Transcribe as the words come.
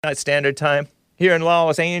Standard Time here in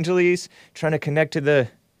Los Angeles, trying to connect to the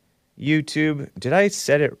YouTube. Did I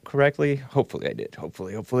set it correctly? Hopefully I did.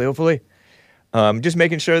 Hopefully. Just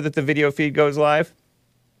making sure that the video feed goes live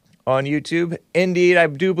on YouTube. Indeed, I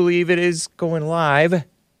do believe it is going live.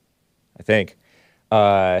 I think.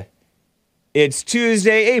 It's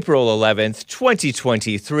Tuesday, April 11th,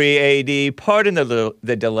 2023 AD. Pardon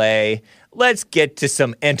the delay. Let's get to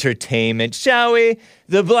some entertainment, shall we?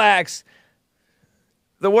 The Blacks.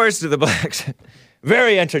 The worst of the Blacks.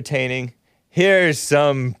 Very entertaining. Here's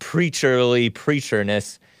some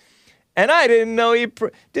preacherness. And I didn't know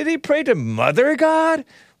did he pray to Mother God?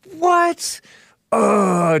 What?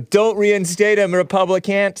 Oh, don't reinstate him,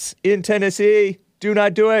 Republicans in Tennessee. Do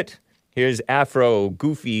not do it. Here's Afro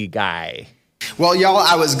Goofy Guy. Well, y'all,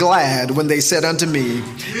 I was glad when they said unto me,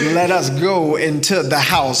 let us go into the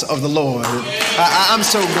house of the Lord. I'm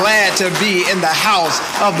so glad to be in the house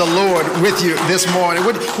of the Lord with you this morning.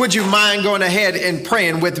 Would you mind going ahead and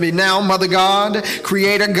praying with me now? Mother God,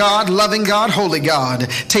 Creator God, loving God, holy God,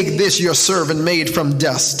 take this your servant made from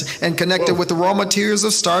dust and connect it with the raw materials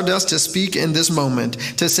of stardust to speak in this moment,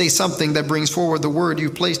 to say something that brings forward the word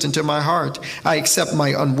you placed into my heart. I accept my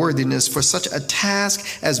unworthiness for such a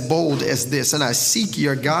task as bold as this, and I seek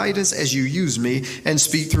your guidance as you use me and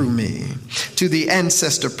speak through me. To the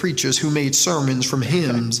ancestor preachers who made sermons from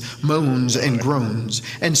hymns, moans, and groans,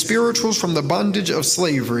 and spirituals from the bondage of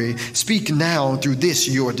slavery, speak now through this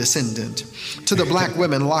your descendant. To the black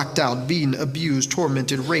women locked out, being abused,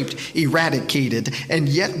 tormented, raped, eradicated, and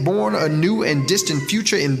yet born a new and distant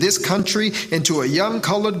future in this country, and to a young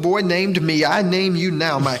colored boy named me, I name you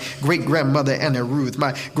now, my great-grandmother Anna Ruth,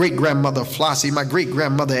 my great-grandmother Flossie, my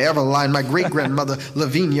great-grandmother Eveline, my great-grandmother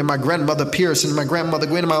Lavinia, my grandmother Pearson, my grandmother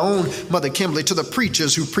Gwen, my own mother Kimberly, to the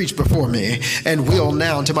preachers who preached before me, and will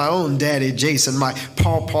now to my own daddy Jason, my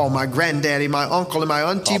Paul, my granddaddy, my uncle, and my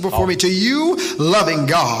auntie before me, to you, loving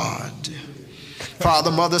God.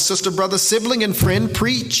 Father, mother, sister, brother, sibling, and friend,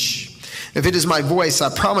 preach. If it is my voice,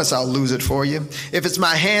 I promise I'll lose it for you. If it's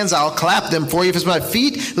my hands, I'll clap them for you. If it's my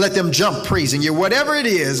feet, let them jump praising you. Whatever it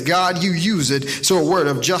is, God, you use it so a word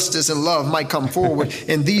of justice and love might come forward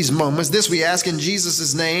in these moments. This we ask in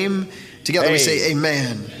Jesus' name. Together we say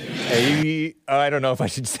amen. I don't know if I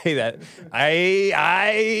should say that.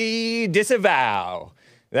 I disavow.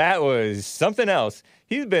 That was something else.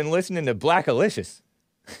 He's been listening to Blackalicious.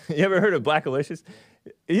 You ever heard of Blackalicious?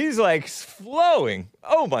 He's like flowing.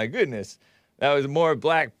 Oh my goodness. That was more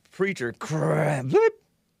black preacher crap.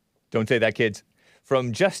 Don't say that, kids.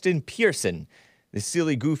 From Justin Pearson, the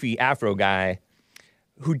silly, goofy Afro guy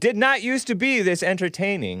who did not used to be this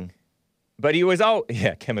entertaining, but he was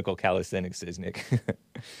chemical calisthenics, says Nick.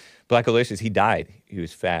 Blackalicious, he died. He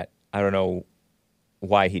was fat. I don't know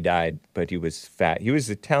why he died, but he was fat. He was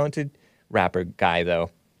a talented rapper guy,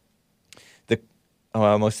 though. I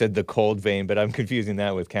almost said the Cold Vein, but I'm confusing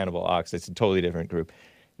that with Cannibal Ox. It's a totally different group.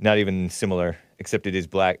 Not even similar, except it is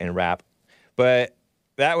black and rap. But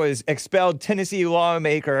that was expelled Tennessee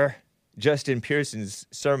lawmaker Justin Pearson's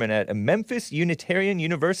sermon at a Memphis Unitarian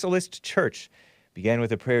Universalist church. Began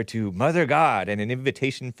with a prayer to Mother God and an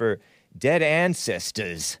invitation for dead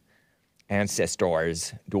ancestors, to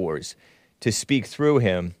speak through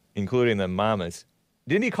him, including the mamas.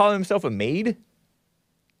 Didn't he call himself a maid?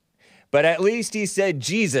 But at least he said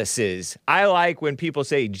Jesus's. I like when people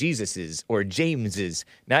say Jesus's or James's.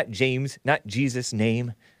 Not James, not Jesus'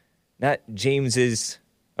 name. Not James's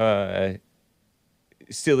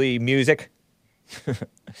silly music.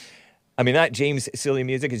 I mean, not James' silly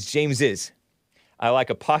music, it's James's. I like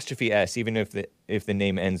apostrophe S, even if the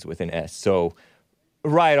name ends with an S. So,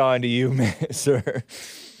 right on to you, sir.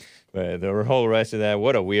 But the whole rest of that,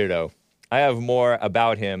 what a weirdo. I have more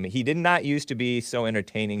about him. He did not used to be so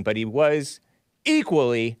entertaining, but he was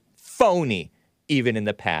equally phony, even in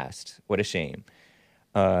the past. What a shame.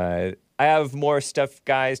 I have more stuff,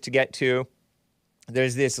 guys, to get to.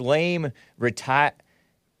 There's this lame retired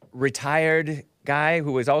guy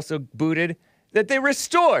who was also booted that they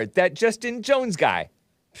restored, that Justin Jones guy.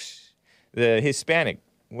 The Hispanic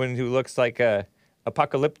one who looks like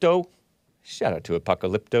Apocalypto. Shout out to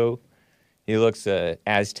Apocalypto. He looks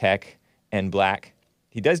Aztec and black.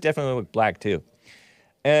 He does definitely look black, too.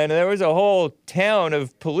 And there was a whole town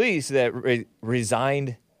of police that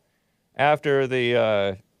resigned after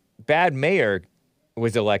the bad mayor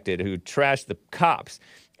was elected who trashed the cops.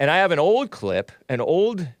 And I have an old clip, an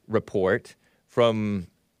old report from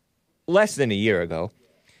less than a year ago,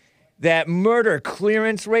 that murder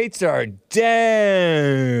clearance rates are down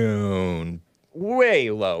way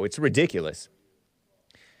low. It's ridiculous.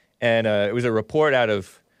 And it was a report out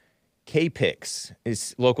of KPIX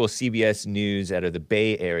is local CBS News out of the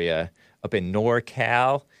Bay Area, up in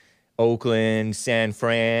NorCal, Oakland, San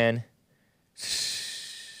Fran.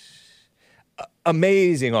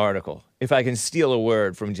 Amazing article. If I can steal a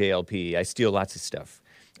word from JLP, I steal lots of stuff.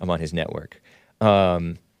 I'm on his network.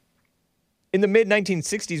 In the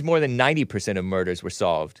mid-1960s, more than 90% of murders were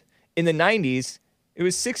solved. In the 90s, it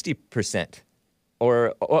was 60%,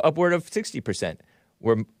 or upward of 60%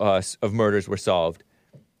 of murders were solved,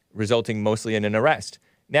 resulting mostly in an arrest.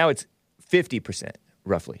 Now it's 50%,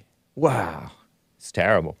 roughly. Wow. It's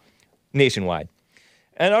terrible. Nationwide.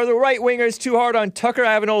 And are the right-wingers too hard on Tucker?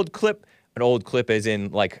 I have an old clip as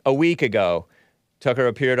in like a week ago. Tucker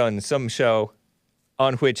appeared on some show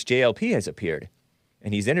on which JLP has appeared.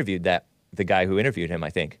 And he's interviewed the guy who interviewed him, I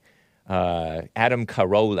think. Adam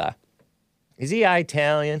Carolla. Is he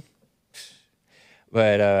Italian?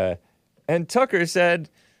 But, and Tucker said,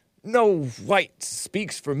 no white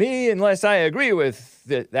speaks for me unless I agree with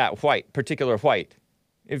that particular white.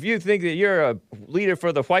 If you think that you're a leader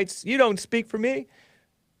for the whites, you don't speak for me.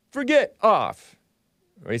 Forget off.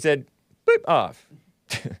 Or he said, boop, off.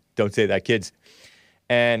 Don't say that, kids.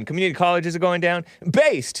 And community colleges are going down.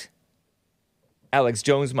 Based. Alex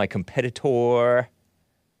Jones, my competitor.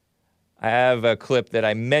 I have a clip that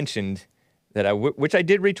I mentioned which I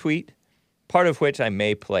did retweet, part of which I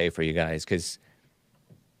may play for you guys, because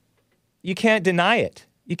you can't deny it.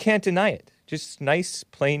 You can't deny it. Just nice,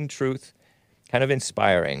 plain truth, kind of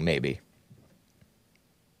inspiring, maybe.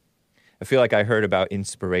 I feel like I heard about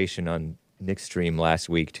inspiration on Nick's stream last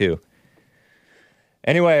week, too.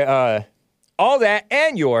 Anyway, all that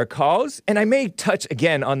and your calls, and I may touch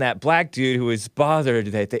again on that black dude who is bothered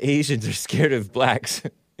that the Asians are scared of blacks,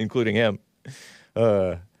 including him,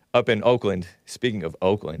 up in Oakland. Speaking of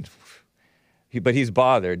Oakland, but he's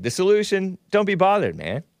bothered. The solution, don't be bothered,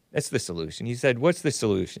 man. That's the solution. He said, what's the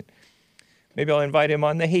solution? Maybe I'll invite him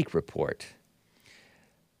on the Hake Report.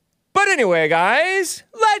 But anyway, guys,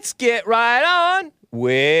 let's get right on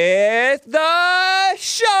with the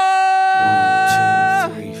show.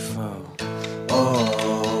 1, 2, 3, 4.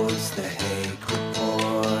 Oh, it's the Hake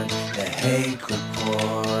Report. The Hake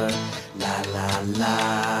Report. La la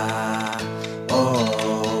la.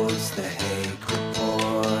 Oh, it's the Hake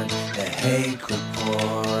Report. The Hake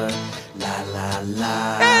Report. La la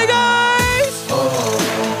la. Hey, guys!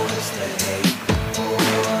 Oh, it's the Hake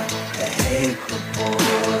Report. The Hake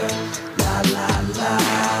Report. La la la.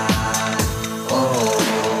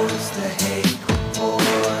 Oh, it's the Hake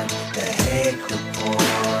Report. The Hake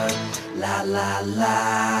Report. La la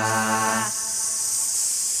la.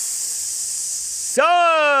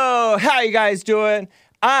 So, how you guys doing?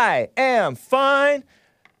 I am fine.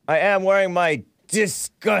 I am wearing my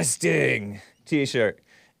disgusting t-shirt.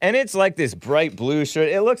 And it's like this bright blue shirt.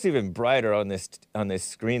 It looks even brighter on this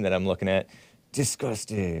screen that I'm looking at.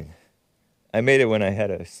 Disgusting. I made it when I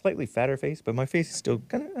had a slightly fatter face, but my face is still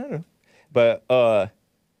kind of, I don't know. But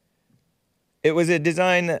it was a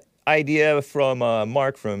design idea from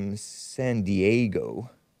Mark from San Diego.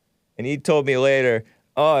 And he told me later,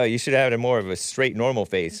 oh, you should have more of a straight, normal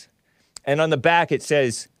face. And on the back it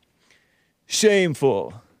says,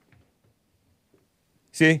 shameful.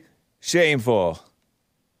 See? Shameful.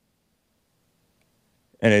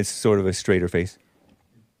 And it's sort of a straighter face.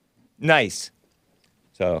 Nice.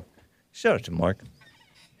 So, shout out to Mark.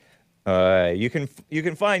 You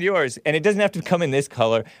can find yours, and it doesn't have to come in this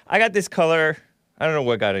color. I got this color. I don't know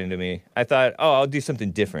what got into me. I thought, oh, I'll do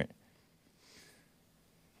something different.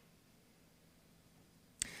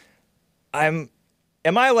 Am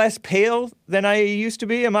I less pale than I used to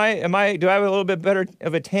be? Do I have a little bit better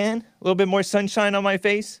of a tan? A little bit more sunshine on my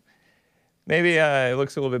face? Maybe it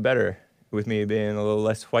looks a little bit better with me being a little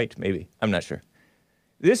less white, maybe. I'm not sure.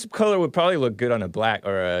 This color would probably look good on a black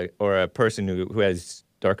or a person who has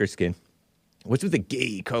darker skin. What's with the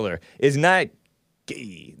gay color? It's not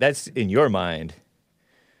gay. That's in your mind.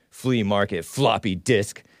 Flea market, floppy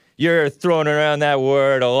disk. You're throwing around that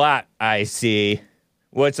word a lot, I see.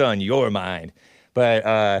 What's on your mind?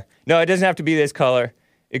 But no, it doesn't have to be this color.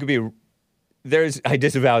 It could be, I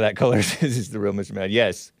disavow that color. This is the real Mr. Mad.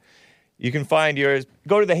 Yes. You can find yours.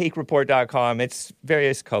 Go to thehakereport.com. It's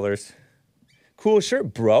various colors. Cool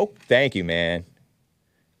shirt, bro. Thank you, man.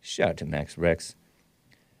 Shout out to Max Rex.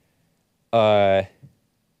 Let's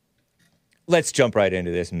jump right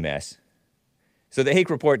into this mess. So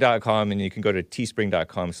thehakereport.com, and you can go to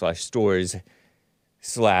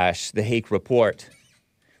teespring.com/stores/thehakereport,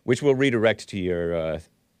 which will redirect to your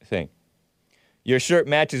thing. Your shirt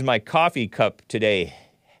matches my coffee cup today.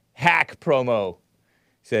 Hack promo,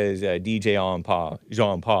 says DJ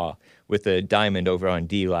Jean Paul, with the diamond over on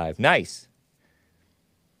D Live. Nice.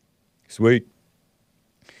 Sweet.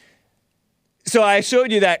 So I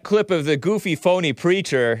showed you that clip of the goofy, phony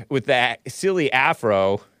preacher with that silly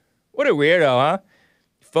afro. What a weirdo, huh?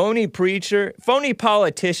 Phony preacher, phony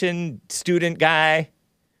politician, student guy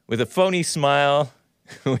with a phony smile,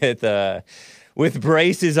 with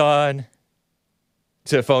braces on.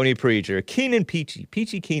 It's a phony preacher. Keenan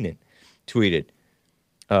Peachy Keenan tweeted,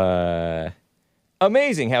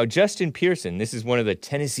 amazing how Justin Pearson, this is one of the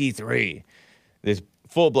Tennessee Three, this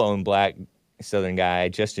full-blown black Southern guy,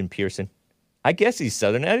 Justin Pearson. I guess he's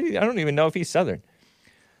Southern. I don't even know if he's Southern.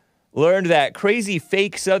 Learned that crazy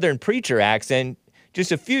fake Southern preacher accent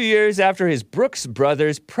just a few years after his Brooks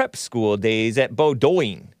Brothers prep school days at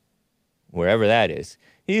Bowdoin, wherever that is.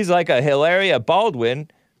 He's like a Hilaria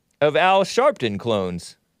Baldwin of Al Sharpton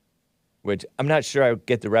clones, which I'm not sure I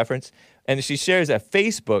get the reference. And she shares a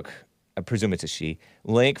Facebook, I presume it's a she,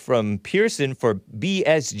 link from Pearson for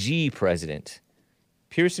BSG president.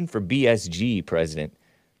 Pearson for BSG president.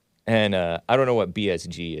 And I don't know what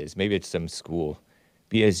BSG is. Maybe it's some school.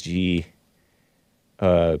 BSG,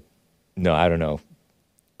 no, I don't know.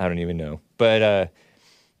 I don't even know. But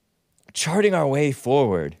charting our way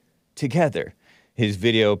forward together. His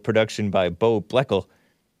video production by Bo Bleckel.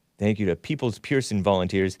 Thank you to People's Pearson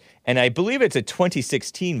volunteers. And I believe it's a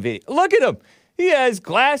 2016 video. Look at him. He has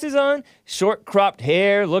glasses on, short cropped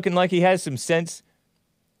hair, looking like he has some sense.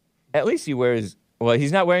 At least he wears, well,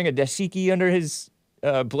 he's not wearing a dashiki under his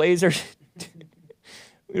blazer.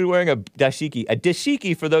 He's wearing a dashiki. A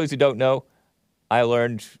dashiki, for those who don't know, I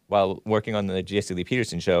learned while working on the Jesse Lee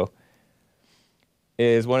Peterson show,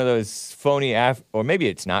 is one of those phony, or maybe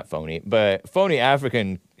it's not phony, but phony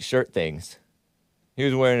African shirt things. He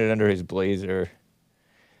was wearing it under his blazer.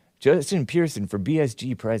 Justin Pearson for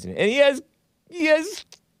BSG president. And he has,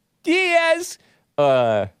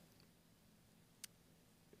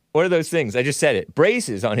 what are those things? I just said it.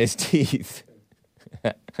 Braces on his teeth.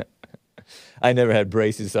 I never had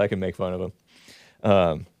braces, so I can make fun of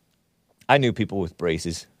them. I knew people with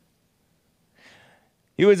braces.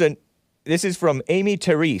 This is from Amy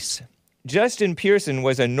Therese. Justin Pearson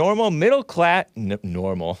was a middle class,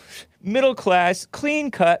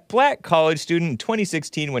 clean-cut, black college student in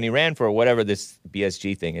 2016 when he ran for whatever this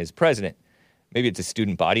BSG thing is, president. Maybe it's a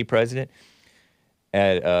student body president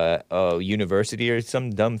at a university or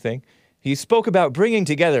some dumb thing. He spoke about bringing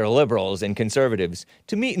together liberals and conservatives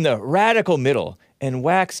to meet in the radical middle and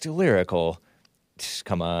waxed lyrical.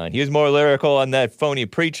 Come on. He was more lyrical on that phony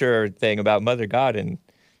preacher thing about Mother God and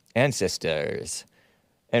ancestors.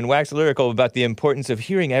 And waxed lyrical about the importance of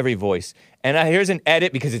hearing every voice. And here's an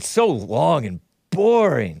edit because it's so long and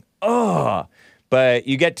boring. Oh, but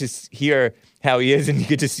you get to hear how he is and you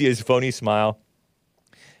get to see his phony smile.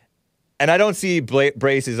 And I don't see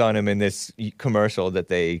braces on him in this commercial that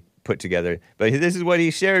they put together. But this is what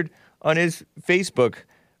he shared on his Facebook,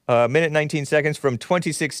 minute 19 seconds from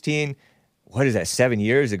 2016. What is that, 7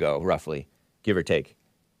 years ago, roughly, give or take.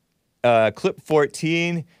 Clip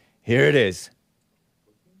 14, here it is.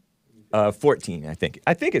 14, I think.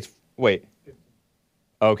 I think it's, wait.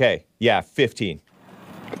 Okay, yeah, 15.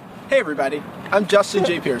 Hey everybody, I'm Justin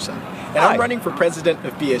J. Pearson, and Hi. I'm running for president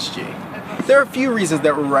of BSG. There are a few reasons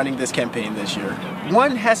that we're running this campaign this year.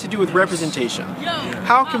 One has to do with representation.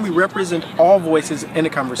 How can we represent all voices in a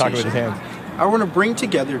conversation? Talking with his hands. I want to bring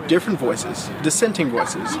together different voices, dissenting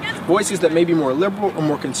voices, voices that may be more liberal or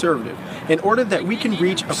more conservative, in order that we can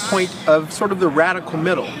reach a point of sort of the radical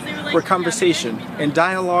middle, where conversation and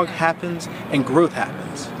dialogue happens and growth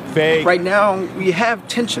happens. Fake. Right now, we have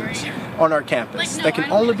tensions on our campus that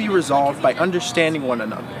can only be resolved by understanding one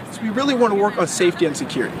another. So we really want to work on safety and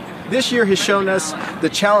security. This year has shown us the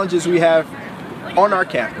challenges we have on our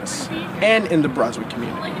campus and in the Brunswick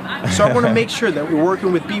community. So I want to make sure that we're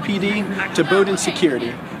working with BPD to build in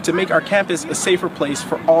security to make our campus a safer place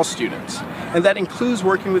for all students. And that includes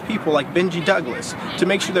working with people like Benji Douglas to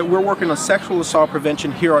make sure that we're working on sexual assault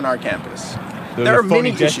prevention here on our campus. There are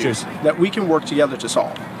many issues that we can work together to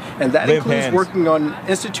solve. And that includes working on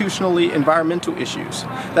institutionally environmental issues.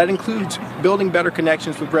 That includes building better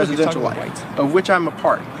connections with residential life, of which I'm a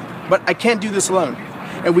part. But I can't do this alone.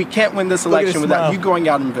 And we can't win this election without you going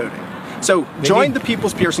out and voting. So join the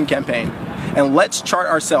People's Pearson campaign, and let's chart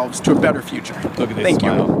ourselves to a better future. Look at this Thank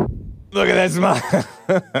smile. you. Look at that smile.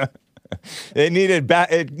 It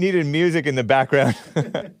needed music in the background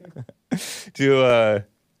to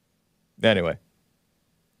anyway.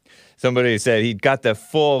 Somebody said he got the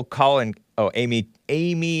full Colin. Oh, Amy,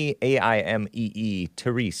 Aimee,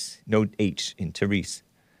 Therese, no H in Therese.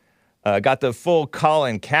 Got the full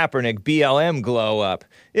Colin Kaepernick BLM glow up.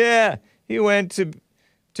 Yeah, he went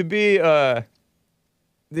to be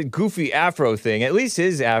the goofy afro thing. At least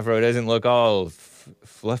his afro doesn't look all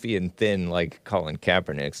fluffy and thin like Colin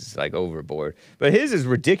Kaepernick's. It's like overboard. But his is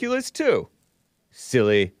ridiculous too.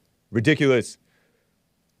 Silly. Ridiculous.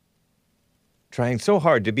 Trying so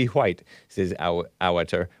hard to be white, says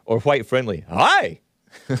Awatar, or white friendly. Hi!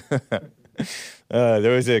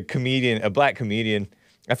 There was a comedian, a black comedian.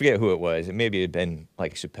 I forget who it was. Maybe it had been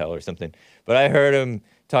like Chappelle or something. But I heard him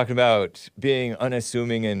talking about being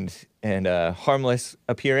unassuming and harmless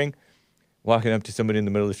appearing, walking up to somebody in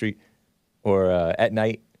the middle of the street or at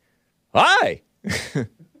night. Hi! Kind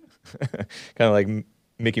of like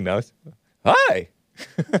Mickey Mouse. Hi!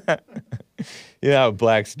 You know how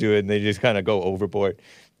blacks do it, and they just kind of go overboard.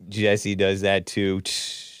 Jesse does that too.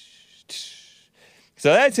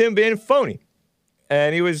 So that's him being phony.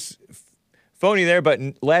 And he was phony there, but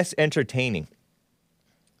less entertaining.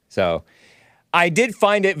 So I did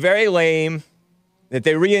find it very lame that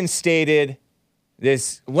they reinstated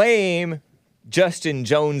this lame Justin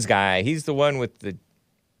Jones guy. He's the one with the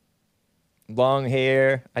long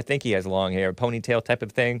hair. I think he has long hair, ponytail type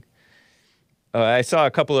of thing. I saw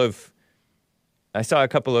a couple of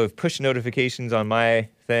push notifications on my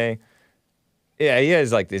thing. Yeah, he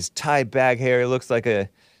has like this tie back hair. It looks like a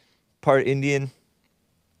part Indian,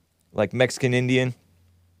 like Mexican Indian.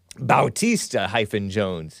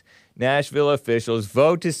 Bautista-Jones. Nashville officials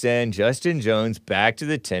vote to send Justin Jones back to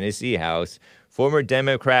the Tennessee House. Former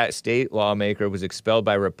Democrat state lawmaker was expelled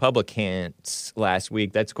by Republicans last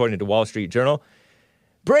week. That's according to Wall Street Journal.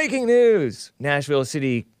 Breaking news! Nashville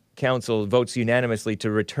City Council votes unanimously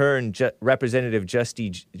to return Representative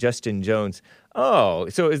Justin Jones. Oh,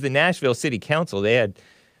 so it was the Nashville City Council. They had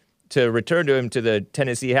to return to him to the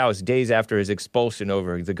Tennessee House days after his expulsion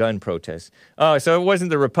over the gun protests. Oh, so it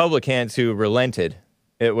wasn't the Republicans who relented.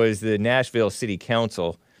 It was the Nashville City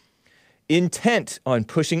Council, intent on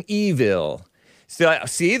pushing evil. So,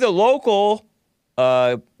 see, the local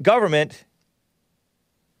government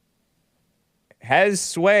has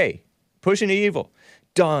sway, pushing evil.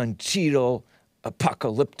 Don Cheadle,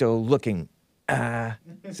 apocalypto-looking,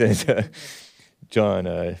 says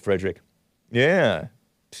John Frederick. Yeah.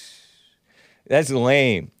 That's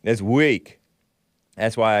lame. That's weak.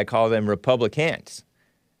 That's why I call them Republicans.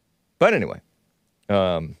 But anyway,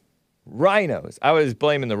 rhinos. I was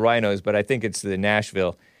blaming the rhinos, but I think it's the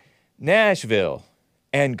Nashville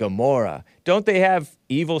and Gomorrah. Don't they have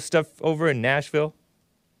evil stuff over in Nashville?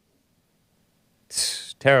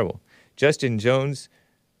 It's terrible. Justin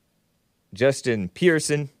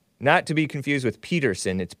Pearson, not to be confused with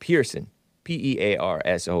Peterson. It's Pearson,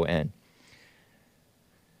 Pearson.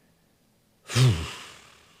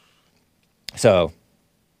 So,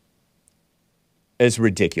 it's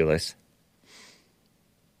ridiculous.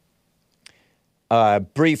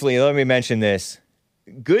 Briefly, let me mention this.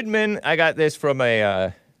 Goodman, I got this from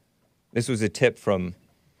this was a tip from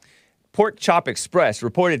Pork Chop Express,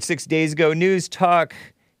 reported 6 days ago. News Talk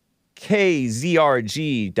KZRG.com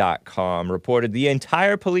reported the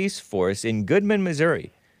entire police force in Goodman,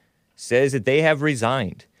 Missouri says that they have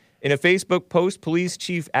resigned. In a Facebook post, Police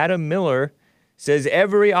Chief Adam Miller says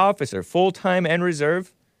every officer, full-time and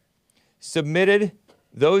reserve, submitted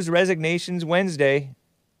those resignations Wednesday,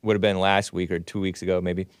 would have been last week or 2 weeks ago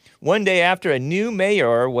maybe, one day after a new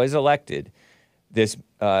mayor was elected. This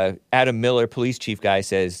Adam Miller, police chief guy,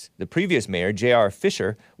 says the previous mayor, J.R.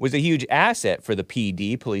 Fisher, was a huge asset for the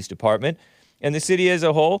PD, police department, and the city as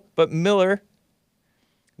a whole. But Miller,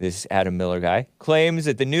 this Adam Miller guy, claims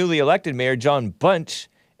that the newly elected mayor, John Bunch,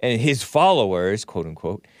 and his followers, quote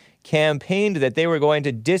unquote, campaigned that they were going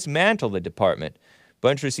to dismantle the department.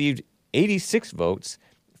 Bunch received 86 votes.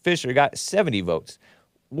 Fisher got 70 votes.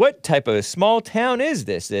 What type of small town is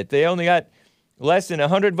this that they only got less than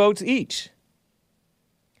 100 votes each?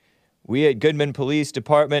 We at Goodman Police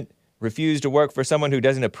Department refuse to work for someone who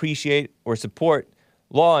doesn't appreciate or support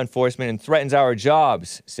law enforcement and threatens our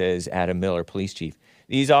jobs, says Adam Miller, police chief.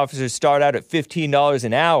 These officers start out at $15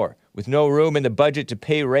 an hour with no room in the budget to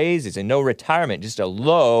pay raises and no retirement, just a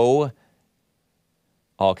low,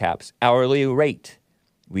 all caps, hourly rate.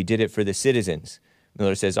 We did it for the citizens.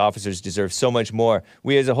 Miller says officers deserve so much more.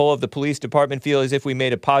 We as a whole of the police department feel as if we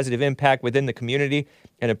made a positive impact within the community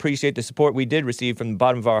and appreciate the support we did receive from the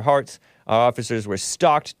bottom of our hearts. Our officers were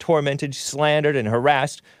stalked, tormented, slandered, and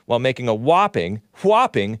harassed while making a whopping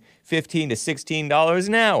 $15 to $16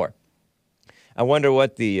 an hour. I wonder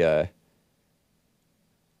what the,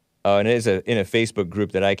 and it is in a Facebook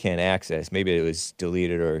group that I can't access. Maybe it was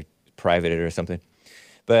deleted or privated or something.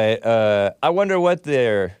 But I wonder what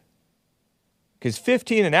their... Because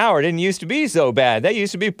 $15 an hour didn't used to be so bad. That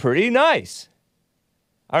used to be pretty nice.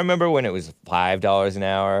 I remember when it was $5 an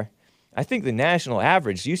hour. I think the national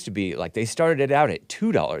average used to be like they started it out at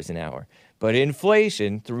 $2 an hour. But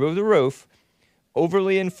inflation through the roof,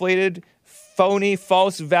 overly inflated, phony,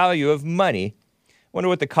 false value of money. Wonder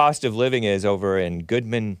what the cost of living is over in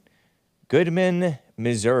Goodman,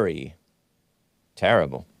 Missouri.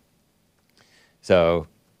 Terrible. So,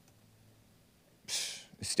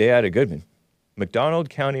 stay out of Goodman. McDonald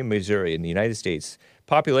County, Missouri, in the United States.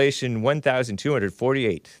 Population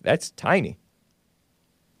 1,248. That's tiny.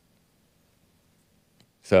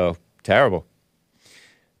 So, terrible.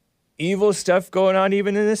 Evil stuff going on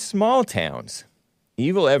even in the small towns.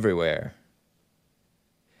 Evil everywhere.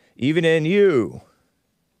 Even in you.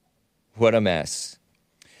 What a mess.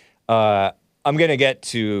 I'm going to get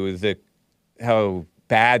to how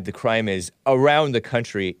bad the crime is around the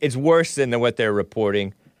country. It's worse than what they're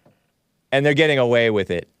reporting, and they're getting away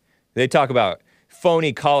with it. They talk about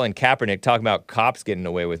phony Colin Kaepernick talking about cops getting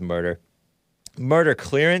away with murder. Murder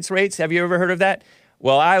clearance rates, have you ever heard of that?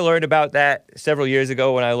 Well, I learned about that several years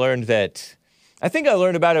ago when I learned that, I think I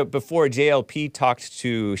learned about it before JLP talked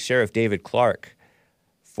to Sheriff David Clark,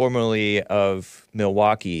 formerly of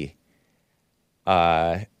Milwaukee.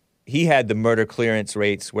 He had the murder clearance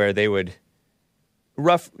rates where they would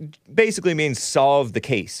basically means solve the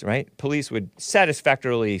case, right? Police would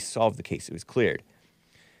satisfactorily solve the case. It was cleared.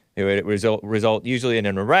 It would result usually in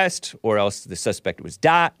an arrest, or else the suspect was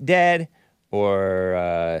dead,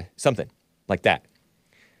 or something like that.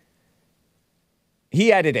 He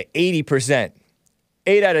had it at 80%.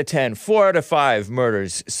 8 out of 10, 4 out of 5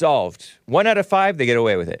 murders solved. 1 out of 5, they get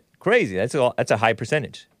away with it. Crazy. That's a high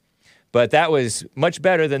percentage. But that was much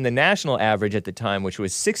better than the national average at the time, which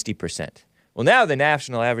was 60%. Well, now the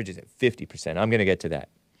national average is at 50%. I'm going to get to that.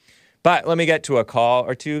 But let me get to a call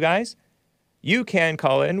or two, guys. You can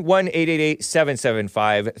call in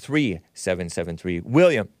 1-888-775-3773.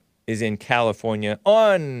 William is in California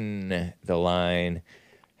on the line.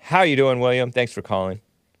 How you doing, William? Thanks for calling.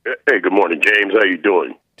 Hey, good morning, James. How you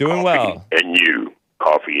doing? Doing well. And you.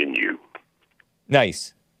 Coffee and you.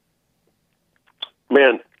 Nice.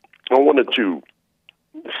 Man, I wanted to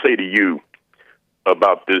say to you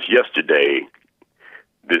about this yesterday,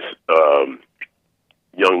 this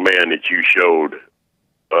young man that you showed,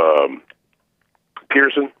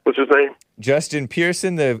 Pearson, what's his name? Justin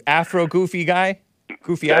Pearson, the Afro goofy guy?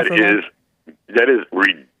 That is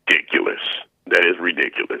ridiculous. That is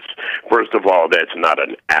ridiculous. First of all, that's not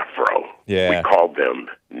an afro. Yeah. We call them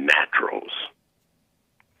naturals.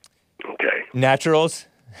 Okay. Naturals?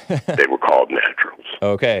 They were called naturals.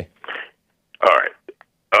 Okay. All right.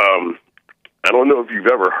 I don't know if you've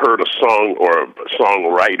ever heard a song or a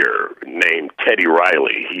songwriter named Teddy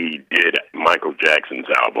Riley. He did Michael Jackson's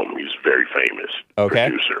album. He's a very famous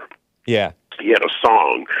producer. Yeah. He had a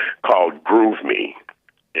song called Groove Me,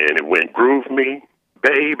 and it went, "Groove me,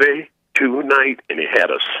 baby, tonight," and it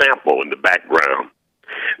had a sample in the background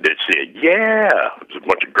that said, "Yeah." It was a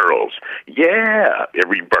bunch of girls. "Yeah."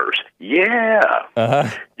 Every verse. "Yeah." Uh-huh.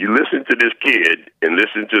 You listen to this kid and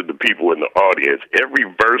listen to the people in the audience. Every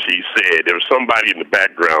verse he said, there was somebody in the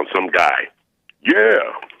background, some guy.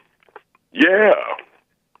 "Yeah. Yeah.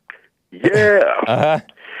 Yeah." Uh-huh.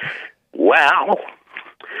 Wow.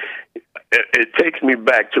 It takes me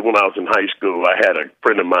back to when I was in high school. I had a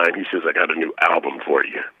friend of mine. He says, "I got a new album for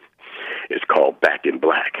you. It's called Back in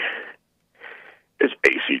Black. It's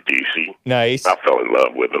AC/DC. Nice. I fell in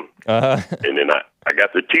love with him. Uh-huh. And then I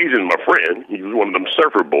got to teasing my friend. He was one of them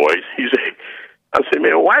surfer boys. I said,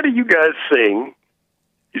 "Man, why do you guys sing?"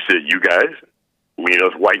 He said, "You guys? You mean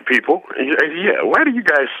us white people?" And he said, "Yeah, why do you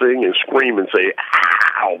guys sing and scream and say,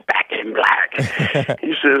 'Ow, Back in Black'?"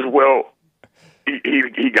 He says, "Well,"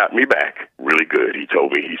 he got me back really good. He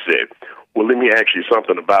told me, he said, "Well, let me ask you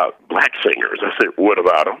something about black singers." I said, "What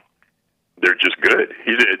about them?" "They're just good."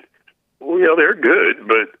 He said, "Well, yeah, they're good,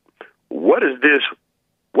 but what does this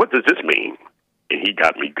mean?" And he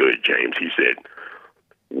got me good, James. He said,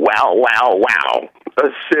 "Wow, wow, wow."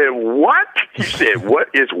 I said, "What?" He said, "What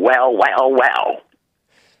is wow, wow, wow?"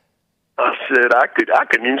 I said, I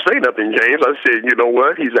couldn't even say nothing, James. I said, "You know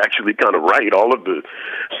what? He's actually kind of right. All of the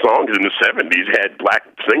songs in the 70s had black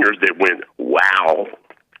singers that went, wow."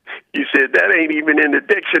 He said, "That ain't even in the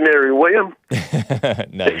dictionary, William."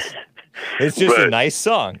 Nice. It's just a nice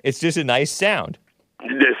song. It's just a nice sound.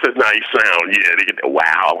 It's a nice sound, yeah. They get the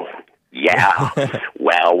wow, yeah,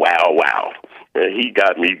 wow, wow, wow. And he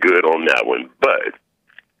got me good on that one. But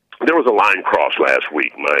there was a line cross last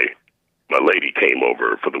week. My lady came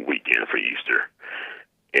over for the weekend for Easter,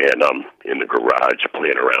 and I'm in the garage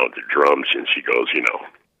playing around with the drums, and she goes,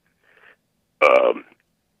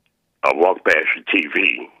 I walked past your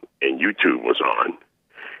TV, and YouTube was on,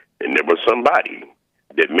 and there was somebody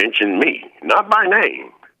that mentioned me, not by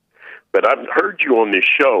name, but I've heard you on this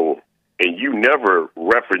show, and you never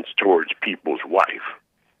reference towards people's wife.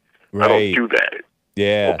 Right. I don't do that.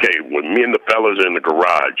 Yeah. Okay, when me and the fellas are in the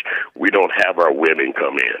garage, we don't have our women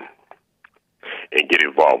come in and get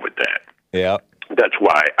involved with that. Yeah. That's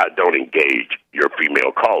why I don't engage your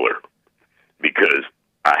female caller, because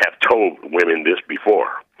I have told women this before.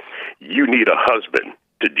 You need a husband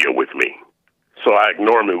to deal with me. So I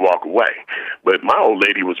ignore him and walk away. But my old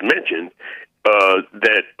lady was mentioned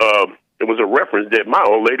that it was a reference that my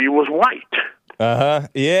old lady was white. Uh-huh.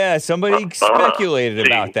 Yeah, somebody speculated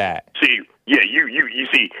about that. See, yeah, you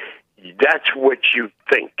see, that's what you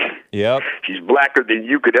think. Yep. She's blacker than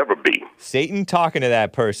you could ever be. Satan talking to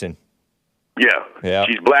that person. Yeah. Yep.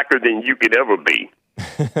 She's blacker than you could ever be.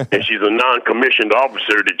 And she's a non-commissioned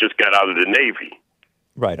officer that just got out of the Navy.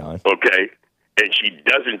 Right on. Okay? And she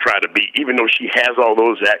doesn't try to be, even though she has all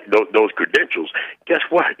those credentials, guess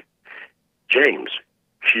what? James,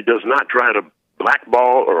 she does not try to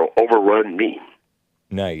blackball or overrun me.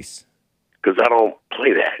 Nice. Because I don't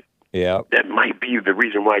play that. Yeah. That might be the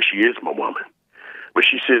reason why she is my woman. But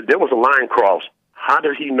she said, there was a line crossed. How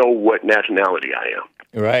does he know what nationality I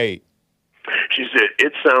am? Right. She said,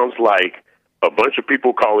 it sounds like a bunch of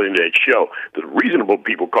people call in that show. The reasonable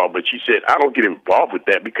people call, but she said, I don't get involved with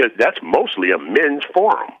that because that's mostly a men's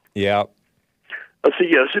forum. Yeah. I said,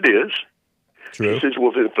 yes, it is. True. She says,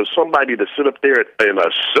 well, then for somebody to sit up there and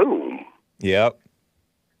assume. Yep.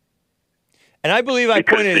 And I believe I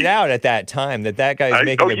pointed it out at that time that guy's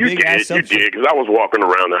making a big assumption. You did, because I was walking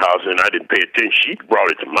around the house and I didn't pay attention. She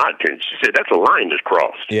brought it to my attention. She said, that's a line that's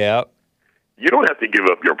crossed. Yeah. You don't have to give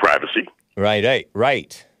up your privacy. Right.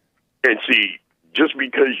 And see, just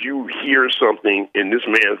because you hear something in this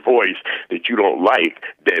man's voice that you don't like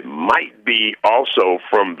that might be also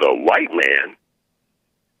from the white man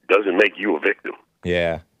doesn't make you a victim.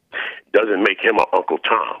 Yeah. Doesn't make him an Uncle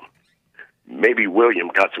Tom. Maybe William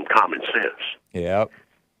got some common sense. Yep.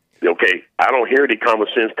 Okay, I don't hear any common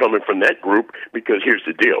sense coming from that group because here's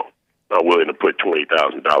the deal. I'm willing to put $20,000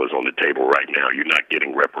 on the table right now. You're not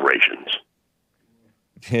getting reparations.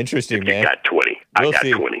 Interesting, man. You got 20. I got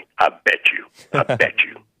 20. I bet you.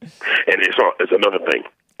 And it's another thing.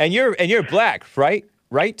 And you're black, right?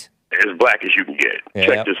 Right? As black as you can get. Yeah.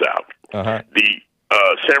 Check this out. Uh-huh. The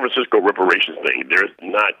San Francisco reparations thing, there's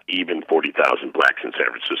not even 40,000 blacks in San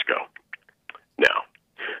Francisco. Now,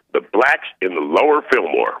 the blacks in the lower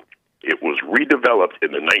Fillmore, it was redeveloped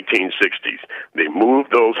in the 1960s. They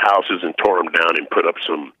moved those houses and tore them down and put up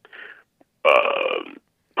some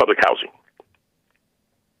public housing.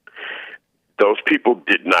 Those people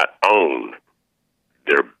did not own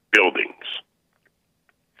their buildings.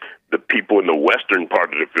 The people in the western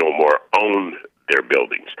part of the Fillmore own their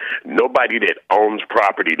buildings. Nobody that owns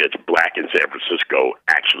property that's black in San Francisco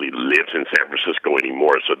actually lives in San Francisco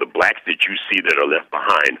anymore. So the blacks that you see that are left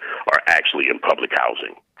behind are actually in public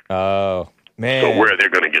housing. Oh, man. So where are they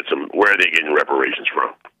going to get where are they getting reparations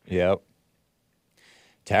from? Yep.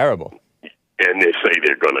 Terrible. And they say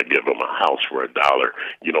they're going to give them a house for $1.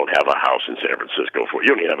 You don't have a house in San Francisco you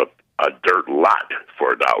don't even have a dirt lot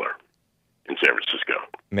for $1 in San Francisco.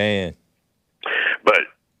 Man. But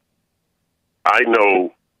I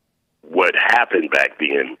know what happened back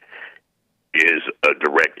then is a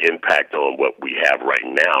direct impact on what we have right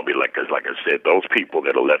now. Because, like I said, those people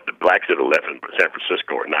that are left, the blacks that are left in San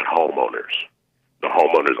Francisco are not homeowners. The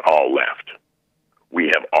homeowners all left.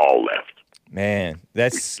 We have all left. Man,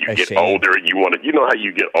 that's you a get shame. older, and you know how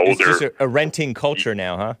you get older. It's just a renting culture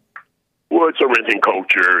now, huh? Well, it's a renting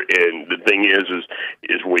culture, and the thing is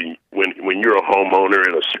when you're a homeowner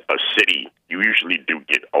in a city, you usually do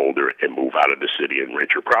get older and move out of the city and rent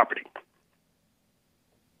your property.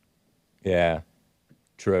 Yeah,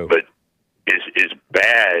 true. But it's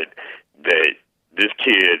bad that this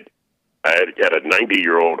kid, I had a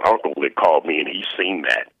 90-year-old uncle that called me, and he's seen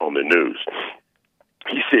that on the news.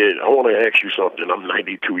 He said, I want to ask you something. I'm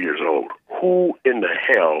 92 years old. Who in the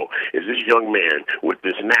hell is this young man with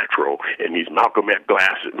this natural and these Malcolm X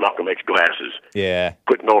glasses Yeah.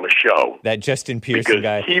 putting on a show? That Justin Pearson Because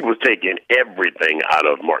guy. he was taking everything out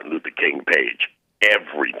of Martin Luther King page.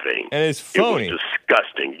 Everything. And it's phony. It was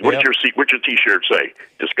disgusting. Yep. What's your T-shirt say?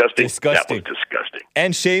 Disgusting? Disgusting. That was disgusting.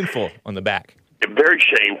 And shameful on the back. Very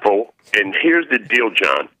shameful. And here's the deal,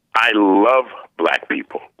 John. I love black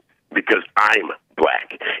people because I'm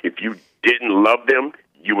black. If you didn't love them,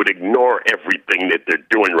 you would ignore everything that they're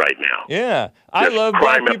doing right now. Yeah. I There's love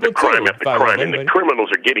black people too. crime after if I love crime, and the anybody.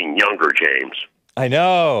 criminals are getting younger, James. I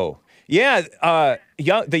know. Yeah.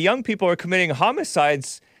 The young people are committing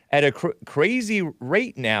homicides at a crazy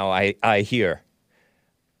rate now, I hear.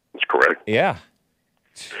 That's correct. Yeah.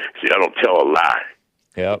 See, I don't tell a lie.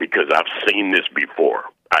 Yep. Because I've seen this before.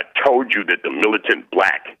 I told you that the militant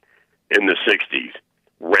black in the 60s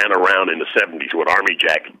ran around in the 70s with army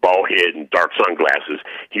jacket, bald head, and dark sunglasses.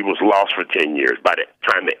 He was lost for 10 years. By the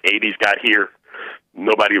time the 80s got here,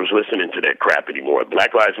 nobody was listening to that crap anymore.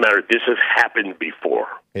 Black Lives Matter, this has happened before.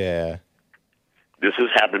 Yeah. This has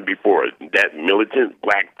happened before. That militant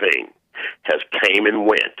black thing has came and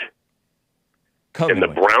went. And the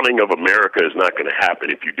browning of America is not going to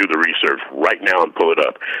happen if you do the research right now and pull it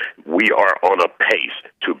up. We are on a pace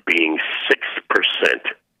to being 6%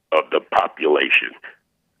 of the population.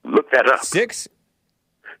 Look that up. 6?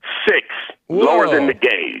 6. Whoa. Lower than the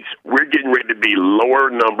gays. We're getting ready to be lower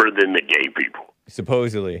number than the gay people.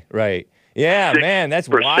 Supposedly, right. Yeah, 6% man, that's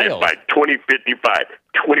wild. By 2055.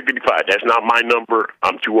 2055. That's not my number.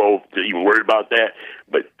 I'm too old to even worry about that.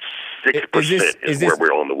 But 6% is where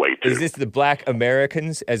we're on the way to. Is this the black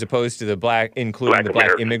Americans as opposed to the black, including the black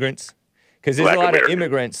Americans. Immigrants? Because there's Black a lot Americans. of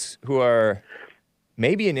immigrants who are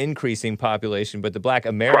maybe an increasing population, but the black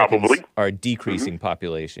Americans Probably. are a decreasing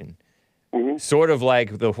population. Sort of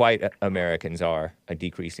like the white Americans are a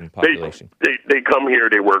decreasing population. They come here,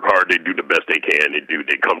 they work hard, they do the best they can.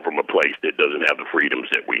 They come from a place that doesn't have the freedoms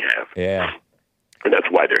that we have. Yeah. And that's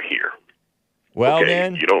why they're here. Well, Okay,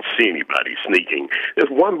 man. you don't see anybody sneaking. There's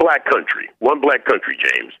one black country,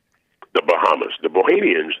 James, the Bahamas. The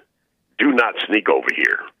Bohemians do not sneak over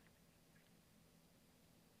here.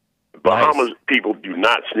 Bahamas people do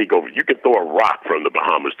not sneak over. You can throw a rock from the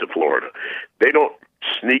Bahamas to Florida. They don't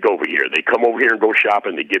sneak over here. They come over here and go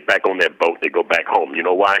shopping. They get back on that boat. They go back home. You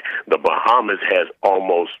know why? The Bahamas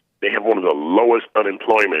they have one of the lowest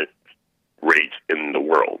unemployment rates in the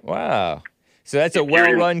world. Wow. So that's a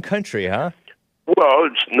well-run country, huh? Well,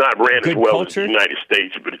 it's not ran Good as well culture? as the United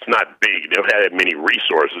States, but it's not big. They don't have many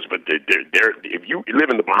resources, but they're if you live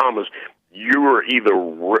in the Bahamas, you are either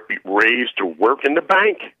raised to work in the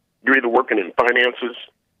bank, you're either working in finances,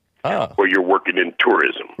 or you're working in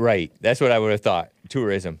tourism. Right. That's what I would have thought.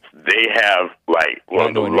 Tourism. They have like one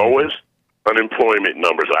of the lowest unemployment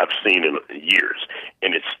numbers I've seen in years,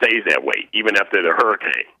 and it stays that way even after the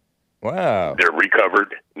hurricane. Wow. They're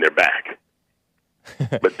recovered and they're back.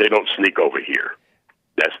 But they don't sneak over here.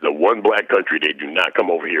 That's the one black country they do not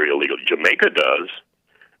come over here illegally. Jamaica does,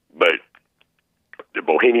 but the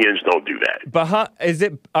Bohemians don't do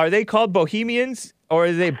that. Are they called Bohemians or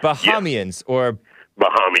are they Bahamians or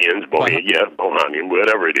Bahamians, Bohemian,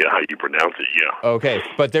 whatever it is, how you pronounce it, yeah. Okay,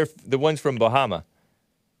 but they're the ones from Bahama.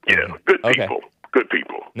 Yeah, good Okay. people. Good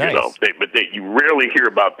people. Nice. You know, but you rarely hear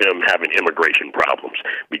about them having immigration problems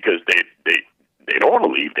because they don't want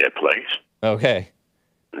to leave that place. Okay.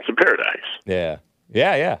 It's a paradise. Yeah.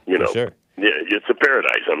 Yeah, You know, for sure. Yeah, it's a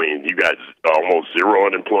paradise. I mean, you got almost zero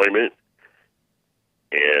unemployment,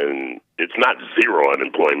 and it's not zero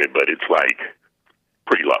unemployment, but it's like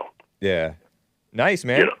pretty low. Yeah. Nice,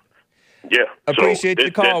 man. You know? Yeah. Appreciate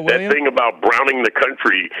the call, William. That thing about browning the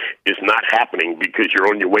country is not happening because you're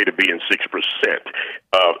on your way to being 6%.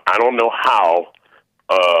 I don't know how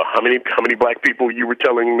many black people you were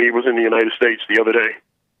telling me was in the United States the other day?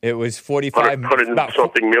 It was 45 100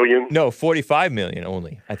 something million? No, 45 million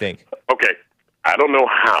only, I think. Okay. I don't know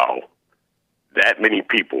how that many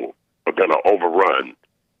people are going to overrun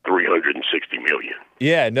 360 million.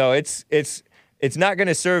 Yeah, no, it's not going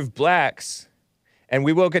to serve blacks. And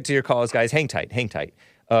we will get to your calls, guys. Hang tight.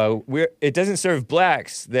 It doesn't serve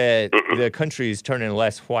blacks that the country is turning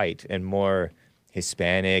less white and more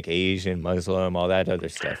Hispanic, Asian, Muslim, all that other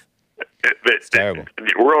stuff. It's terrible.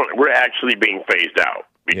 We're actually being phased out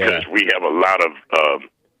because we have a lot of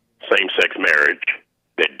same-sex marriage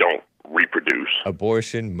that don't reproduce.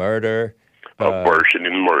 Abortion, murder. Abortion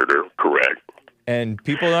and murder, correct. And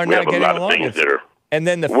people are not getting along. We have a lot of things that are... And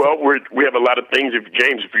then we have a lot of things,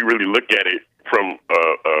 if you really look at it from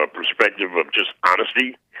a perspective of just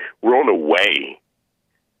honesty, we're on a way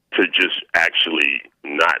to just actually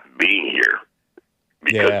not being here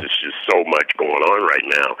because there's just so much going on right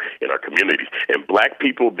now in our communities. And black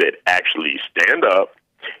people that actually stand up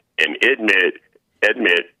and admit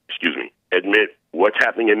what's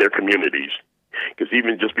happening in their communities. Because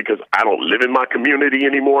even just because I don't live in my community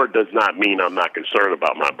anymore does not mean I'm not concerned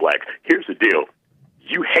about my blacks. Here's the deal.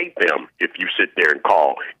 You hate them if you sit there and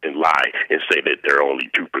call and lie and say that they're only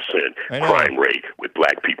 2% crime rate with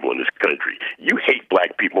black people in this country. You hate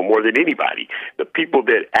black people more than anybody. The people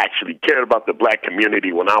that actually cared about the black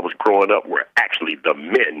community when I was growing up were actually the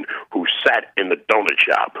men who sat in the donut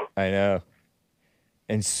shop. I know.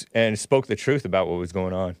 and spoke the truth about what was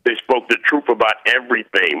going on. They spoke the truth about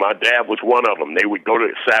everything. My dad was one of them. They would go to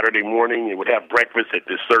Saturday morning and would have breakfast at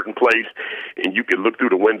this certain place, and you could look through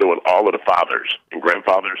the window and all of the fathers and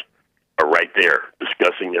grandfathers are right there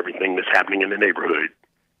discussing everything that's happening in the neighborhood,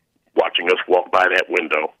 watching us walk by that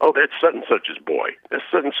window. Oh, that's such and such's boy. That's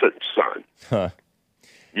such and such's son. Huh.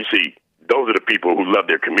 You see, those are the people who love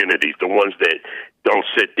their communities, the ones that don't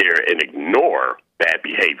sit there and ignore bad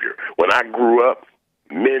behavior. When I grew up,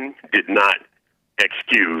 men did not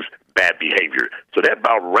excuse bad behavior. So that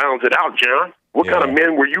about rounds it out, John. What kind of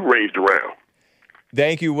men were you raised around?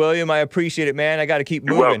 Thank you, William. I appreciate it, man. I got to keep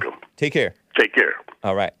moving. You're welcome. Take care. Take care.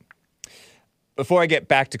 All right. Before I get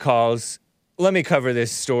back to calls, let me cover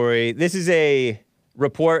this story. This is a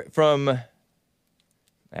report from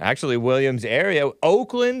actually William's area.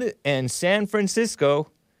 Oakland and San Francisco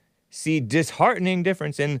see disheartening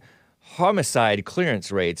difference in homicide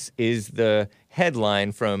clearance rates, is the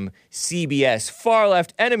headline from CBS, Far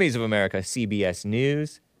Left Enemies of America, CBS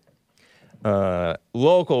News.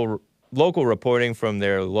 Local reporting from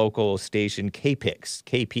their local station, KPIX,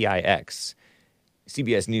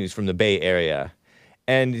 CBS News from the Bay Area.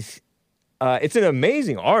 And it's an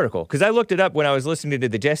amazing article, because I looked it up when I was listening to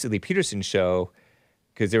the Jesse Lee Peterson show,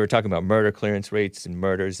 because they were talking about murder clearance rates and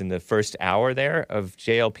murders in the first hour there of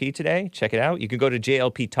JLP today. Check it out. You can go to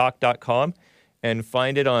jlptalk.com and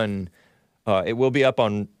find it on, it will be up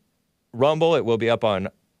on Rumble. It will be up on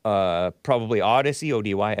probably Odyssey,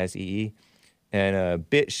 Odyssee, and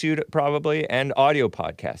BitChute probably, and audio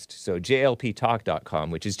podcast. So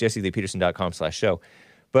jlptalk.com, which is jesseleepeterson.com/show.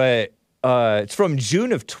 But it's from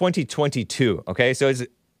June of 2022, okay? So it's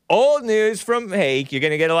old news from Hake. You're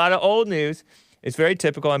going to get a lot of old news. It's very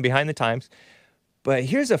typical. I'm behind the times. But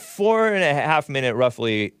here's a 4.5-minute,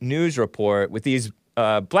 roughly, news report with these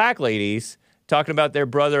black ladies talking about their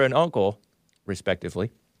brother and uncle, respectively,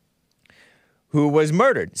 who was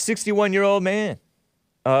murdered. 61-year-old man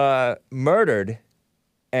murdered,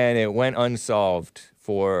 and it went unsolved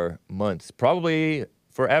for months, probably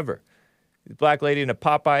forever. Black lady in a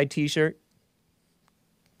Popeye t-shirt.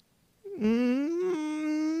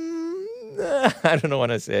 I don't know what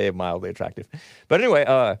to say, mildly attractive. But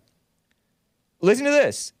anyway, listen to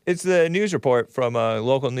this. It's the news report from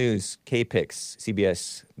local news, KPIX,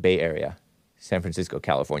 CBS Bay Area, San Francisco,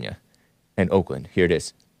 California, and Oakland. Here it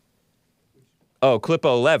is. Oh, clip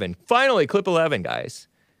 11. Finally, clip 11, guys.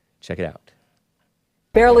 Check it out.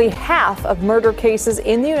 Barely half of murder cases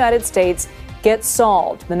in the United States get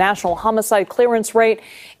solved. The national homicide clearance rate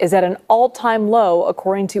is at an all-time low,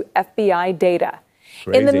 according to FBI data.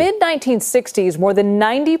 Crazy. In the mid-1960s, more than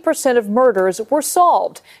 90% of murders were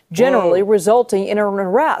solved, generally resulting in an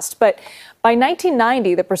arrest. But by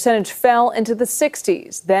 1990, the percentage fell into the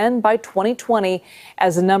 60s. Then, by 2020,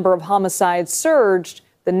 as the number of homicides surged,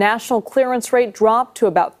 the national clearance rate dropped to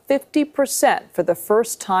about 50% for the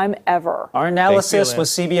first time ever. Our analysis with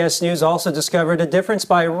CBS News also discovered a difference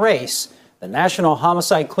by race. The national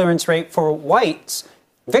homicide clearance rate for whites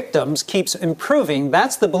victims keeps improving.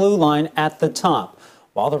 That's the blue line at the top.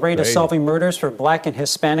 While the rate of solving murders for black and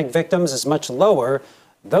Hispanic victims is much lower,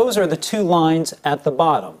 those are the two lines at the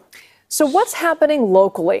bottom. So what's happening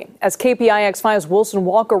locally? As KPIX5's Wilson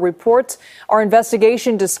Walker reports, our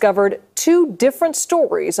investigation discovered two different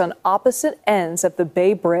stories on opposite ends of the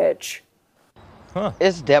Bay Bridge.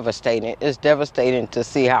 It's devastating. It's devastating to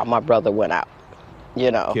see how my brother went out,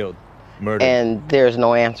 you know. Killed, murdered. And there's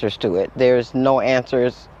no answers to it. There's no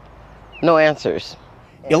answers. No answers.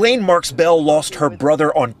 Elaine Marks Bell lost her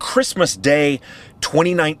brother on Christmas Day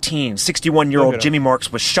 2019. 61-year-old Jimmy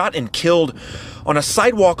Marks was shot and killed on a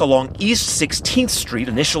sidewalk along East 16th Street.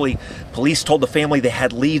 Initially, police told the family they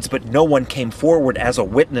had leads, but no one came forward as a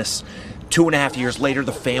witness. 2.5 years later,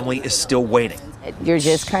 the family is still waiting. You're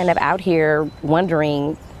just kind of out here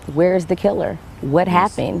wondering, where's the killer? What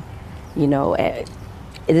happened? You know,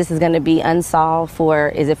 this is going to be unsolved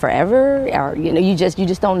is it forever? Or, you know, you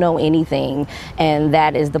just don't know anything. And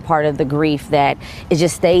that is the part of the grief that it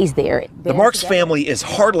just stays there. The Marks family is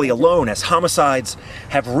hardly alone as homicides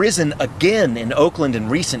have risen again in Oakland in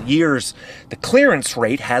recent years. The clearance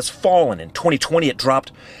rate has fallen. In 2020, it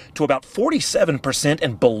dropped to about 47%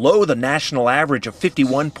 and below the national average of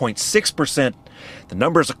 51.6%. The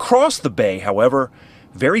numbers across the Bay, however,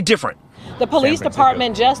 very different. The police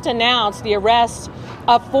department just announced the arrest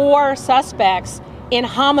of 4 suspects in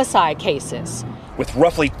homicide cases. With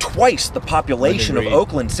roughly twice the population of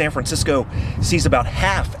Oakland, San Francisco sees about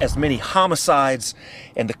half as many homicides,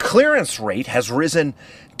 and the clearance rate has risen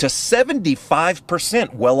to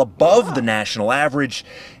 75%, well above the national average.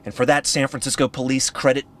 And for that, San Francisco police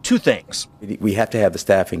credit two things. We have to have the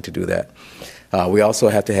staffing to do that. We also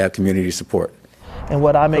have to have community support. And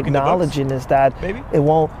what I'm acknowledging is that it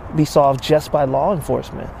won't be solved just by law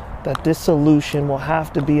enforcement, that this solution will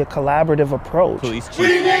have to be a collaborative approach.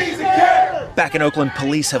 Back in Oakland,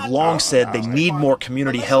 police have long said they need more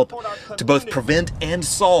community help to both prevent and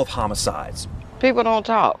solve homicides. People don't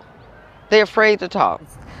talk. They're afraid to talk.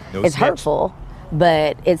 It's hurtful,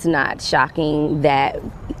 but it's not shocking that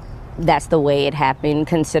that's the way it happened,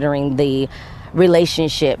 considering the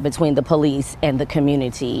relationship between the police and the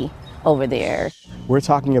community over there. We're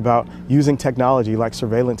talking about using technology like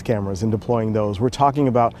surveillance cameras and deploying those. We're talking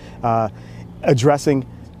about addressing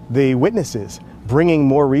the witnesses, bringing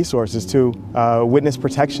more resources to witness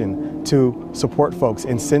protection, to support folks,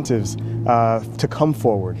 incentives to come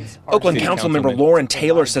forward. Oakland Councilmember Lauren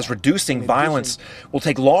Taylor says reducing violence will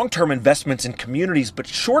take long-term investments in communities, but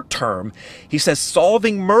short-term, he says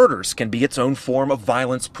solving murders can be its own form of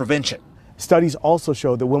violence prevention. Studies also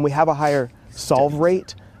show that when we have a higher solve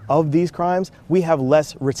rate of these crimes, we have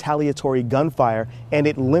less retaliatory gunfire, and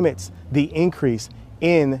it limits the increase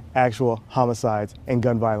in actual homicides and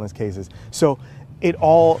gun violence cases. So it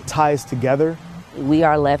all ties together. We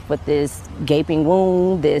are left with this gaping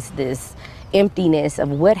wound, this emptiness of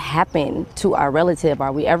what happened to our relative.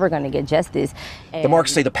 Are we ever going to get justice? The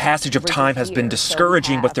Marks say the passage of time has been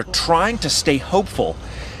discouraging, but they're trying to stay hopeful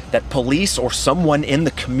that police or someone in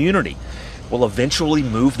the community will eventually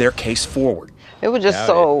move their case forward. It was just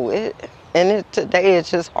today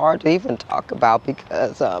it's just hard to even talk about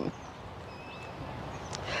because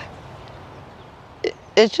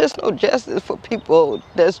it's just no justice for people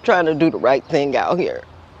that's trying to do the right thing out here.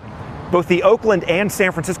 Both the Oakland and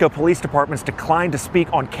San Francisco police departments declined to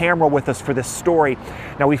speak on camera with us for this story.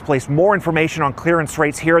 Now, we've placed more information on clearance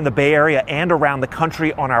rates here in the Bay Area and around the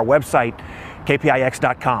country on our website,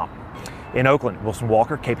 kpix.com. In Oakland, Wilson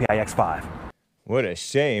Walker, KPIX 5. What a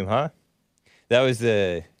shame, huh? That was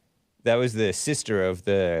the sister of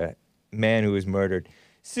the man who was murdered.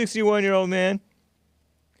 61-year-old man.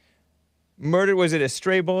 Murdered, was it a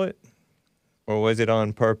stray bullet? Or was it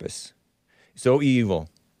on purpose? So evil.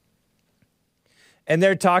 And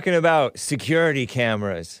they're talking about security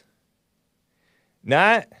cameras.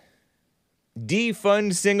 Not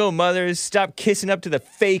defund single mothers, stop kissing up to the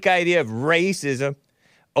fake idea of racism.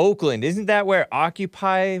 Oakland, isn't that where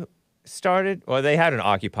Occupy started? Well, they had an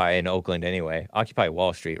Occupy in Oakland anyway. Occupy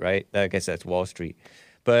Wall Street, right? I guess that's Wall Street.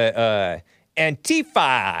 But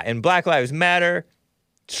Antifa and Black Lives Matter,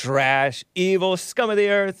 trash, evil, scum of the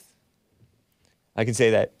earth. I can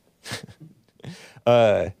say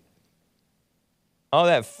that. All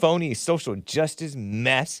that phony social justice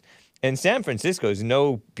mess. And San Francisco is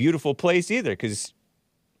no beautiful place either, because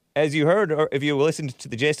as you heard, or if you listened to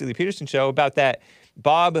the J.S. Lee Peterson show about that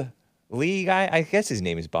Bob Lee guy, I guess his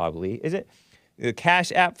name is Bob Lee, is it? The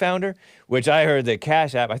Cash App founder, which I heard that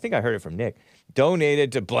Cash App, I think I heard it from Nick,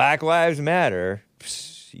 donated to Black Lives Matter.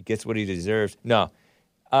 He gets what he deserves. No,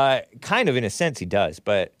 kind of in a sense he does,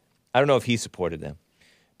 but I don't know if he supported them.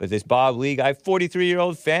 But this Bob Lee guy,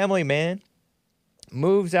 43-year-old family man,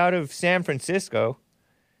 moves out of San Francisco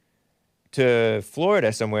to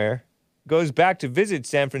Florida somewhere, goes back to visit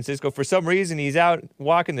San Francisco. For some reason, he's out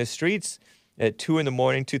walking the streets at 2 in the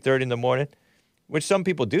morning, 2:30 in the morning, which some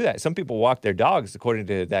people do that. Some people walk their dogs, according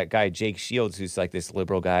to that guy, Jake Shields, who's like this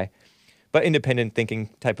liberal guy, but independent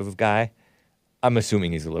thinking type of guy. I'm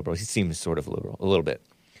assuming he's a liberal. He seems sort of liberal, a little bit.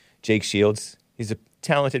 Jake Shields, he's a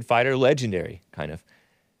talented fighter, legendary, kind of.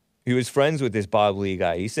 He was friends with this Bob Lee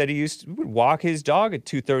guy. He said he would walk his dog at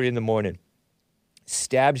 2:30 in the morning.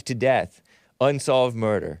 Stabbed to death. Unsolved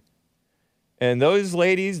murder. And those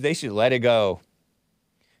ladies, they should let it go.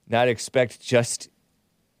 Not expect justice.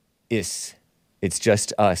 It's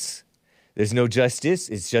just us. There's no justice.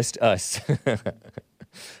 It's just us.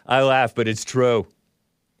 I laugh, but it's true.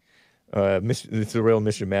 It's a real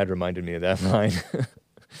Mr. Mad reminded me of that line.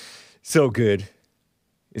 So good.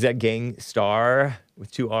 Is that Gang Star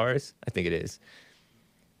with 2 R's? I think it is.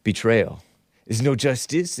 Betrayal. There's no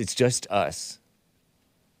justice. It's just us.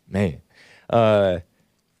 Man.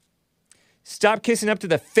 Stop kissing up to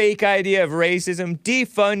the fake idea of racism.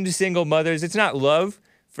 Defund single mothers. It's not love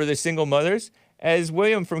for the single mothers. As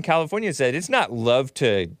William from California said, it's not love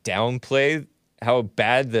to downplay how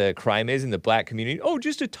bad the crime is in the black community. Oh,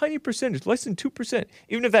 just a tiny percentage, less than 2%.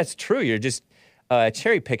 Even if that's true, you're just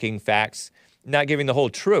cherry-picking facts, not giving the whole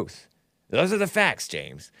truth. Those are the facts,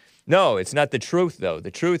 James. No, it's not the truth, though.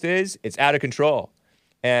 The truth is it's out of control.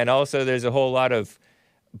 And also there's a whole lot of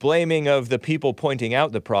blaming of the people pointing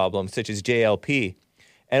out the problem, such as JLP,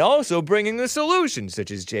 and also bringing the solution, such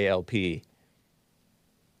as JLP,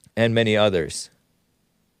 and many others,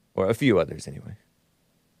 or a few others anyway.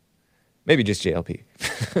 Maybe just JLP.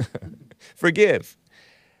 Forgive.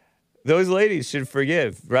 Those ladies should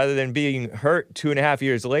forgive rather than being hurt 2.5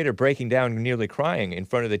 years later, breaking down and nearly crying in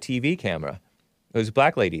front of the TV camera. Those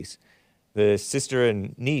black ladies, the sister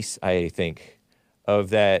and niece, I think, of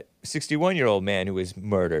that 61-year-old man who was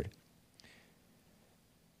murdered.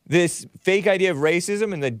 This fake idea of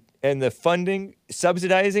racism and the funding,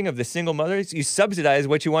 subsidizing of the single mothers, you subsidize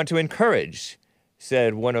what you want to encourage,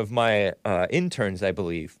 said one of my interns, I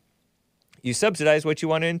believe. You subsidize what you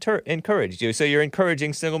want to encourage. So you're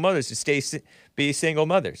encouraging single mothers to be single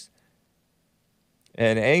mothers.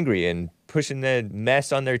 And angry and pushing the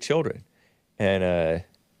mess on their children. And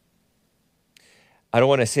I don't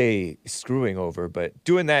want to say screwing over, but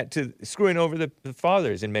doing that screwing over the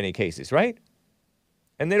fathers in many cases, right?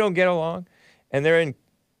 And they don't get along. And they're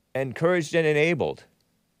encouraged and enabled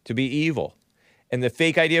to be evil. And the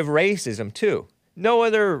fake idea of racism, too. No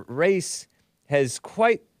other race has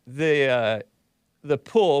quite the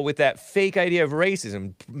pull with that fake idea of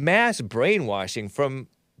racism, mass brainwashing from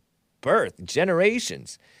birth,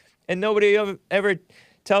 generations. And nobody ever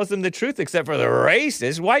tells them the truth except for the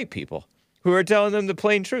racist white people who are telling them the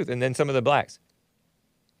plain truth, and then some of the blacks.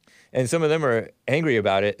 And some of them are angry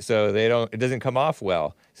about it, so it doesn't come off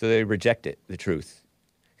well, so they reject it, the truth,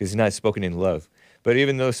 because it's not spoken in love. But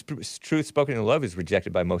even though truth spoken in love is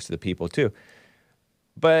rejected by most of the people, too.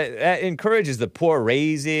 But that encourages the poor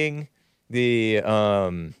raising, the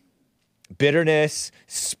bitterness,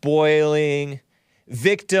 spoiling,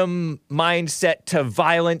 victim mindset to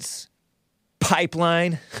violence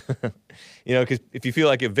pipeline. Because if you feel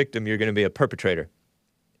like a victim, you're going to be a perpetrator.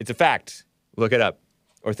 It's a fact. Look it up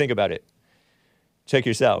or think about it. Check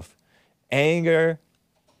yourself. Anger.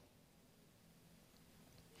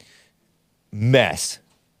 Mess.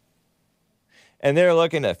 And they're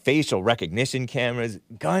looking at facial recognition cameras,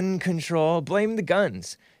 gun control, blame the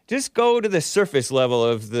guns. Just go to the surface level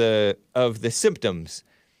of the symptoms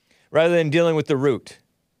rather than dealing with the root.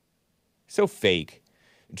 So fake.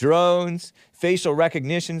 Drones, facial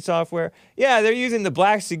recognition software. Yeah, they're using the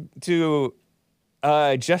blacks to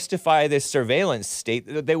justify this surveillance state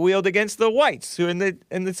that they wield against the whites, who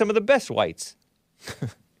and some of the best whites.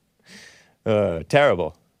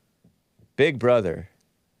 Terrible. Big brother.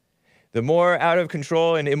 The more out of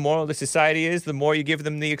control and immoral the society is, the more you give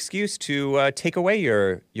them the excuse to take away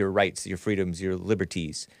your rights, your freedoms, your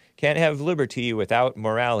liberties. Can't have liberty without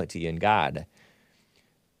morality and God.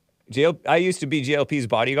 I used to be JLP's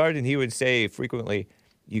bodyguard, and he would say frequently,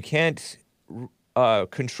 you can't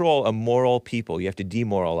control a moral people. You have to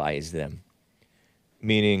demoralize them.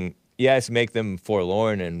 Meaning, yes, make them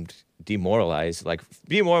forlorn and demoralize. Like,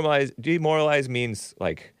 demoralize means,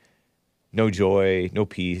 like, no joy, no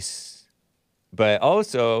peace. But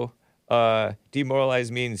also,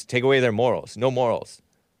 demoralize means take away their morals. No morals.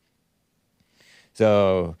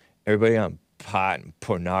 So, everybody on pot and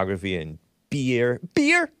pornography and beer.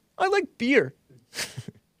 Beer? I like beer.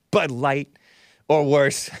 Bud Light. Or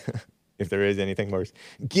worse, if there is anything worse.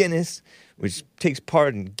 Guinness, which takes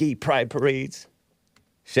part in gay pride parades.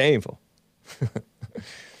 Shameful.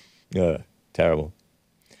 Terrible.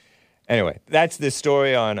 Anyway, that's the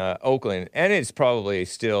story on Oakland. And it's probably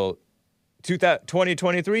still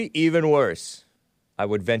 2023, even worse. I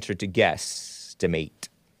would venture to guesstimate.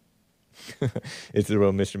 It's the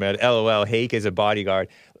real Mr. Mad. LOL, Hake is a bodyguard.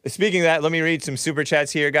 Speaking of that, let me read some super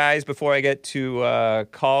chats here, guys, before I get to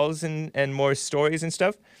calls and more stories and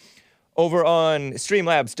stuff. Over on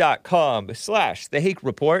streamlabs.com/The Hake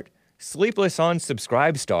Report, Sleepless on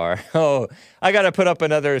Subscribestar. Oh, I got to put up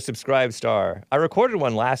another Subscribestar. I recorded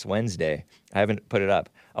one last Wednesday. I haven't put it up.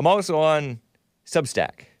 I'm also on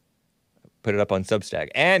Substack. Put it up on Substack.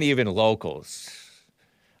 And even Locals.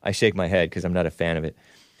 I shake my head because I'm not a fan of it.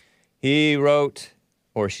 He wrote,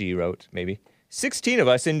 or she wrote, maybe, 16 of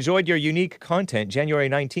us enjoyed your unique content January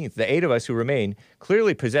 19th. The 8 of us who remain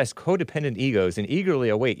clearly possess codependent egos and eagerly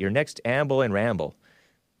await your next amble and ramble.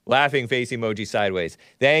 Laughing face emoji sideways.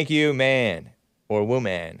 Thank you, man, or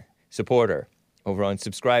woman, supporter, over on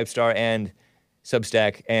Subscribestar and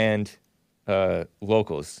Substack and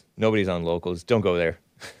Locals. Nobody's on Locals. Don't go there.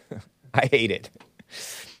 I hate it.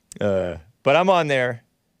 But I'm on there.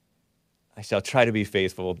 I shall try to be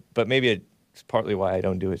faithful, but maybe it's partly why I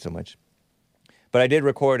don't do it so much. But I did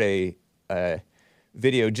record a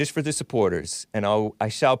video just for the supporters, and I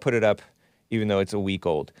shall put it up even though it's a week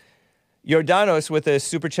old. Jordanos with a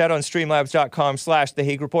super chat on streamlabs.com/The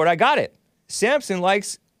Hake Report. I got it. Samson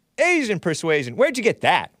likes Asian persuasion. Where'd you get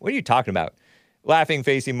that? What are you talking about? Laughing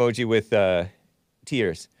face emoji with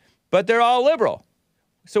tears. But they're all liberal.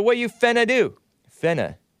 So what you finna do?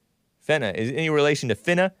 Finna is any relation to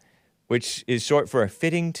finna, which is short for a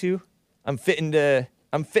fitting to? I'm fitting to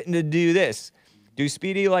do this. Do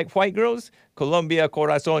Speedy like white girls? Colombia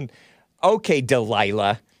Corazon. Okay,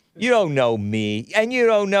 Delilah. You don't know me, and you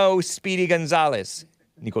don't know Speedy Gonzalez.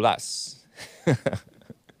 Nicolas. Do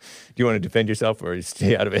you want to defend yourself or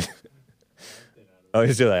stay out of it? Oh,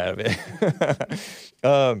 you're still out of it.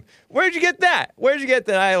 Where'd you get that? Where'd you get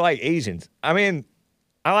that I like Asians? I mean,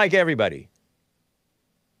 I like everybody.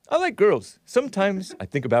 I like girls. Sometimes I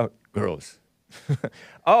think about girls.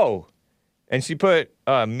 Oh, and she put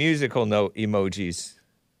musical note emojis.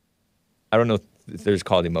 I don't know if there's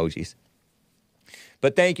called emojis.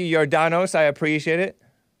 But thank you, Jordanos. I appreciate it.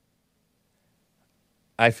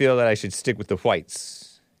 I feel that I should stick with the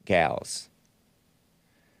whites, gals.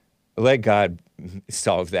 Let God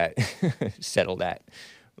solve that, settle that.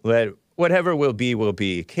 Let whatever will be, will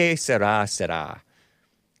be. Que sera, sera.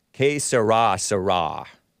 Que sera, sera.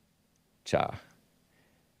 Cha.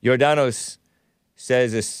 Jordanos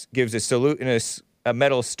says gives a salute and a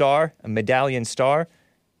medal star, a medallion star,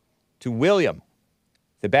 to William.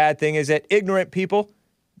 The bad thing is that ignorant people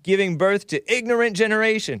giving birth to ignorant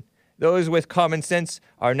generation. Those with common sense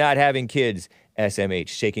are not having kids. SMH,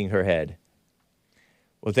 shaking her head.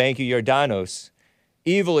 Well, thank you, Jordanos.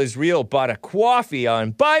 Evil is Real bought a coffee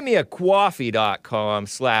on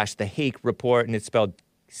buymeacoffee.com/The Hake Report, and it's spelled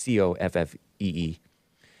COFFEE.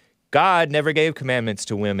 God never gave commandments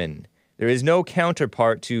to women. There is no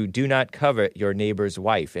counterpart to do not covet your neighbor's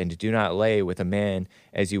wife and do not lay with a man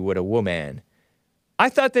as you would a woman. I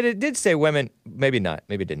thought that it did say women. Maybe not.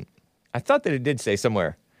 Maybe it didn't. I thought that it did say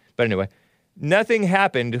somewhere. But anyway, nothing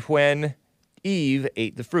happened when Eve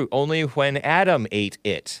ate the fruit, only when Adam ate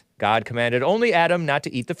it. God commanded only Adam not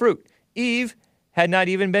to eat the fruit. Eve had not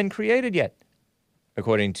even been created yet.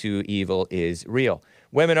 According to Evil is Real.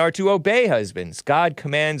 Women are to obey husbands. God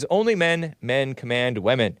commands only men. Men command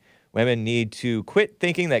women. Women need to quit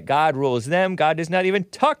thinking that God rules them. God does not even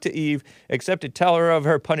talk to Eve except to tell her of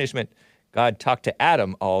her punishment. God talked to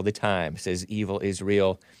Adam all the time, says Evil is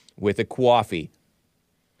Real with a coffee.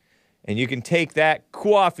 And you can take that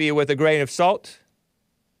coffee with a grain of salt.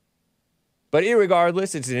 But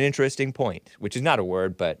irregardless, it's an interesting point, which is not a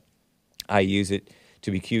word, but I use it to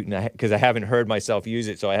be cute because I haven't heard myself use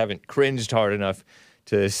it, so I haven't cringed hard enough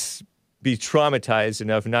to be traumatized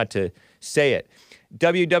enough not to say it.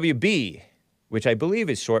 WWB, which I believe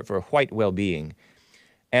is short for White Well-Being,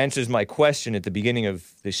 answers my question at the beginning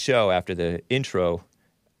of the show after the intro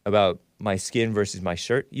about my skin versus my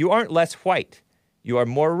shirt. You aren't less white. You are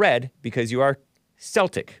more red because you are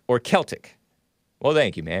Celtic or Celtic. Well,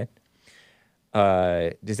 thank you, man.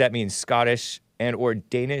 Does that mean Scottish and or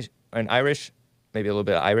Danish and Irish? Maybe a little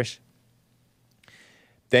bit of Irish.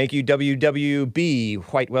 Thank you, WWB,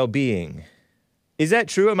 White Well-Being. Is that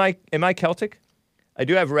true? Am I Celtic? I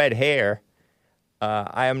do have red hair.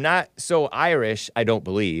 I am not so Irish, I don't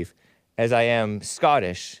believe, as I am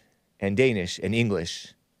Scottish and Danish and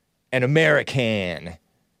English and American.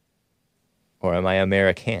 Or am I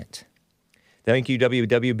Americant? Thank you,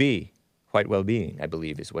 WWB. White Well-Being, I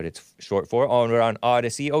believe, is what it's short for. We're on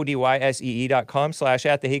Odyssey,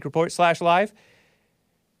 odyssee.com/@the-hake-report/live.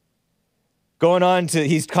 Going on to,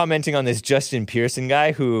 he's commenting on this Justin Pearson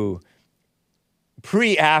guy who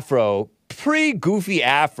pre-goofy afro,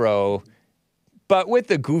 but with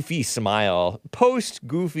the goofy smile,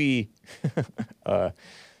 post-goofy,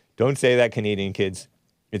 don't say that, Canadian kids.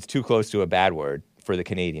 It's too close to a bad word for the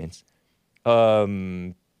Canadians.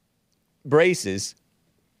 Braces,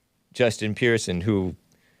 Justin Pearson, who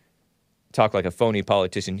talked like a phony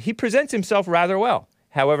politician. He presents himself rather well.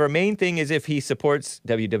 However, main thing is if he supports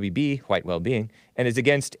WWB, White Well-Being, and is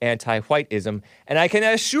against anti-whiteism. And I can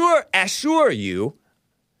assure you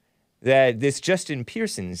that this Justin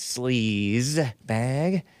Pearson sleaze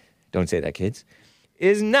bag, don't say that, kids,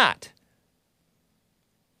 is not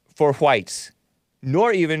for whites,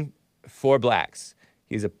 nor even for blacks.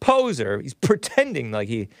 He's a poser. He's pretending like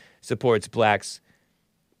he supports blacks,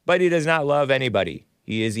 but he does not love anybody.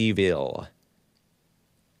 He is evil.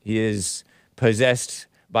 He is possessed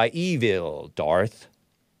by evil, Darth.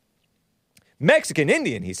 Mexican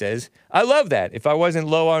Indian, he says. I love that. If I wasn't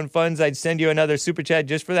low on funds, I'd send you another super chat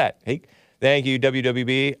just for that. Hey, thank you,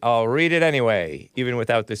 WWB. I'll read it anyway, even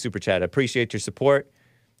without the super chat. I appreciate your support.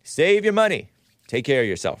 Save your money. Take care of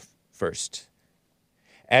yourself first.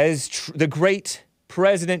 As the great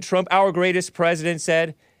President Trump, our greatest president,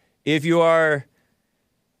 said, if you are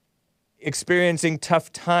experiencing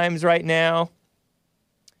tough times right now,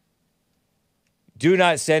 do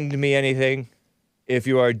not send me anything. If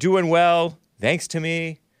you are doing well, thanks to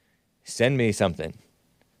me, send me something.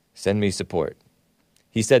 Send me support.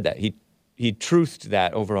 He said that. He he truthed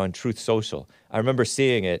that over on Truth Social. I remember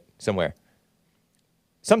seeing it somewhere.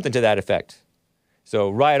 Something to that effect. So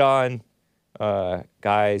right on,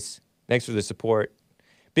 guys. Thanks for the support.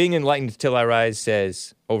 Being Enlightened Till I Rise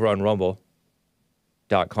says over on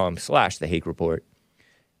rumble.com/The Hake Report.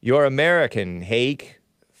 You're American, Hake.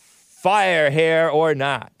 Fire hair or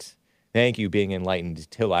not. Thank you, Being Enlightened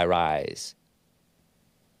Till I Rise.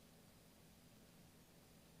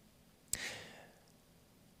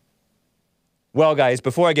 Well, guys,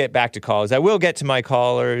 before I get back to callers, I will get to my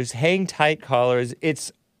callers. Hang tight, callers. It's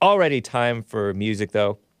already time for music,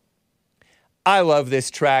 though. I love this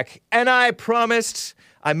track, and I promised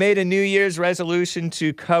I made a New Year's resolution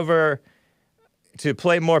to play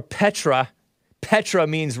more Petra. Petra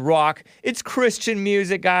means rock. It's Christian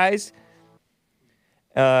music, guys.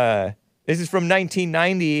 This is from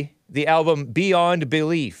 1990, the album Beyond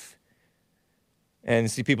Belief. And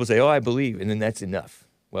see, people say, oh, I believe, and then that's enough.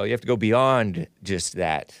 Well, you have to go beyond just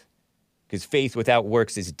that, because faith without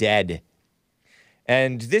works is dead.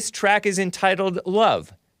 And this track is entitled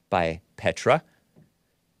Love by Petra,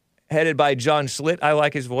 headed by John Schlitt. I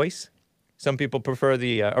like his voice. Some people prefer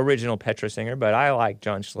the original Petra singer, but I like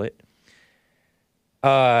John Schlitt.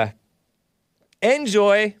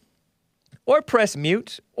 Enjoy, or press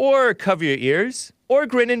mute, or cover your ears, or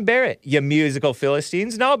grin and bear it, you musical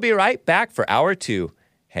Philistines, and I'll be right back for hour 2.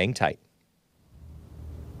 Hang tight.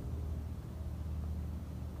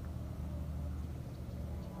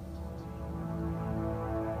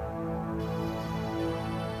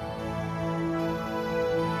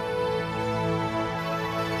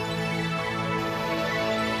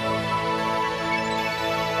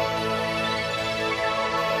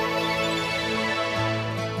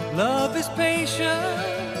 Love is patient,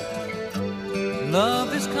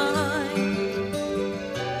 love is kind,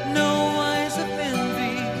 no eyes of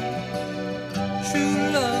envy,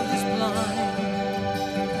 true love is blind.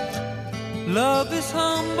 Love is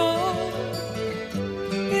humble,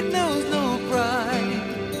 it knows no pride,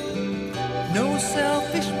 no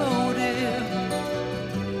selfish motive,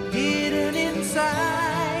 hidden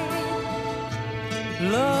inside.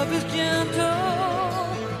 Love is gentle,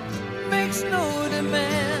 makes no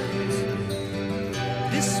demands.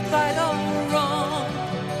 Despite all wrong,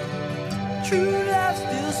 true love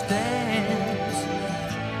still stands.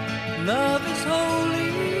 Love is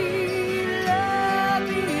holy,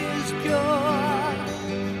 love is pure.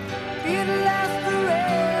 It lasts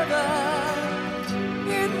forever,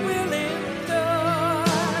 it will endure.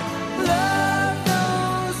 Love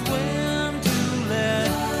knows when to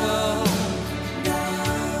let go.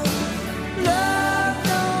 Love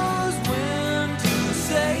knows when to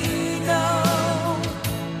say no.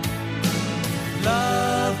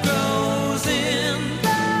 Love grows in the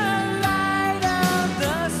light of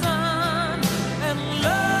the sun, and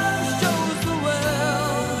love shows the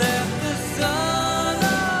world that the Son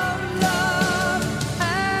of Love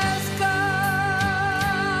has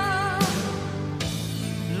come.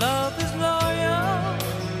 Love is loyal,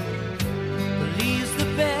 believes the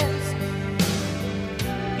best,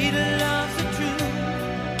 it loves the truth,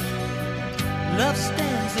 love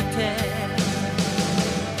stands the test.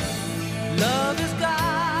 Love is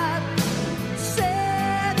God,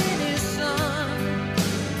 said in His Son.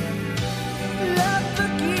 Love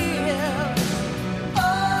forgives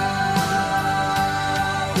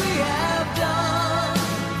all we have done.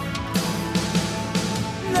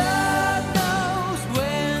 Love knows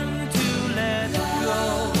when to let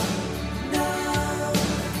go.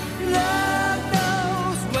 Love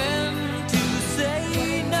knows when to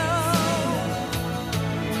say no.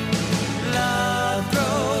 Love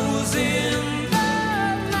grows in the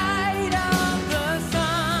light of the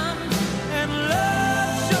sun, and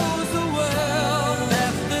love shows the world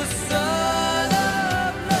that the Son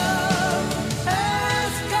of Love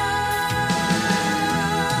has come.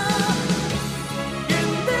 In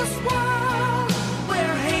this world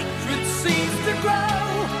where hatred seems to grow,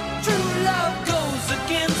 true love goes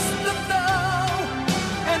against the flow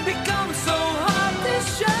and becomes so hard to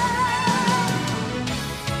show.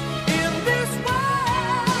 In this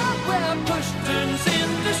world where push turns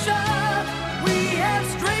into shove, we have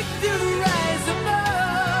strength to rise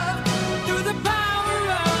above through the power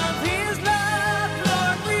of His love.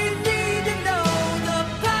 Lord, we need to know the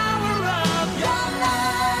power of Your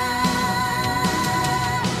love.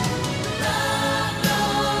 Love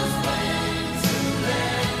knows when to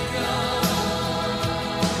let go.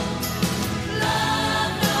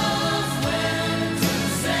 Love knows when to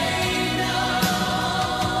say no.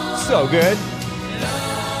 So good.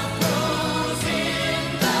 Love grows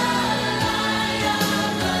in the light of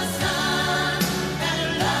the sun, and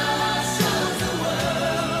love shows the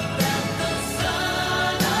world that the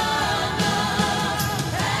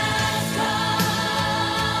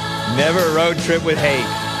Never a road trip with Hake.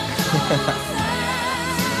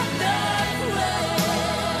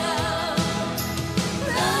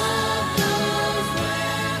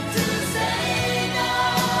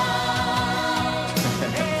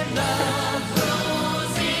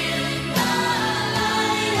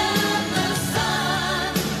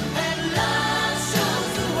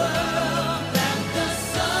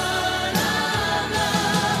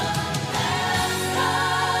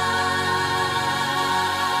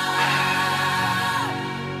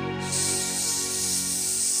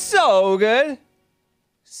 So good.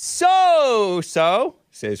 So,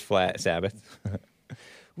 says Flat Sabbath.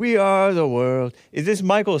 We are the world. Is this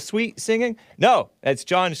Michael Sweet singing? No, that's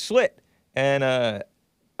John Schlitt and a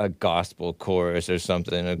gospel chorus or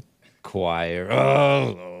something, a choir.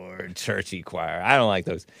 Oh, Lord, churchy choir. I don't like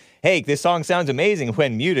those. Hey, this song sounds amazing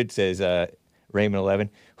when muted, says Raymond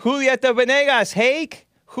 11. Julieta Venegas, Hake.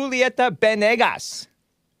 Julieta Venegas.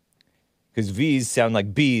 Because V's sound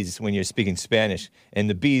like B's when you're speaking Spanish, and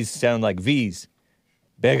the B's sound like V's.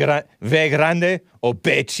 Ve grande o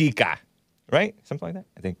be chica. Right? Something like that,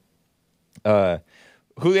 I think.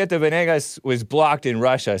 Julieta Venegas was blocked in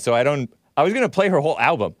Russia, so I was going to play her whole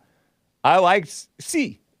album. I liked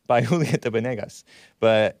C by Julieta Venegas.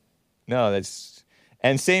 But, no, that's...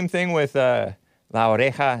 And same thing with La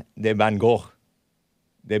Oreja de Van Gogh.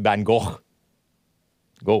 De Van Gogh.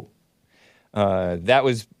 Go. That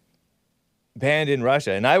was... banned in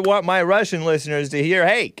Russia. And I want my Russian listeners to hear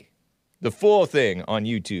Hake, the full thing on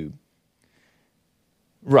YouTube.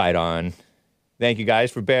 Right on. Thank you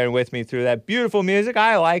guys for bearing with me through that beautiful music.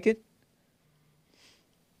 I like it.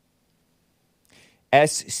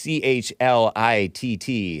 Schlitt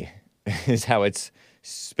is how it's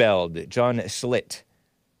spelled. John Schlitt.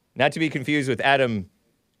 Not to be confused with Adam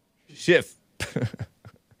Schiff,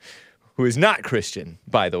 who is not Christian,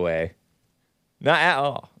 by the way. Not at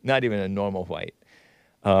all. Not even a normal white.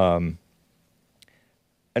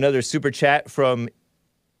 Another super chat from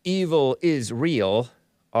Evil is Real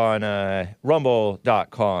on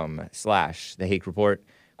rumble.com/The Hake Report.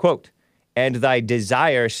 Quote, and thy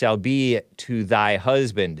desire shall be to thy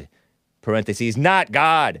husband, parentheses, not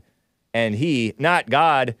God, and he, not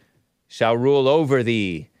God, shall rule over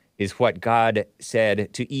thee, is what God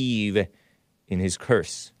said to Eve in his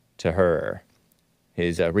curse to her.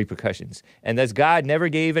 His repercussions. And thus God never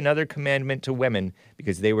gave another commandment to women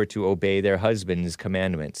because they were to obey their husband's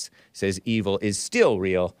commandments. Says Evil is still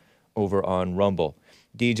real over on Rumble.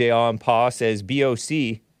 DJ On Paw says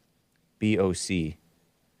BOC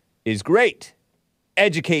is great.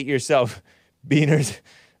 Educate yourself, beaners.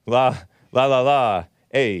 La.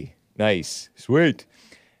 Hey, nice. Sweet.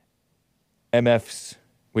 MFs,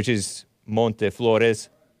 which is Monte Flores.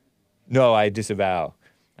 No, I disavow.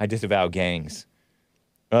 Gangs.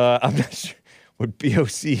 I'm not sure what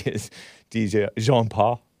BOC is, DJ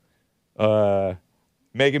Jean-Paul.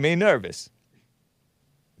 Making me nervous.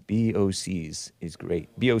 BOC is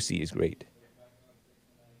great.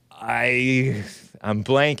 I'm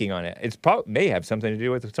blanking on it. It's may have something to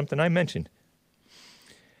do with something I mentioned.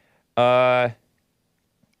 Well,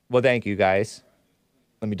 thank you guys.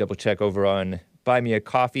 Let me double check over on Buy Me a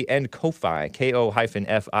Coffee and Ko-Fi, ko-fi.com/The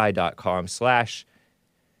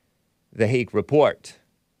Hake Report.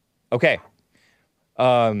 Okay.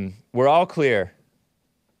 We're all clear.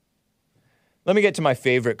 Let me get to my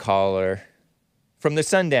favorite caller from the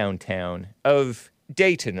sundown town of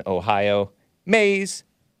Dayton, Ohio. Maze,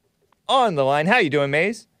 on the line. How you doing,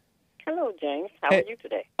 Maze? Hello, James. How are you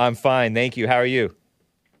today? I'm fine, thank you. How are you?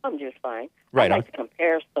 I'm just fine. Right I like to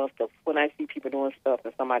compare stuff to when I see people doing stuff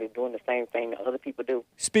and somebody doing the same thing that other people do.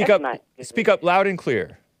 Speak up loud and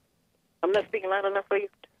clear. I'm not speaking loud enough for you?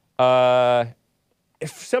 If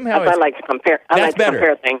somehow I like to compare. I that's like to better.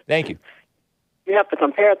 compare things. Thank you. You have to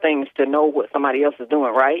compare things to know what somebody else is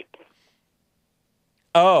doing, right?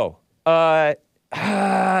 Oh, I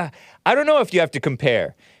don't know if you have to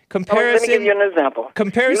compare. Comparison. Let me give you an example.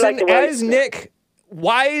 Comparison, You like as Nick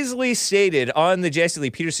wisely stated on the Jesse Lee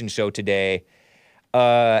Peterson show today,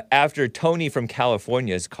 after Tony from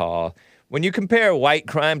California's call, when you compare white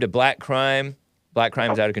crime to black crime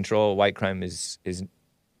is out of control. White crime is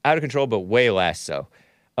out of control, but way less so.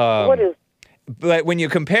 But when you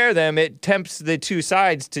compare them, it tempts the two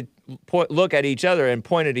sides to look at each other and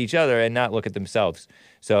point at each other and not look at themselves.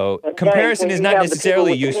 So comparison is not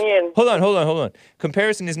necessarily useful. Hold on.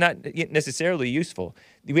 Comparison is not necessarily useful.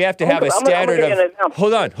 We have to have a standard of...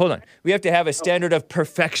 Hold on. We have to have a standard of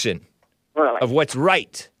perfection of what's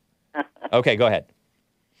right. Okay, go ahead.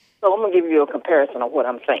 So I'm gonna give you a comparison of what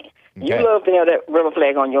I'm saying. Okay. You love to have that rebel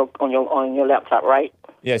flag on your laptop, right?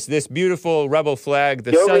 Yes, this beautiful rebel flag,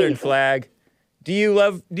 the Your Southern reason. flag. Do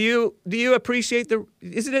you appreciate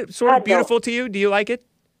isn't it sort of beautiful to you? Do you like it?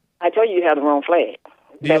 I tell you have the wrong flag.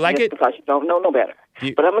 Do you like it? Because you don't know no better.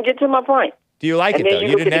 But I'm going to get to my point. Do you like and it, then though? You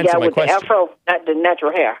You look didn't at the answer guy my with question. the afro, not the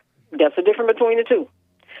natural hair. That's the difference between the two.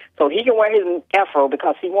 So he can wear his afro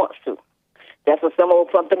because he wants to. That's a symbol of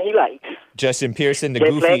something he likes. Justin Pearson, the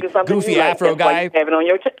That flag is something goofy you like. afro That's why guy. you have it on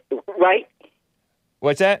your right?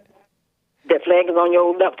 What's that? That flag is on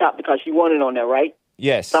your laptop because you want it on there, right?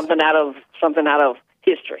 Yes. Something out of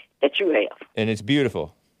history that you have. And it's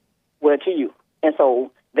beautiful. Well, to you. And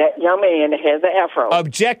so that young man that has the afro.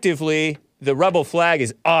 Objectively, the rebel flag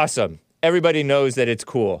is awesome. Everybody knows that it's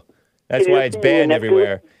cool. That's It why is it's cool, banned and that's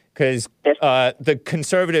everywhere. Because the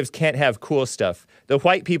conservatives can't have cool stuff. The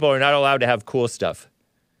white people are not allowed to have cool stuff.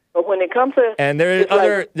 But when it comes to And there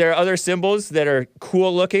are other symbols that are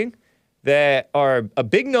cool looking that are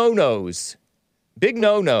big no-nos. Big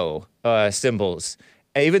no-no symbols.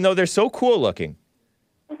 Even though they're so cool looking.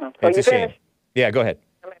 It's a shame. Yeah, go ahead.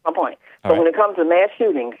 That's my point. All So when it comes to mass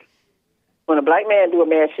shootings, when a black man do a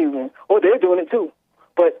mass shooting, they're doing it too.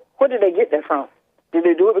 But where did they get that from? Did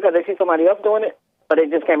they do it because they see somebody else doing it? Or they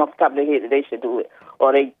just came off the top of their head that they should do it? Or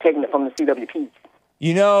are they taking it from the CWP?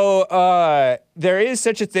 You know, there is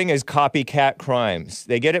such a thing as copycat crimes.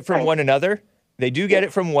 They get it from one another. They do get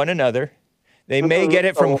it from one another. They may get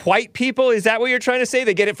it from white people. Is that what you're trying to say?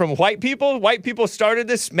 They get it from white people? White people started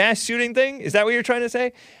this mass shooting thing? Is that what you're trying to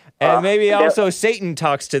say? And maybe also Satan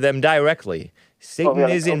talks to them directly. Satan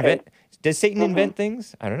is Does Satan invent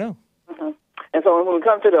things? I don't know. And so when we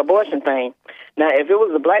come to the abortion thing, now if it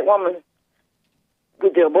was a black woman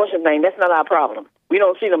with the abortion thing, that's not our problem. We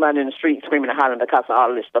don't see them out in the street screaming and hollering because of all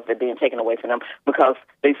of this stuff that's being taken away from them because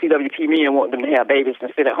they CWP me and want them to have babies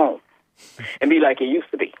and sit at home and be like it used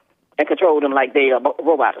to be and control them like they are a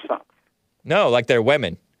robot or something. No, like they're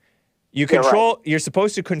women. You're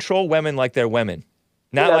supposed to control women like they're women,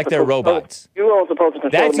 not like they're robots. You're all supposed to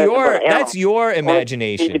control That's your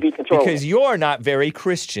imagination be because you're not very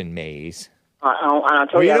Christian, Maze. I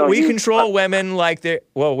told you I don't We use control women like they're,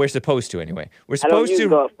 well, we're supposed to anyway. We're supposed I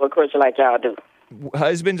don't use for a Christian like y'all do.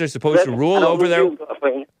 Husbands are supposed to rule over their.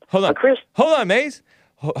 Hold on, Maze.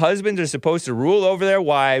 Husbands are supposed to rule over their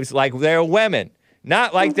wives like they're women,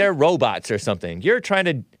 not like they're robots or something. You're trying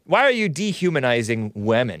to. Why are you dehumanizing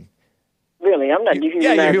women? Really, I'm not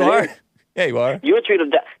dehumanizing. Yeah, you are. Yeah, you are. You would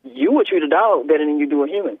treat a dog better than you do a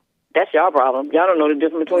human. That's your problem. Y'all don't know the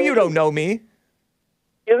difference between. You don't know me.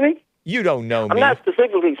 Excuse me? You don't know me. I'm not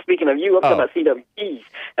specifically speaking of you. I'm talking about CWPs.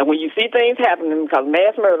 And when you see things happening because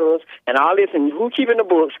mass murderers and all this, and who keeping the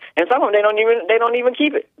books, and some of them they don't even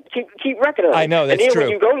keep record of it. I know, that's and then true.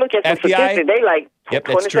 when you go look at the statistics, they like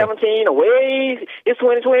 2017 away. It's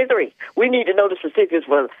 2023. We need to know the statistics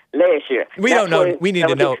for last year. We don't know. We need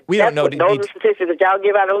to know. We don't know. Those are statistics that y'all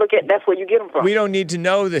give out and look at. That's where you get them from. We don't need to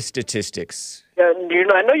know the statistics. I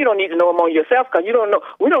know you don't need to know them on yourself because you don't know.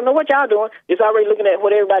 We don't know what y'all doing. It's already looking at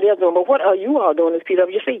what everybody else doing. But what are you all doing as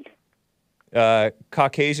PWC?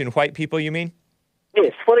 Caucasian white people, you mean?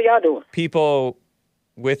 Yes. What are y'all doing? People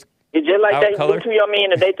with it's just like that color? two young men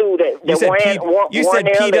that they threw that. You said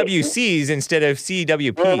PWCs instead of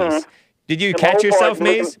CWPs. Mm-hmm. Did you catch yourself,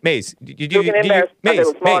 Maze? Maze, did you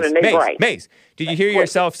hear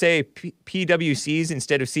yourself say PWCs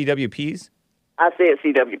instead of CWPs? I said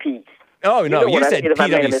CWPs. Oh, no, you said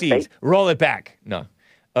PWCs. Roll it back. No.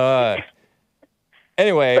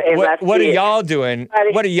 Anyway, what are y'all doing?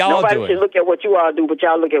 What are y'all doing? Nobody should look at what you all do, but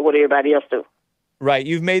y'all look at what everybody else do. Right.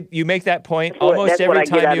 You make that point almost every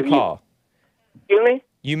time you call. Excuse me?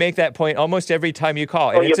 You make that point almost every time you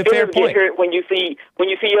call, and it's a your fair feelings point. get hurt when you see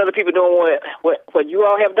other people doing what you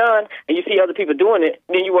all have done, and you see other people doing it,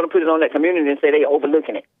 then you want to put it on that community and say they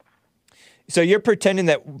overlooking it. So you're pretending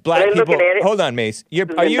that black people. Hold on, Mace.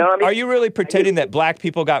 Are you really pretending that black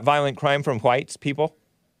people got violent crime from whites people?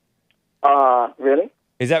 Really?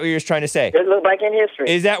 Is that what you're trying to say? Let's look back in history.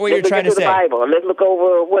 Is that what you're trying to say? Bible. Let's look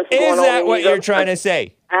over what's going on. Is that what you're trying to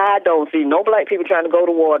say? I don't see no black people trying to go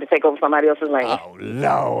to war to take over somebody else's land. Oh,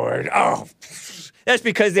 Lord. Oh, that's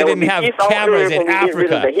because they didn't have cameras in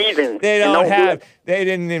Africa. They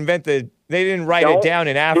didn't write it down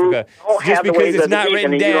in Africa. Just because it's not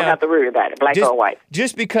written down. You don't have to worry about it, black or white.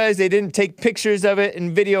 Just because they didn't take pictures of it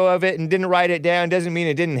and video of it and didn't write it down doesn't mean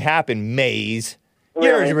it didn't happen, Maze.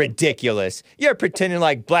 You're ridiculous. You're pretending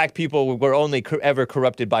like black people were only ever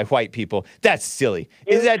corrupted by white people. That's silly.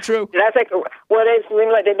 Is that true? Did I say? Well, they seem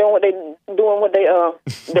like they're doing what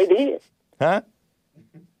they did. Huh?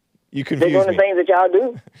 You confused me. They're doing the things that y'all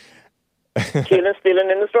do. Killing, stealing,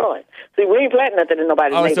 and destroying. See, we ain't planting nothing in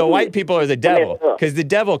nobody's neighborhood. So white people are the devil because the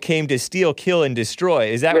devil came to steal, kill, and destroy.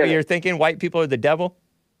 Is that what you're thinking? White people are the devil?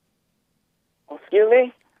 Excuse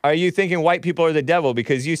me? Are you thinking white people are the devil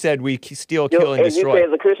because you said we steal, kill, and You destroy? say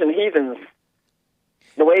as a Christian, heathens.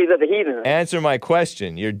 The ways of the heathens. Answer my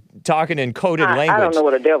question. You're talking in coded language. I don't know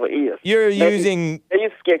what a devil is. You're They using.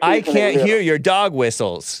 used to scare kids I when they can't were hear little. your dog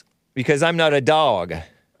whistles because I'm not a dog.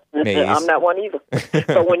 Maze. I'm not one either.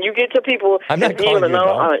 So when you get to people I'm not that's calling even you a know,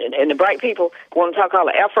 dog. and the black people want to talk all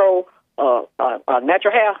the afro,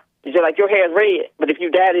 natural hair, it's just like your hair is red, but if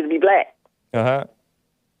you dyed, it'd be black. Uh huh.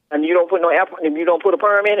 And you don't put no afro, if you don't put a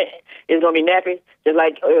perm in it, it's gonna be nappy, just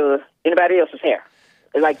like anybody else's hair.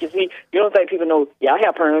 It's like, you see, you don't think people know y'all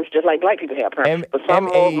have perms, just like black people have perms. But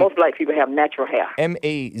most black people have natural hair.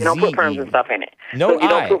 M-A-Z-E. You don't put perms and stuff in it. No so if you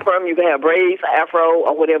I. don't put perm, you can have braids, afro,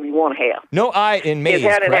 or whatever you want to have. No I in Maze, His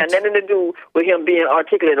hair didn't have correct? nothing to do with him being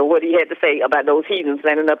articulate or what he had to say about those heathens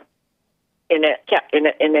standing up in that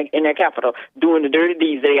in that capital doing the dirty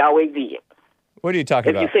deeds they always did. What are you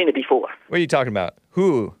talking Have about? you seen it before? What are you talking about?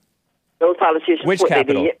 Who? Those politicians, Which what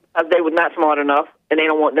capital? they did, because they was not smart enough, and they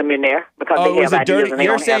don't want them in there because Oh, they it was have a ideas dirty. and they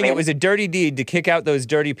You're don't saying have it was a dirty deed to kick out those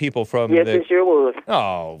dirty people from Yes, the. it sure was.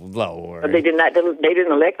 Oh Lord. But they did not. They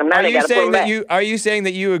didn't elect them. Now Are they you got to put saying them that back. you are you saying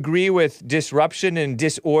that you agree with disruption and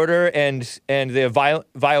disorder and the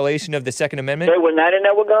violation of the Second Amendment? They were not in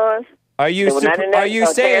there with guns. Are you They were not in there, are you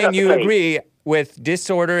tearing saying up the you place. agree with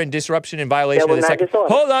disorder and disruption and violation That of was the not Second?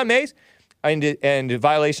 disorder. Hold on, Mace. And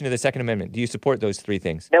violation of the Second Amendment. Do you support those three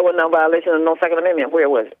things? There was no violation of no Second Amendment. Where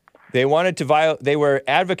was it? They wanted to They were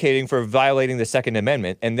advocating for violating the Second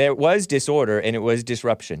Amendment, and there was disorder and it was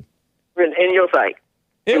disruption. In your sight.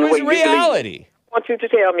 It In the was way you believe. reality. I want you to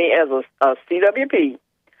tell me, as a CWP,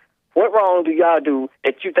 what wrong do y'all do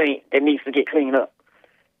that you think that needs to get cleaned up?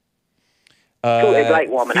 To a black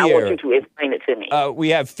woman, I want fear. you to explain it to me. We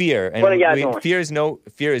have fear, and What are y'all doing? fear is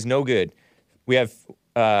no good. We have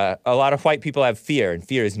a lot of white people have fear, and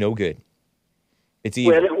fear is no good. It's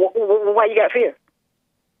evil Well, why you got fear?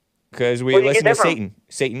 because we where do you listen get to that from? Satan.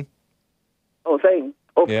 Satan, Oh, Satan.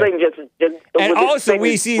 Oh, Yeah. Satan just and within- also Satan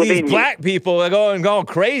we is see within these you. black people are going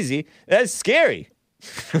crazy. That's scary.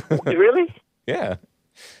 Really? Yeah,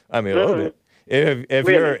 I mean a little bit. If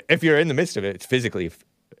Really? you're in the midst of it, it's physically. So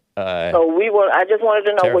I just wanted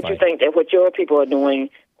to know what you Terrifying. think that what your people are doing.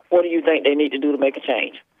 What do you think they need to do to make a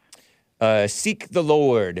change? Seek the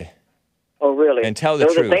Lord. Oh, really? And tell the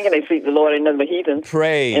Those truth. are thinking they seek the Lord ain't nothing but heathens.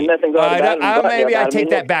 Pray. And nothing God about them. God Maybe I about take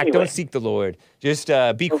them that back. anyway. Don't seek the Lord. Just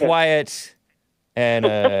be quiet and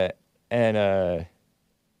and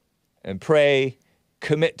pray.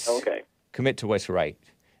 Commit. Okay. Commit to what's right.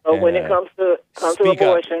 So And, when it comes to speak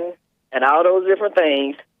up. abortion and all those different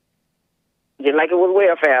things, just like it was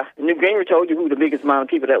welfare, New Gingrich told you who the biggest amount of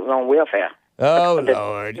people that was on welfare. Oh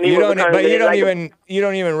Lord! he was the kind of You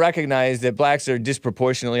don't even recognize that blacks are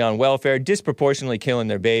disproportionately on welfare, disproportionately killing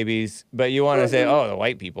their babies. But you want to say, oh, the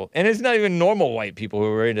white people, and it's not even normal white people who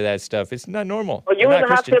are into that stuff. It's not normal. Are you They're in the not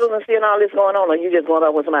Christians. hospital and seeing all this going on, or you just going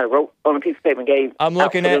up what somebody wrote on a piece of paper and gave? I'm out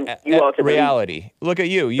looking for them- at you all to believe? reality. Look at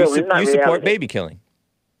you. You No, it's not you support reality. baby killing.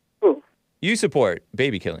 Who? You support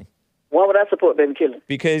baby killing Why would I support baby killing?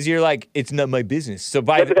 because you're like it's not my business. So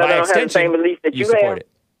by Just because I don't have the extension, same belief that you you support have. it.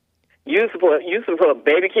 You support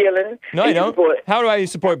baby killing. No, and I you don't. Support How do I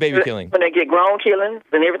support baby killing? when they get grown killings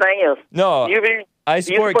and everything else. No, I you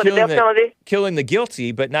support support the killing death penalty. killing the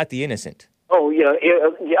guilty, but not the innocent. Oh yeah,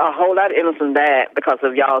 a whole lot of innocents died because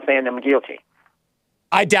of y'all saying them guilty.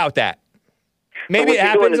 I doubt that. Maybe what it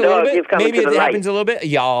you're doing happens to a little dogs bit. is coming Maybe to it the light. happens a little bit.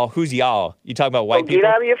 Y'all, who's y'all? You talking about white So get people?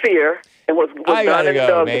 out of your fear and what's I done gotta in the go,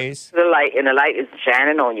 dog Maze. to the light, and the light is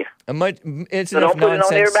shining on you. It's So enough don't put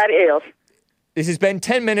nonsense. it on everybody else. This has been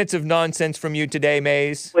 10 minutes of nonsense from you today,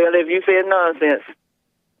 Maze. Well, if you said nonsense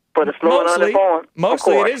for the slow and uninformed,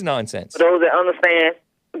 Mostly of it course. is nonsense. For those that understand,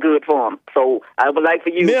 good for them. So I would like for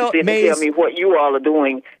you to sit and Maze- tell me what you all are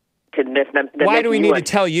doing. Why do we need to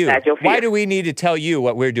tell you? Why do do? we need to tell you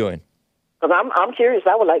what we're doing? Because I'm curious.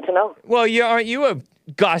 I would like to know. Well, aren't you a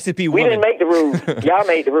gossipy We woman? didn't make the rules. Y'all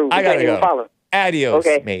made the rules. I You gotta can't even go. follow. Adios,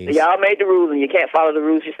 Okay, Maze. y'all made the rules, and you can't follow the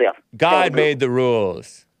rules yourself. God made the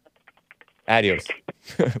rules. Adios.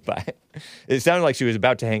 Bye. It sounded like she was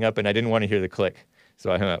about to hang up, and I didn't want to hear the click,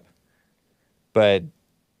 so I hung up. But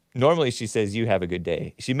normally she says, "You have a good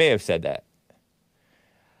day." She may have said that.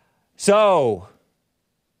 So,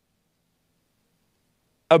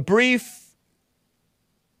 a brief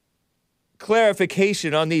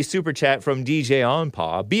clarification on the super chat from DJ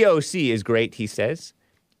Onpaw. BOC is great, he says.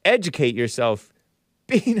 Educate yourself,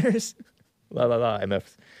 beaners. La la la,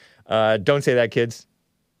 MFs. Don't say that, kids.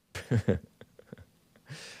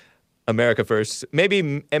 America first. Maybe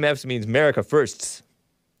MFs means America firsts.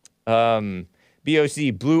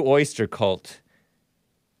 BOC, Blue Oyster Cult.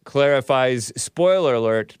 clarifies, spoiler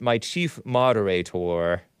alert, my chief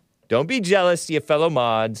moderator. Don't be jealous, you fellow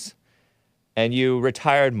mods. And you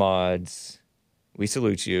retired mods. We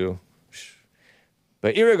salute you.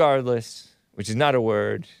 But irregardless, which is not a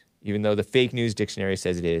word, even though the fake news dictionary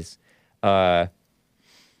says it is,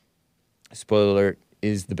 spoiler alert,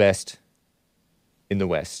 is the best in the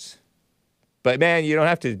West. But man, you don't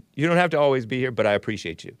have to always be here, but I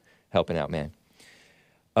appreciate you helping out, man.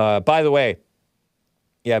 By the way,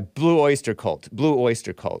 yeah, Blue Oyster Cult.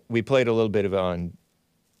 We played a little bit of it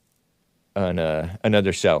on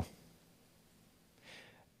another show.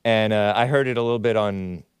 And I heard it a little bit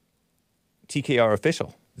on TKR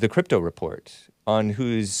Official, the Crypto Report, on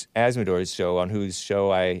whose Asmodor's show, on whose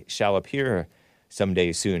show I shall appear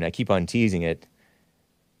someday soon. I keep on teasing it.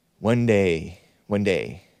 One day,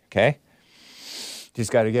 okay?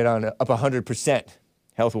 Just got to get on up 100%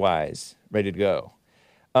 health-wise, ready to go.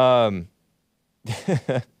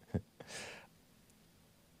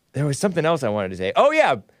 There was something else I wanted to say. Oh,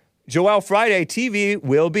 yeah, Joel Friday TV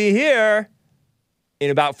will be here in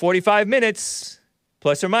about 45 minutes,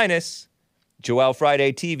 plus or minus. Joel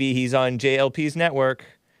Friday TV, he's on JLP's network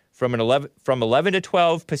from 11 to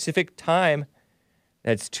 12 Pacific time.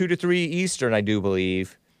 That's 2 to 3 Eastern, I do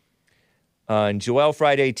believe. On Joel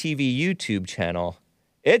Friday TV YouTube channel.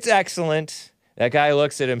 It's excellent. That guy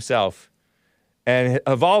looks at himself. And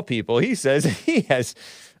of all people, he says he has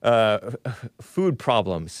food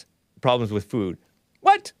problems with food.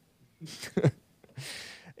 What?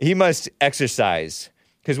 He must exercise.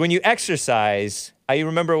 Because when you exercise, I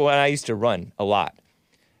remember when I used to run a lot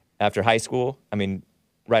after high school. I mean,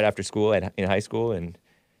 right after school, in high school and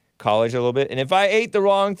college a little bit. And if I ate the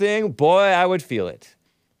wrong thing, boy, I would feel it.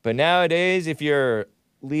 But nowadays, if you're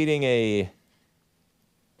leading a,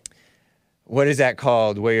 what is that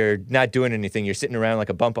called, where you're not doing anything, you're sitting around like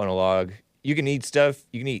a bump on a log, you can eat stuff,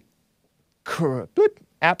 you can eat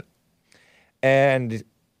app, and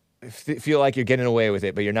feel like you're getting away with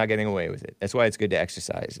it, but you're not getting away with it. That's why it's good to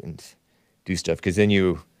exercise and do stuff, because then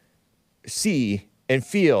you see and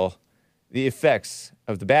feel the effects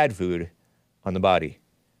of the bad food on the body.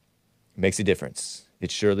 It makes a difference.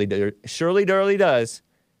 It surely does.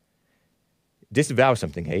 Disavow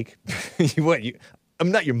something, Hake.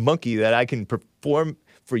 I'm not your monkey that I can perform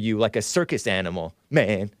for you like a circus animal,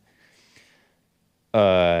 man.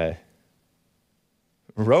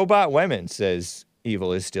 Robot Women says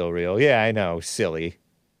evil is still real. Yeah, I know, silly.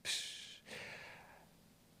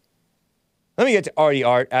 Let me get to Artie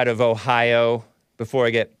Art out of Ohio before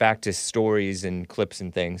I get back to stories and clips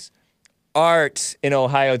and things. Art in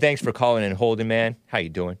Ohio, thanks for calling and holding, man. How you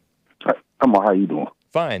doing? How you doing?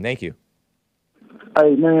 Fine, thank you.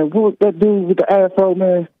 Hey, man, what was that dude with the afro,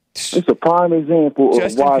 man? It's a prime example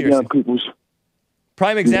of why young people's...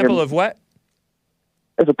 Prime example of what?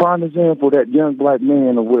 It's a prime example that young black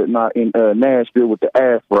men or whatnot in Nashville with the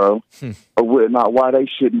afro or whatnot, why they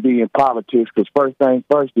shouldn't be in politics. Because first thing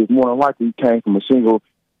first is more than likely he came from a single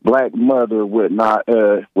black mother or whatnot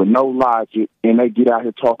with no logic, and they get out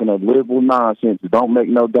here talking of liberal nonsense. It don't make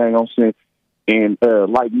no dang on sense. And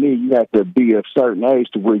like me, you have to be of a certain age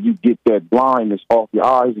to where you get that blindness off your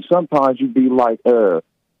eyes. And sometimes you be like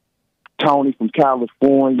Tony from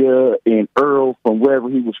California and Earl from wherever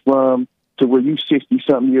he was from, to where you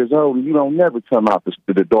 60-something years old and you don't never come out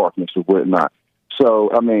to the darkness or whatnot.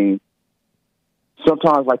 So, I mean,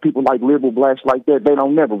 sometimes like people like liberal blacks like that, they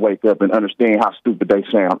don't never wake up and understand how stupid they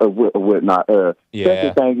sound or whatnot.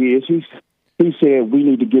 Second thing is, he said we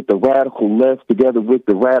need to get the radical left together with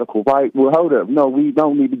the radical right. Well, hold up. No, we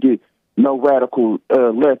don't need to get no radical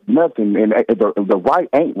left, nothing. And the right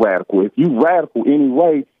ain't radical. If you radical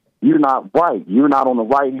anyway, you're not right. You're not on the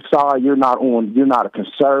right side. You're not a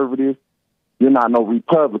conservative. You're not no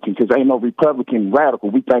Republican, because ain't no Republican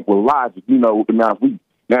radical. We think we're logic. You know, now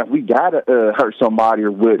if we gotta hurt somebody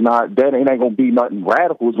or whatnot, that ain't gonna be nothing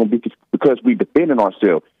radical. It's gonna be because we defending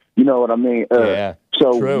ourselves. You know what I mean?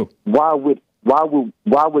 So true. Why would Father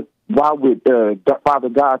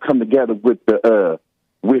God come together with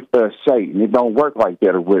Satan? It don't work like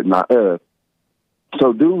that or whatnot.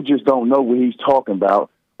 So dude just don't know what he's talking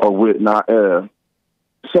about or whatnot.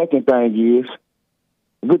 Second thing is,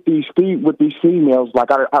 with these females,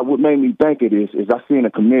 like what made me think of this is I seen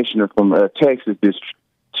a commissioner from Texas.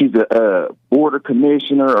 She's a border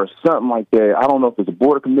commissioner or something like that. I don't know if it's a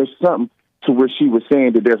border commissioner, something, to where she was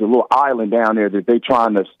saying that there's a little island down there that they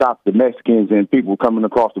trying to stop the Mexicans and people coming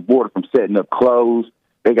across the border from setting up clothes.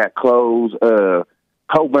 They got clothes,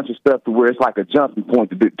 whole bunch of stuff to where it's like a jumping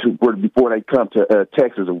point to where before they come to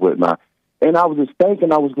Texas or whatnot. And I was just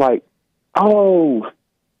thinking, I was like, oh,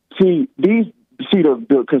 the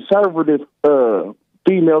conservative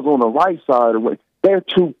females on the right side of it, they're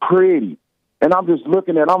too pretty. And I'm just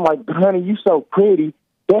looking at, I'm like, honey, you so pretty.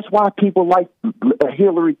 That's why people like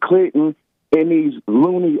Hillary Clinton and these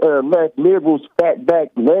loony left liberals,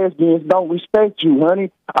 fatback lesbians don't respect you,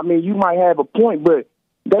 honey. I mean, you might have a point, but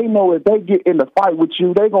they know if they get in the fight with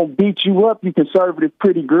you, they going to beat you up, you conservative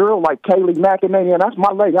pretty girl like Kayleigh McEnany. And that's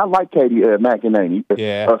my lady. I like Katie McEnany,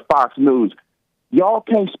 Fox News. Y'all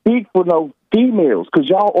can't speak for no females because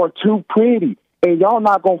y'all are too pretty. And y'all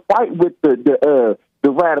not going to fight with the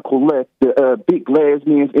radical left, the big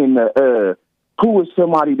lesbians, and who is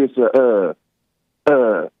somebody that's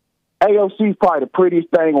AOC probably the prettiest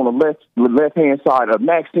thing on the left hand side of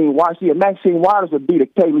Maxine Waters. See, Maxine Waters would beat a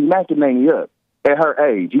Kayleigh McEnany up at her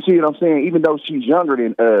age. You see what I'm saying? Even though she's younger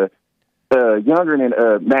than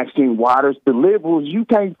Maxine Waters, the liberals, you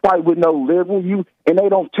can't fight with no liberal. And they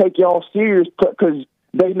don't take y'all serious because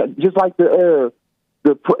they just like the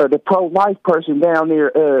pro-life person down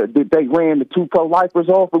there that they ran the two pro-lifers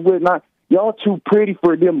off and whatnot. Y'all too pretty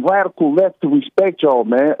for them radical left to respect y'all,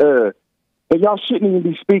 man. And y'all shouldn't even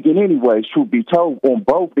be speaking anyways, truth be told, on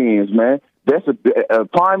both ends, man. That's a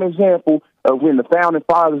prime example of when the founding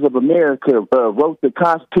fathers of America wrote the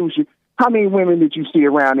Constitution. How many women did you see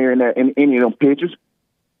around there in any of them pictures?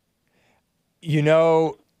 You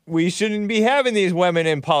know, we shouldn't be having these women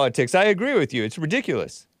in politics. I agree with you. It's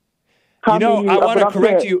ridiculous. I want to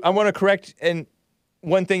correct you. I want to correct and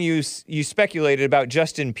one thing you speculated about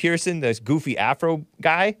Justin Pearson, this goofy Afro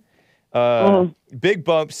guy. Big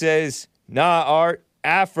Bump says, nah, Art,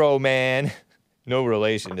 Afro man, no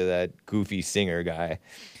relation to that goofy singer guy,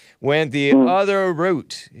 went the other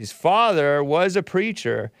route. His father was a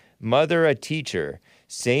preacher, mother a teacher,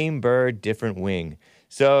 same bird, different wing.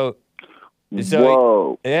 So he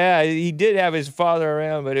did have his father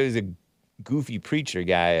around, but it was a goofy preacher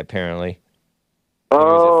guy, apparently. He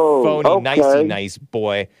was a phony, nicey nice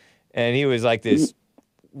boy. And he was like this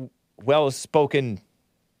well-spoken,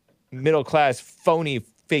 middle-class, phony,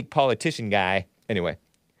 fake politician guy. Anyway.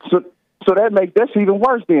 So that's even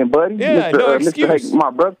worse then, buddy. Yeah, no excuse.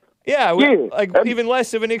 My brother. Yeah, even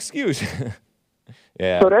less of an excuse.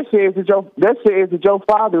 Yeah. So that says that your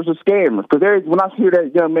father's a scammer. Because when I hear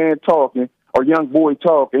that young man talking, or young boy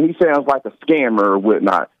talking, he sounds like a scammer or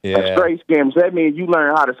whatnot. Yeah. A straight scammer. So that means you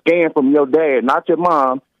learn how to scam from your dad, not your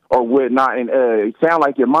mom or whatnot. And it sounds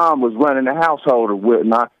like your mom was running the household or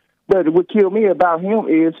whatnot. But what killed me about him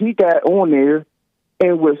is he got on there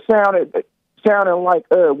and was sounding like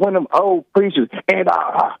one of them old preachers. I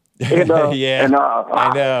know.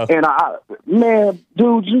 Man,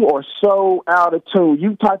 dude, you are so out of tune.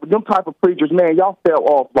 Them type of preachers, man, y'all fell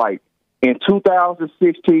off like in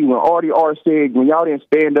 2016 when Artie R said when y'all didn't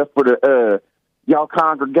stand up for the y'all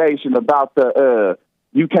congregation about the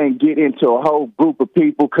you can't get into a whole group of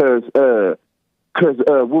people because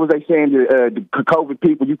what was they saying? The COVID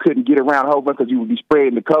people, you couldn't get around a whole bunch because you would be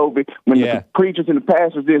spreading the COVID. When the preachers and the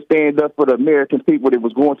pastors didn't stand up for the American people that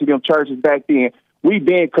was going to them churches back then, we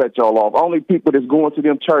been cut y'all off. Only people that's going to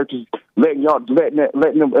them churches, letting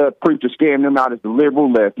them preachers scam them out is the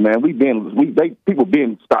liberal left, man. People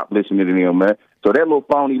been stopped listening to them, man. So that little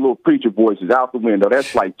phony little preacher voice is out the window.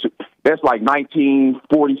 That's like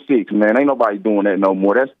 1946, man. Ain't nobody doing that no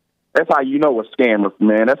more. That's how you know a scammer,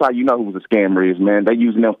 man. That's how you know who the scammer is, man. They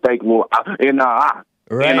using them fake little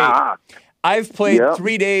right. I've played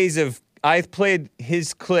 3 days I've played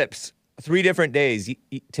his clips 3 different days.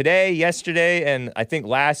 Today, yesterday, and I think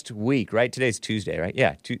last week, right? Today's Tuesday, right?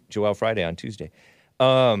 Yeah, Joel Friday on Tuesday.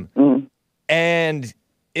 And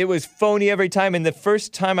it was phony every time. And the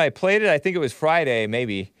first time I played it, I think it was Friday,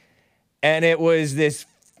 maybe. And it was this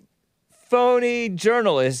phony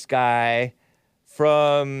journalist guy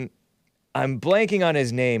from, I'm blanking on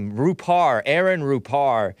his name, Aaron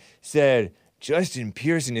Rupar, said, Justin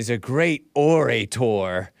Pearson is a great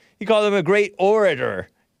orator. He called him a great orator.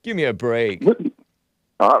 Give me a break.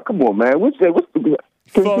 Come on, man. What's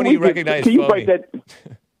phony, recognized phony. Break that?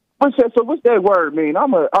 What's that word mean?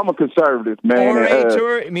 I'm a conservative, man.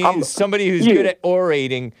 Orator means somebody who's good at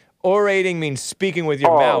orating. Orating means speaking with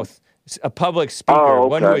your mouth. A public speaker,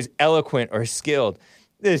 one who is eloquent or skilled.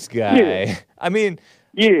 This guy, I mean,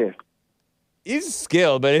 he's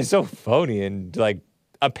skilled, but it's so phony and like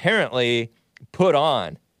apparently put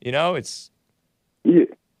on. You know, it's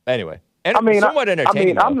anyway. And somewhat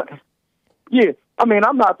entertaining. I'm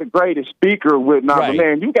not the greatest speaker with but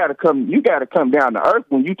man, you gotta come down to earth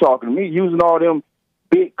when you talking to me, using all them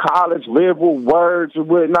big college liberal words or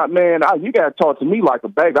whatnot, man. You gotta talk to me like a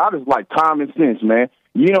baby. I just like common sense, man.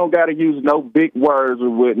 You don't gotta use no big words or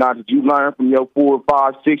whatnot that you learn from your 4,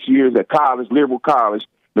 5, 6 years at college, liberal college,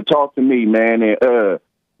 to talk to me, man. And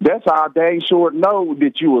That's how they sure know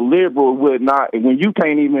that you a liberal or whatnot. And when you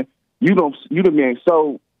can't even, you done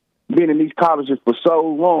been in these colleges for so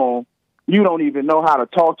long, you don't even know how to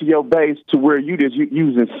talk to your base to where you just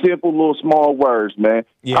using simple little small words, man.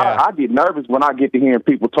 Yeah. I get nervous when I get to hearing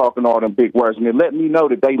people talking all them big words, and it let me know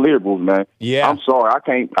that they liberals, man. Yeah. I'm sorry,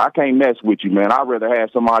 I can't mess with you, man. I'd rather have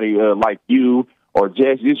somebody like you or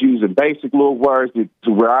just using basic little words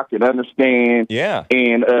to where I can understand. Yeah.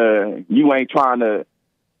 And you ain't trying to.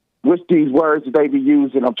 What's these words that they be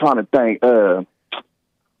using? I'm trying to think.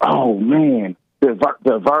 Oh man.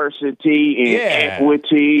 Diversity and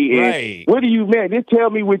equity. And right. What do you mean? Just tell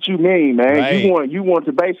me what you mean, man. Right. You want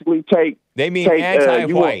to basically take. They mean take,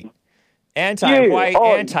 anti-white. Anti-white, Yeah,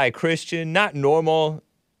 anti-Christian, not normal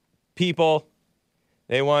people.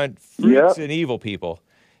 They want fruits and evil people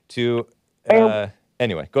to...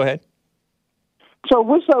 anyway, go ahead. So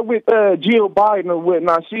what's up with Jill Biden or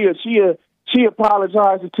whatnot? She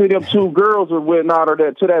apologized to them two girls or whatnot, or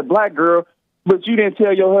to that black girl, but you didn't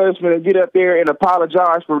tell your husband to get up there and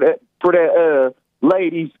apologize for that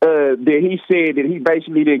lady that he said that he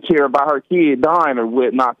basically didn't care about her kid dying or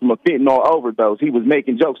whatnot from a fentanyl overdose. He was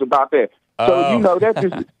making jokes about that. So that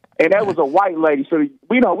just and that was a white lady. So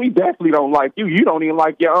we definitely don't like you. You don't even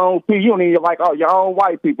like your own people. You don't even like your own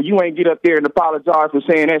white people. You ain't get up there and apologize for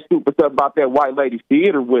saying that stupid stuff about that white lady's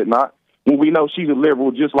kid or whatnot. When we know she's a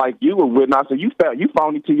liberal just like you or whatnot, so you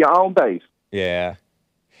phony to your own base. Yeah.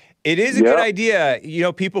 It is a good idea. You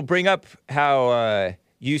know, people bring up how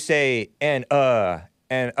you say and you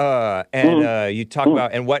talk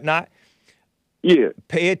about and whatnot. Yeah.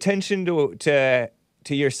 Pay attention to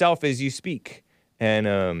yourself as you speak.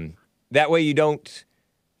 And that way you don't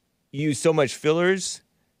use so much fillers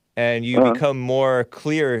and you become more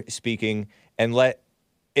clear speaking and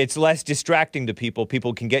it's less distracting to people.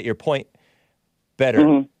 People can get your point better.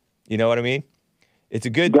 Mm-hmm. You know what I mean? It's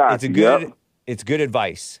good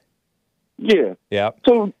advice. Yeah. Yeah.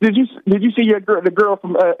 So did you see the girl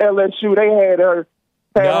from LSU? They had her.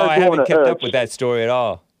 No, I haven't kept up with that story at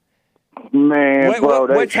all. Man,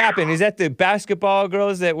 what's happened? Is that the basketball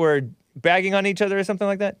girls that were bagging on each other or something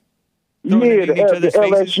like that? Yeah, the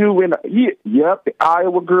LSU and the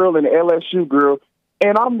Iowa girl and the LSU girl,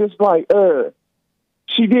 and I'm just like,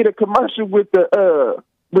 she did a commercial with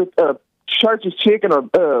Church's Chicken or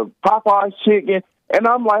Popeye's Chicken, and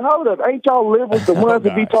I'm like, hold up, ain't y'all liberals the ones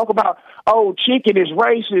that be talking about, chicken is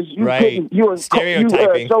racist? You're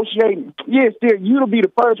associating, you'll be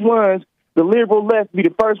the first ones. The liberal left be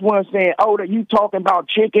the first ones saying, that you talking about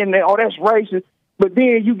chicken, and that's racist. But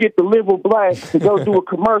then you get the liberal blacks to go do a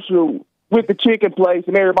commercial with the chicken place,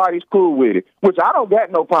 and everybody's cool with it, which I don't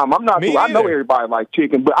got no problem. I'm not. I know everybody likes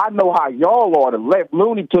chicken, but I know how y'all are. The left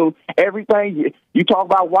Looney Tunes, everything you talk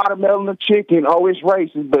about watermelon and chicken. Oh, it's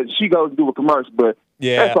racist, but she goes do a commercial. But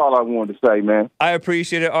that's all I wanted to say, man. I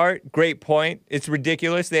appreciate it, Art. Great point. It's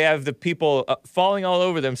ridiculous. They have the people falling all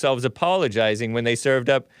over themselves, apologizing when they served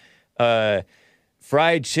up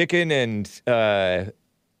fried chicken and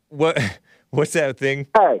what's that thing?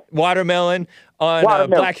 Hey. Watermelon on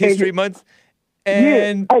Black History Month.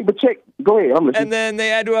 And but check. Go ahead. I'm listening. And then they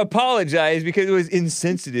had to apologize because it was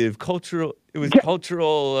insensitive, cultural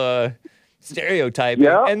stereotyping.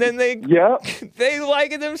 Yeah. And then they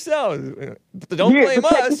like it themselves. Don't blame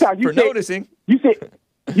us for noticing. You said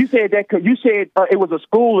that because you said it was a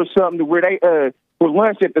school or something where they for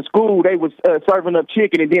lunch at the school they was serving up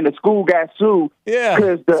chicken, and then the school got sued. Yeah,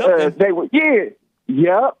 because they were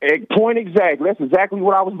Yeah, point exactly. That's exactly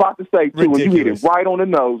what I was about to say, too. And you hit it right on the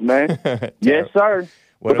nose, man. Yes, sir.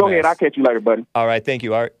 But go ahead. I'll catch you later, buddy. All right. Thank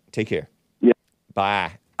you, Art. Take care. Yeah.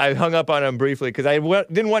 Bye. I hung up on him briefly because I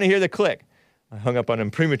didn't want to hear the click. I hung up on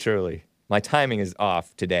him prematurely. My timing is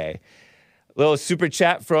off today. A little super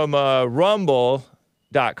chat from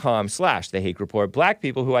rumble.com/The Hake Report. Black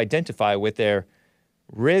people who identify with their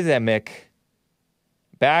rhythmic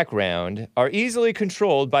background are easily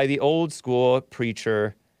controlled by the old school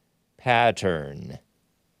preacher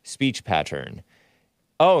speech pattern.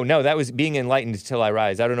 Oh, no, that was Being Enlightened Till I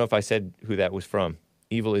Rise. I don't know if I said who that was from.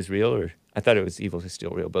 Evil is Real, or I thought it was Evil is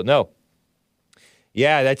Still Real, but no.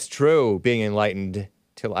 Yeah, that's true. Being Enlightened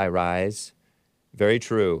Till I Rise. Very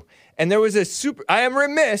true. And there was I am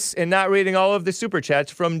remiss in not reading all of the super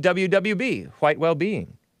chats from WWB, White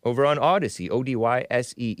Wellbeing, over on Odyssey,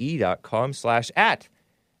 ODYSEE.com/@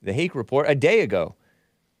 The Hake Report a day ago.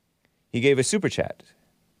 He gave a super chat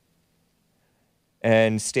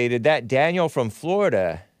and stated that Daniel from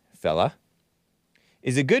Florida, fella,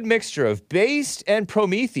 is a good mixture of based and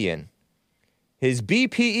Promethean. His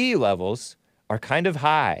BPE levels are kind of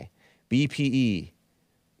high. BPE.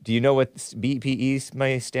 Do you know what BPE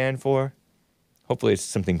may stand for? Hopefully it's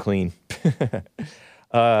something clean.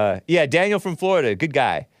 Yeah, Daniel from Florida, good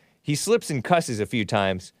guy. He slips and cusses a few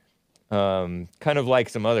times, kind of like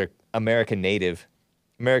some other American Native.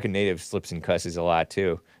 American Native slips and cusses a lot,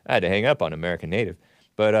 too. I had to hang up on American Native.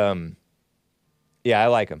 But, yeah, I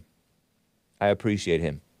like him. I appreciate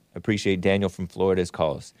him. I appreciate Daniel from Florida's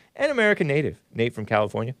calls. And American Native, Nate from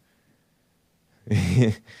California.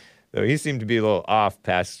 Though he seemed to be a little off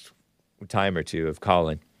past a time or two of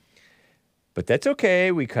calling. But that's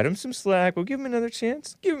okay. We cut him some slack. We'll give him another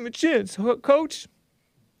chance. Give him a chance, Coach.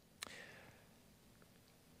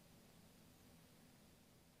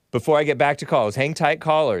 Before I get back to calls, hang tight,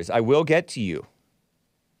 callers. I will get to you.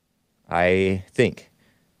 I think.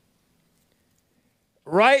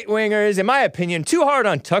 Right-wingers, in my opinion, too hard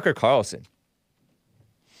on Tucker Carlson.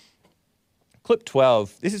 Clip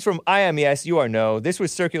 12. This is from I Am Yes, You Are No. This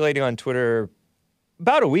was circulating on Twitter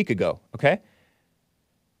about a week ago, okay?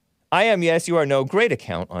 I Am Yes, You Are No. Great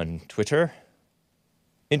account on Twitter.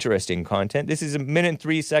 Interesting content. This is 1 minute and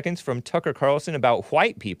 3 seconds from Tucker Carlson about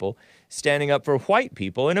white people standing up for white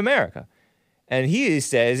people in America. And he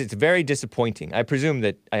says it's very disappointing. I presume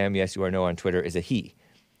that I Am Yes, You Are No on Twitter is a he.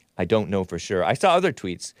 I don't know for sure. I saw other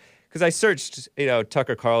tweets because I searched,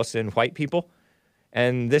 Tucker Carlson, white people.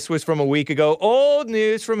 And this was from a week ago. Old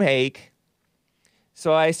news from Hake.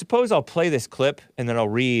 So I suppose I'll play this clip and then I'll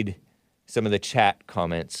read some of the chat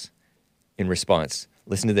comments in response.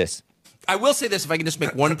 Listen to this. I will say this, if I can just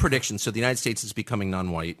make one prediction. So the United States is becoming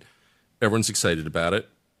non-white. Everyone's excited about it.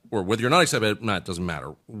 Or whether you're not excited about it, it doesn't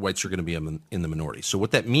matter. Whites are going to be in the minority. So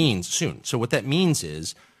what that means soon. So what that means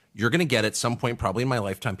is you're going to get at some point, probably in my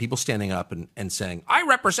lifetime, people standing up and saying, I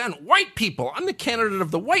represent white people. I'm the candidate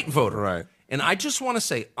of the white voter. Right. And I just want to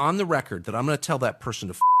say on the record that I'm going to tell that person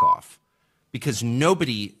to f*** off. Because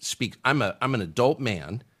nobody speaks. I'm an adult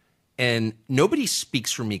man. And nobody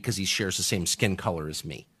speaks for me because he shares the same skin color as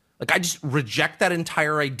me. Like, I just reject that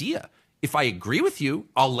entire idea. If I agree with you,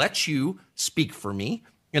 I'll let you speak for me.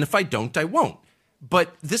 And if I don't, I won't.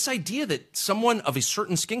 But this idea that someone of a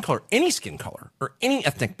certain skin color, any skin color, or any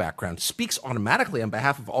ethnic background speaks automatically on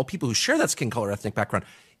behalf of all people who share that skin color, ethnic background,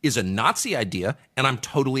 is a Nazi idea, and I'm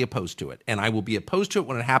totally opposed to it. And I will be opposed to it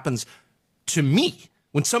when it happens to me.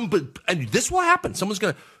 When and this will happen. Someone's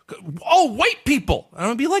going to, oh, white people. And I'm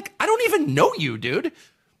going to be like, I don't even know you, dude.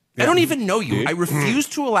 I don't even know you. I refuse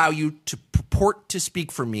to allow you to purport to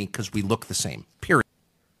speak for me because we look the same.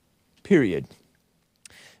 Period.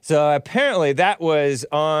 So apparently that was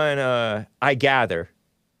on, I gather,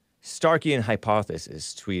 Starkian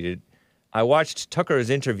Hypothesis tweeted, I watched Tucker's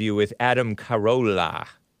interview with Adam Carolla.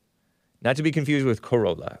 Not to be confused with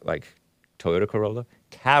Corolla, like Toyota Corolla.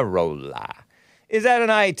 Carolla. Is that an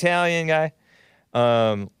Italian guy?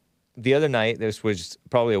 The other night, this was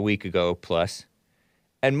probably a week ago plus,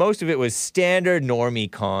 and most of it was standard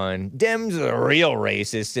normie con. Dems are real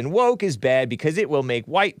racist, and woke is bad because it will make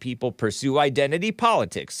white people pursue identity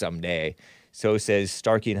politics someday. So says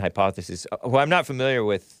Starkian Hypothesis. Well, I'm not familiar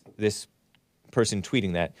with this person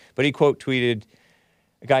tweeting that, but he quote tweeted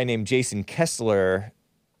a guy named Jason Kessler,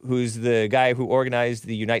 who's the guy who organized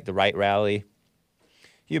the Unite the Right rally.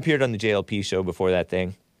 He appeared on the JLP show before that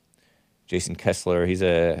thing. Jason Kessler, he's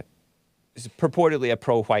purportedly a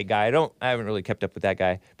pro-white guy. I haven't really kept up with that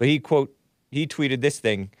guy, but he tweeted this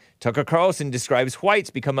thing. Tucker Carlson describes whites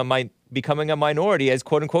becoming a minority as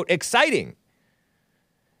quote unquote exciting.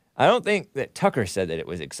 I don't think that Tucker said that it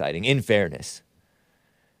was exciting, in fairness.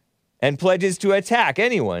 And pledges to attack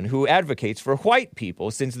anyone who advocates for white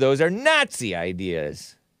people since those are Nazi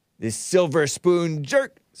ideas. This silver spoon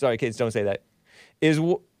jerk, sorry kids, don't say that, is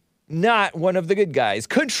not one of the good guys.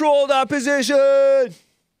 Controlled opposition!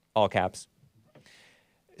 All caps.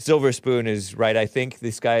 Silver spoon is right, I think.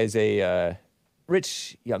 This guy is a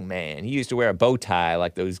rich young man. He used to wear a bow tie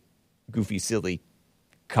like those goofy, silly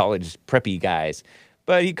college preppy guys.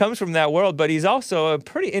 But he comes from that world, but he's also a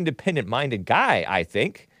pretty independent-minded guy, I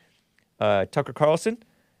think. Tucker Carlson,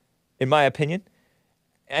 in my opinion.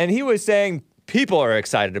 And he was saying people are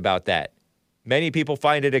excited about that. Many people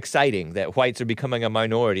find it exciting that whites are becoming a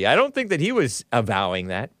minority. I don't think that he was avowing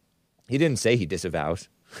that. He didn't say he disavows.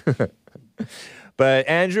 But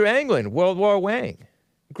Andrew Anglin, World War Wang,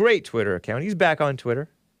 great Twitter account. He's back on Twitter.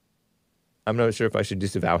 I'm not sure if I should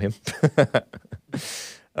disavow him.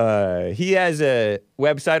 He has a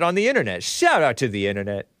website on the internet. Shout out to the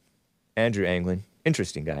internet. Andrew Anglin,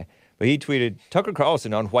 interesting guy. But he tweeted, Tucker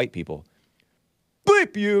Carlson on white people.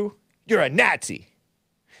 Bleep you, you're a Nazi.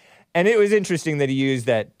 And it was interesting that he used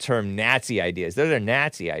that term Nazi ideas. Those are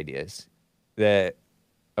Nazi ideas. That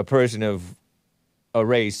a person of a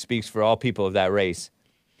race speaks for all people of that race.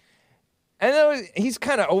 And he's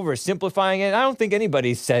kind of oversimplifying it. I don't think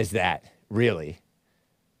anybody says that, really.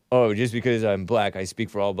 Oh, just because I'm black, I speak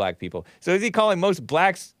for all black people. So is he calling most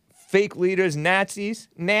blacks fake leaders Nazis?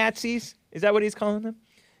 Nazis? Is that what he's calling them?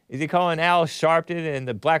 Is he calling Al Sharpton and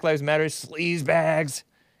the Black Lives Matter sleazebags?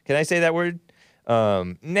 Can I say that word?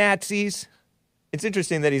 Nazis? It's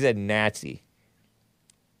interesting that he said Nazi.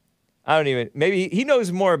 Maybe he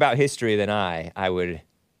knows more about history than I would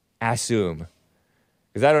assume.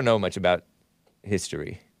 Because I don't know much about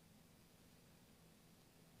history.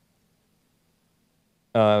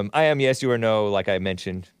 I am yes, you or no, like I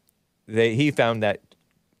mentioned. He found that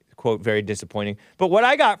quote very disappointing. But what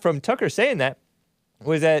I got from Tucker saying that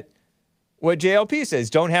was that what JLP says,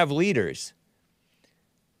 don't have leaders.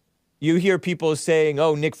 You hear people saying,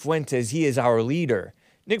 oh, Nick Fuentes, he is our leader.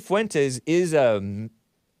 Nick Fuentes is a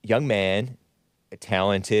young man,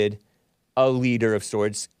 talented, a leader of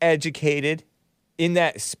sorts, educated, in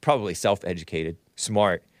that probably self-educated,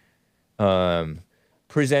 smart,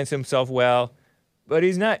 presents himself well, but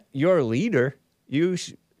he's not your leader.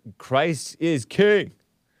 Christ is king.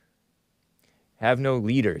 Have no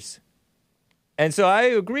leaders. And so I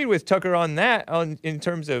agreed with Tucker on that, in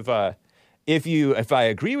terms of if I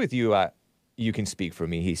agree with you, you can speak for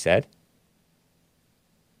me, he said.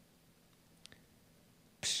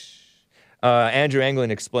 Andrew Anglin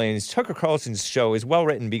explains, Tucker Carlson's show is well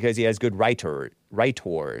written because he has good writers.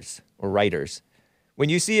 When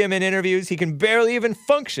you see him in interviews, he can barely even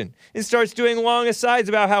function and starts doing long asides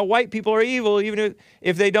about how white people are evil, even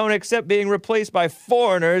if they don't accept being replaced by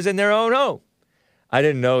foreigners in their own home. I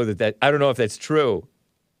didn't know that I don't know if that's true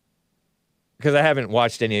because I haven't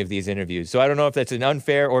watched any of these interviews. So I don't know if that's an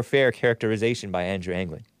unfair or fair characterization by Andrew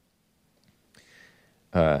Anglin.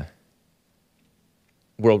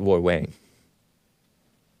 World War Wang.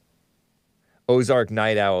 Ozark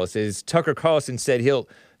Night Owl says, Tucker Carlson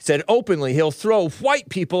said openly he'll throw white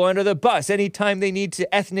people under the bus anytime they need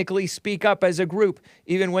to ethnically speak up as a group,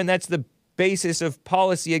 even when that's the basis of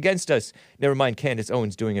policy against us. Never mind Candace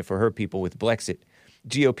Owens doing it for her people with Blexit.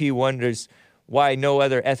 GOP wonders why no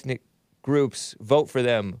other ethnic groups vote for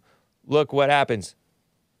them. Look what happens.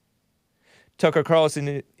 Tucker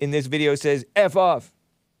Carlson in this video says, F off.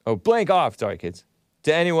 Oh, blank off, sorry kids,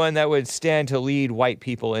 to anyone that would stand to lead white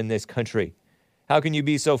people in this country. How can you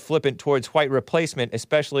be so flippant towards white replacement,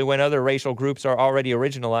 especially when other racial groups are already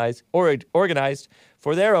organized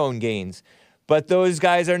for their own gains? But those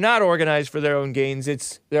guys are not organized for their own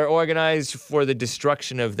gains. They're organized for the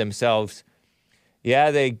destruction of themselves.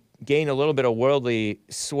 Yeah, they gain a little bit of worldly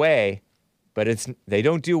sway, but they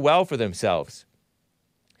don't do well for themselves.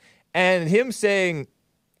 And him saying,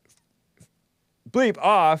 bleep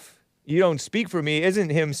off, you don't speak for me, isn't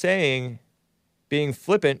him saying being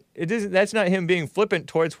flippant. That's not him being flippant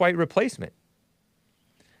towards white replacement.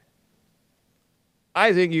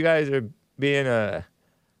 I think you guys are being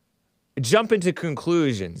jump into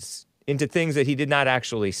conclusions, into things that he did not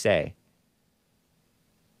actually say.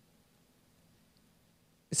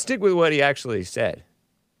 Stick with what he actually said.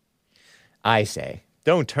 I say,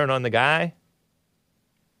 don't turn on the guy.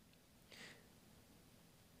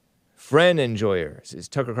 Friend enjoyers, as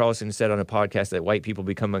Tucker Carlson said on a podcast that white people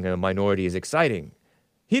becoming a minority is exciting.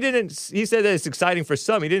 He said that it's exciting for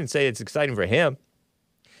some. He didn't say it's exciting for him.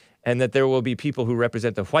 And that there will be people who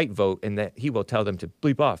represent the white vote and that he will tell them to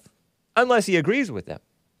bleep off. Unless he agrees with them.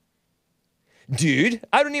 Dude,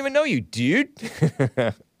 I don't even know you, dude.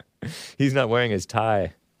 He's not wearing his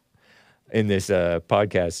tie in this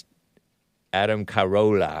podcast. Adam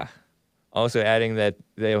Carolla. Also adding that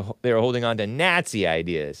they were holding on to Nazi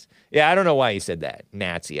ideas. Yeah, I don't know why he said that.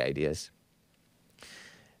 Nazi ideas.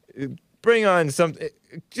 Bring on some...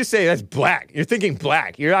 Just say that's black. You're thinking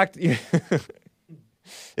black.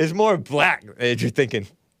 It's more black that you're thinking.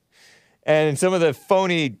 And some of the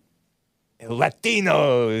phony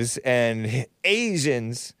Latinos and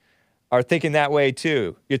Asians are thinking that way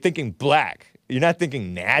too. You're thinking black. You're not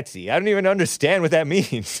thinking Nazi. I don't even understand what that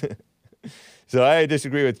means. So I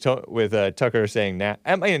disagree with Tucker saying that.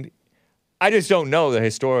 I mean, I just don't know the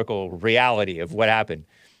historical reality of what happened.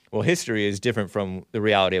 Well, history is different from the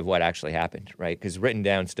reality of what actually happened, right? Because written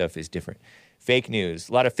down stuff is different. Fake news.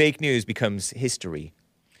 A lot of fake news becomes history.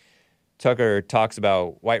 Tucker talks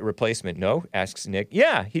about white replacement. No? Asks Nick.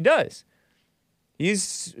 Yeah, he does.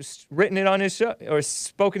 He's written it on his show or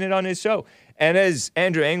spoken it on his show. And as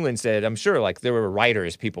Andrew Anglin said, I'm sure like there were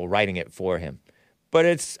writers, people writing it for him.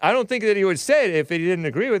 But I don't think that he would say it if he didn't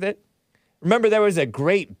agree with it. Remember, there was a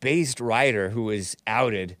great based writer who was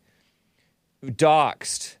outed,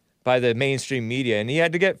 doxxed by the mainstream media, and he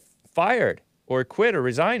had to get fired or quit or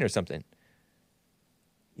resign or something.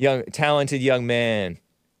 Talented young man.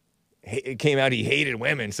 it came out he hated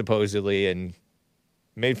women, supposedly, and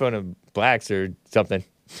made fun of blacks or something.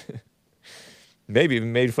 Maybe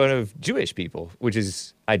even made fun of Jewish people, which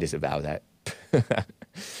is, I disavow that.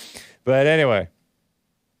 But anyway,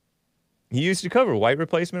 he used to cover white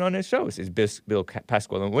replacement on his shows, is Bill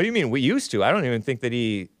Pasquale. What do you mean we used to? I don't even think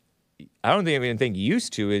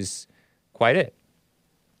used to is quite it.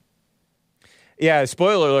 Yeah,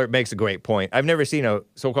 spoiler alert makes a great point. I've never seen a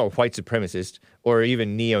so-called white supremacist or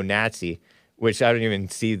even neo-Nazi, which I don't even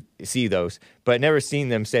see those, but never seen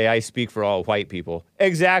them say, I speak for all white people.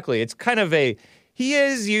 Exactly. It's kind of he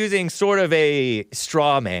is using sort of a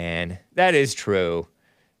straw man. That is true.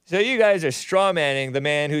 So you guys are straw manning the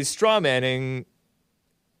man who's straw manning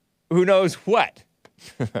who knows what.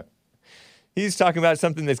 He's talking about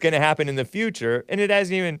something that's going to happen in the future, and it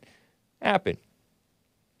hasn't even happened.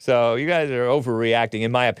 So you guys are overreacting,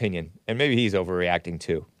 in my opinion, and maybe he's overreacting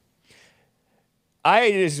too.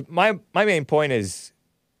 My main point is,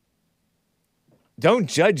 don't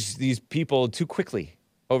judge these people too quickly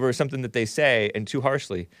over something that they say and too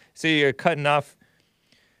harshly. So you're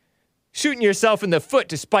shooting yourself in the foot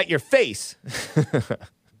to spite your face,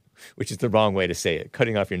 which is the wrong way to say it.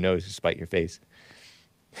 Cutting off your nose to spite your face.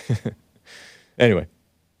 Anyway,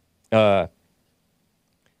 am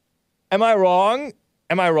I wrong?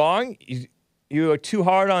 Am I wrong? You are too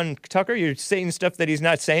hard on Tucker? You're saying stuff that he's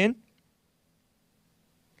not saying?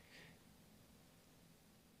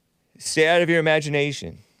 Stay out of your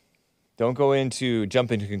imagination. Don't go into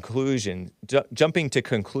jumping to conclusions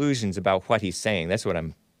about what he's saying. That's what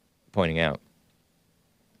I'm pointing out.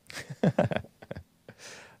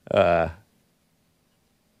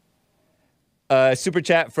 Super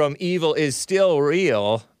chat from Evil is Still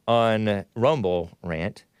Real on Rumble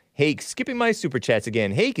rant. Hake, skipping my super chats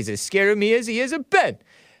again. Hake is as scared of me as he is of Ben.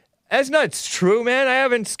 That's not true, man. I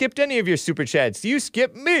haven't skipped any of your super chats. You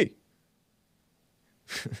skipped me.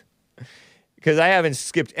 Because I haven't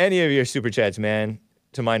skipped any of your super chats, man,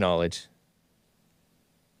 to my knowledge.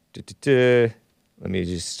 Let me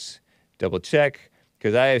just double check,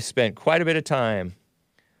 because I have spent quite a bit of time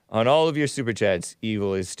on all of your super chats.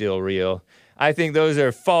 Evil is Still Real. I think those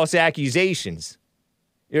are false accusations.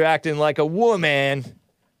 You're acting like a woman,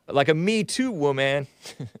 like a Me Too woman,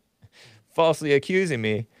 falsely accusing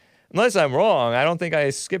me. Unless I'm wrong, I don't think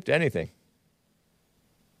I skipped anything.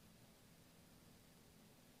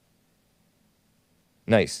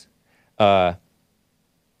 Nice. Tell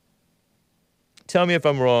me if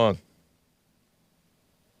I'm wrong.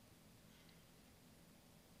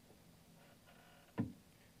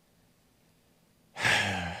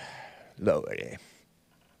 Lordy.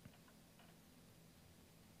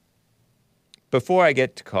 Before I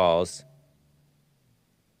get to calls,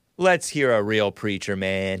 let's hear a real preacher,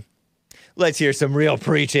 man. Let's hear some real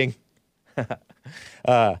preaching.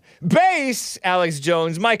 Bass, Alex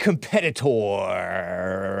Jones, my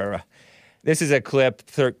competitor. This is a clip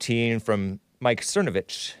 13 from Mike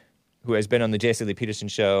Cernovich, who has been on the Jesse Lee Peterson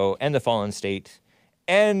Show and the Fallen State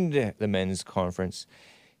and the Men's Conference.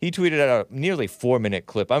 He tweeted out a nearly 4-minute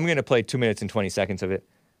clip. I'm going to play 2 minutes and 20 seconds of it.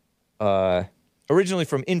 Originally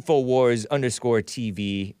from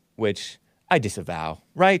Infowars_TV, which I disavow,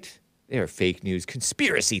 right? They're fake news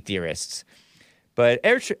conspiracy theorists. But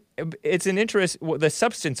it's an interest. The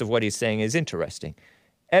substance of what he's saying is interesting.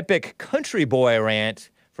 Epic country boy rant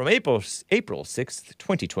from April 6th,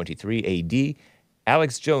 2023 AD.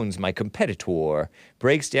 Alex Jones, my competitor,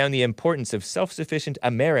 breaks down the importance of self-sufficient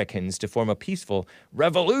Americans to form a peaceful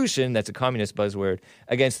revolution, that's a communist buzzword,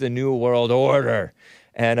 against the New World Order.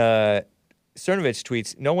 And Cernovich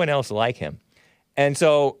tweets, no one else like him. And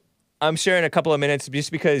so I'm sharing a couple of minutes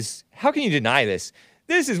just because how can you deny this?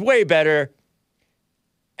 This is way better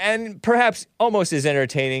and perhaps almost as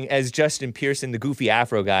entertaining as Justin Pearson, the goofy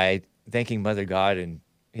Afro guy, thanking Mother God and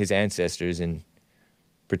his ancestors and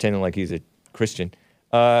pretending like he's a Christian.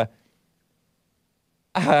 How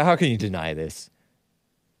can you deny this?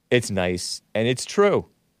 It's nice, and it's true.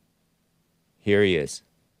 Here he is.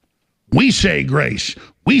 We say grace.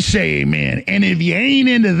 We say amen. And if you ain't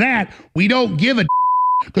into that, we don't give a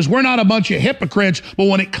because we're not a bunch of hypocrites. But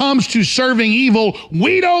when it comes to serving evil,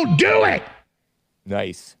 we don't do it.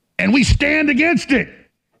 Nice. And we stand against it.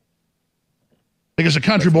 Because a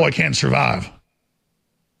country boy can't survive.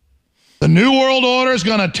 The New World Order is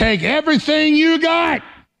going to take everything you got.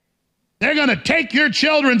 They're going to take your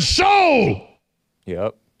children's soul.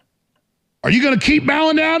 Yep. Are you going to keep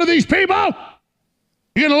bowing down to these people?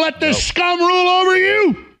 You're going to let this scum rule over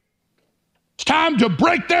you? It's time to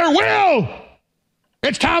break their will.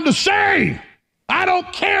 It's time to say, I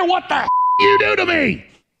don't care what the you do to me.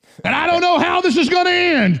 And I don't know how this is going to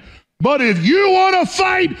end. But if you want to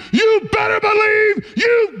fight, you better believe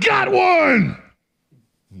you got one.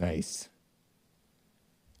 Nice.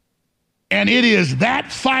 And it is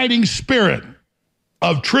that fighting spirit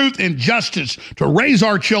of truth and justice to raise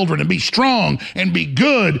our children and be strong and be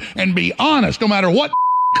good and be honest. No matter what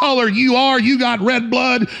color you are, you got red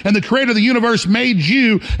blood, and the creator of the universe made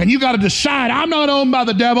you, and you got to decide, I'm not owned by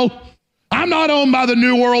the devil. I'm not owned by the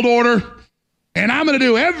New World Order. And I'm going to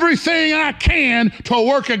do everything I can to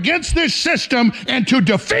work against this system and to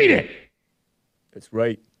defeat it. That's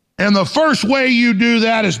right. And the first way you do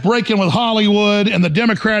that is breaking with Hollywood and the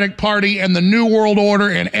Democratic Party and the New World Order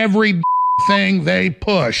and every thing they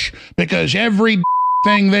push, because every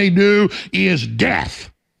thing they do is death.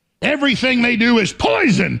 Everything they do is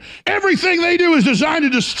poison. Everything they do is designed to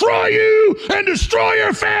destroy you and destroy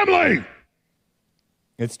your family.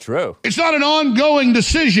 It's true. It's not an ongoing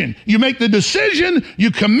decision. You make the decision,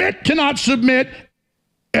 you commit to not submit,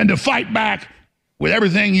 and to fight back with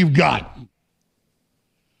everything you've got.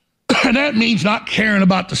 And that means not caring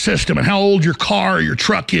about the system and how old your car or your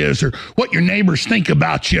truck is or what your neighbors think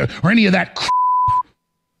about you or any of that crap.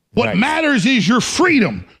 What matters is your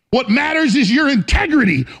freedom. What matters is your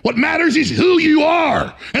integrity. What matters is who you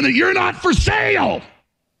are and that you're not for sale.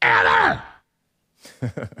 Ever.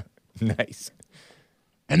 Nice.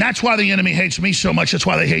 And that's why the enemy hates me so much. That's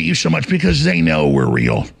why they hate you so much, because they know we're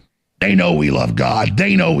real. They know we love God.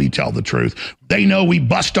 They know we tell the truth. They know we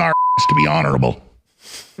bust our ass to be honorable.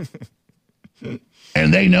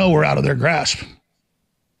 And they know we're out of their grasp.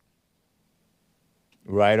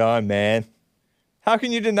 Right on, man. How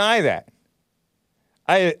can you deny that?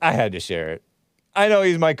 I had to share it. I know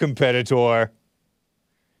he's my competitor.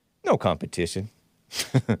 No competition.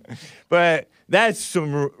 But that's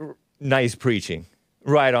some nice preaching.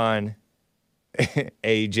 Right on,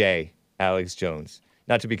 AJ, Alex Jones.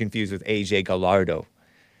 Not to be confused with AJ Gallardo,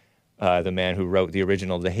 the man who wrote the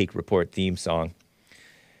original The Hake Report theme song.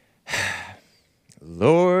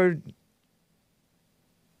 Lord.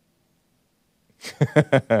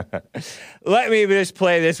 Let me just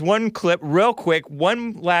play this one clip real quick.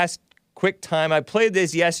 One last quick time. I played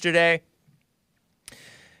this yesterday.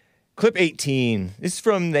 Clip 18. This is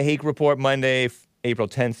from The Hake Report, Monday, April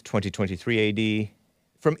 10th, 2023 AD.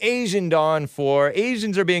 From Asian Dawn 4,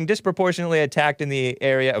 Asians are being disproportionately attacked in the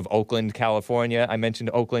area of Oakland, California. I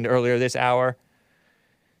mentioned Oakland earlier this hour.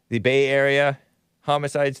 The Bay Area,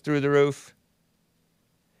 homicides through the roof.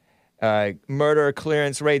 Murder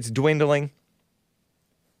clearance rates dwindling.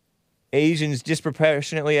 Asians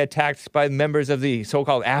disproportionately attacked by members of the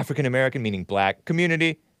so-called African American, meaning black,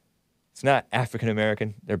 community. It's not African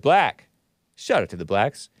American, they're black. Shout out to the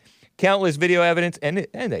blacks. Countless video evidence, and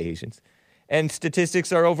the Asians. And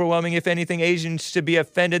statistics are overwhelming. If anything, Asians should be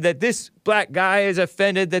offended that this black guy is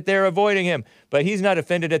offended that they're avoiding him. But he's not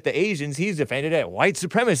offended at the Asians. He's offended at white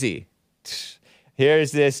supremacy.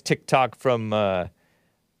 Here's this TikTok from, I'm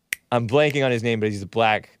blanking on his name, but he's a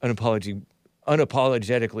black,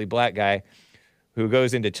 unapologetically black guy who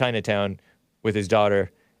goes into Chinatown with his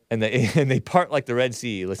daughter, and they part like the Red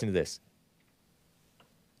Sea. Listen to this.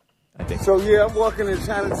 So yeah, I'm walking in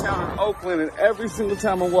Chinatown in Oakland, and every single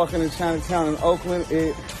time I'm walking in Chinatown in Oakland,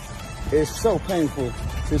 it is so painful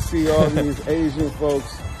to see all these Asian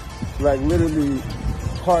folks like literally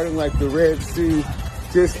parting like the Red Sea,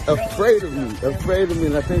 just afraid of me.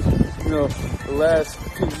 And I think, the last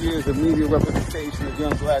 2 years of media representation of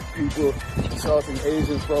young black people assaulting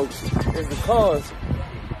Asian folks is the cause.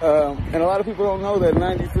 And a lot of people don't know that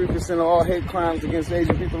 93% of all hate crimes against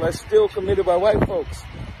Asian people are still committed by white folks.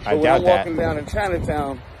 So when I'm walking down in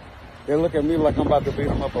Chinatown, they look at me like I'm about to beat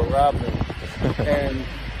them up or rob them. And,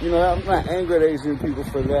 I'm not angry at Asian people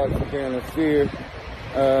for that, for being in fear.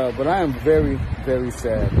 But I am very, very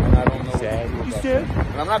sad. And I don't know what to do about that.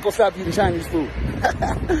 And I'm not going to stop eating Chinese food.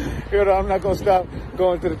 I'm not going to stop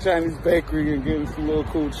going to the Chinese bakery and getting some little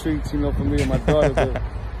cool treats, for me and my daughter.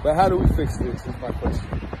 But how do we fix this is my question.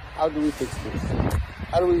 How do we fix this?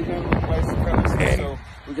 How do we handle white supremacy so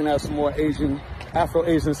we can have some more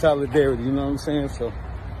Afro-Asian solidarity, you know what I'm saying? So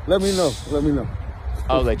let me know.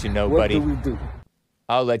 I'll let you know, buddy. What do we do?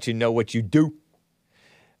 I'll let you know what you do.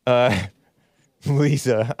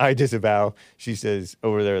 Lisa, I disavow, she says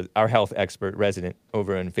over there, our health expert resident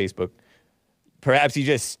over on Facebook. Perhaps he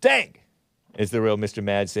just stank, as the real Mr.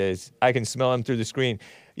 Mad says. I can smell him through the screen.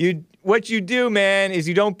 What you do, man, is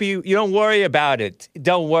you don't worry about it.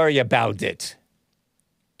 Don't worry about it.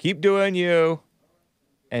 Keep doing you.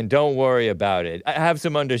 And don't worry about it. Have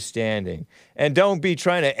some understanding. And don't be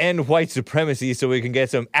trying to end white supremacy so we can get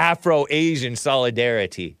some Afro-Asian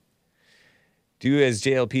solidarity. Do as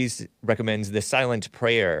JLP recommends, the silent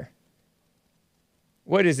prayer.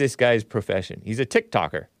 What is this guy's profession? He's a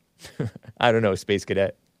TikToker. I don't know, Space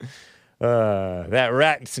Cadet. That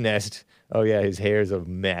rat's nest. Oh, yeah, his hair's a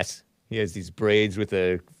mess. He has these braids with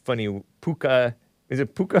a funny puka. Is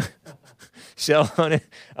it puka? Shell on it.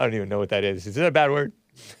 I don't even know what that is. Is that a bad word?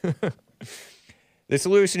 The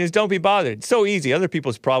solution is don't be bothered. It's so easy. Other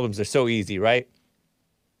people's problems are so easy, right?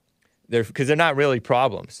 Because they're not really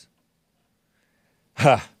problems.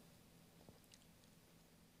 Huh.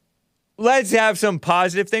 Let's have some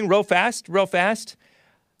positive thing real fast.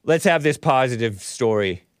 Let's have this positive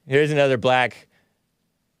story. Here's another black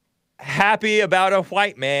happy about a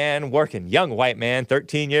white man working. Young white man,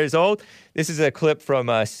 13 years old. This is a clip from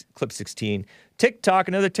clip 16. TikTok,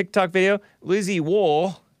 another TikTok video. Lizzie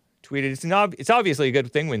Wool tweeted, it's obviously a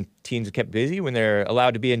good thing when teens are kept busy, when they're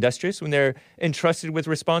allowed to be industrious, when they're entrusted with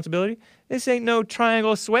responsibility. This ain't no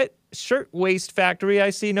triangle sweat shirt waist factory. I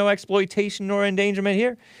see no exploitation nor endangerment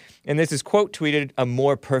here. And this is quote tweeted, a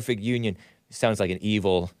more perfect union. It sounds like an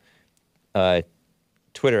evil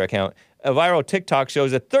Twitter account. A viral TikTok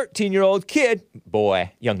shows a 13-year-old kid,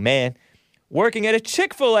 boy, young man, working at a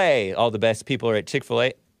Chick-fil-A. All the best people are at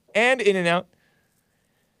Chick-fil-A and In-N-Out.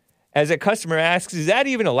 As a customer asks, is that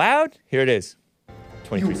even allowed? Here it is.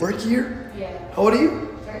 You work here? Yeah. How old are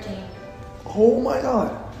you? 13. Oh my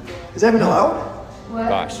God. Is that even allowed? What?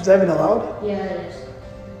 Gosh. Is that even allowed? Yeah, it is.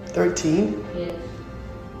 13? Yeah.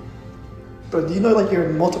 But do you know like your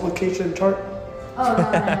multiplication chart? Oh, no,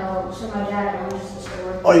 I know. So my dad owns the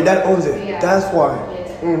store. Oh, your dad owns it. Yeah. That's why.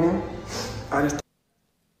 Yeah. Mm-hmm. I just.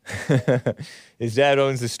 His dad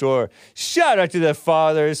owns the store. Shout out to the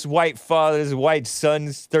fathers, white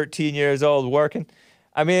sons, 13 years old working.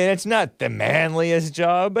 I mean, it's not the manliest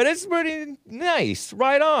job, but it's pretty nice.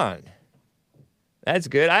 Right on. That's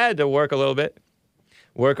good. I had to work a little bit.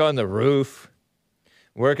 Work on the roof.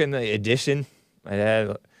 Work in the addition. My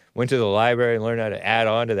dad went to the library and learned how to add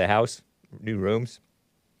on to the house. New rooms.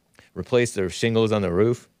 Replace the shingles on the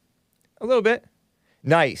roof. A little bit.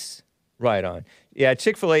 Nice. Right on. Yeah,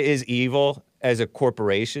 Chick-fil-A is evil as a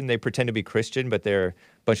corporation. They pretend to be Christian, but they're a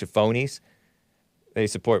bunch of phonies. They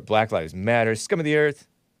support Black Lives Matter, scum of the earth.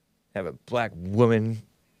 Have a black woman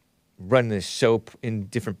run the show in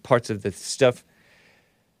different parts of the stuff.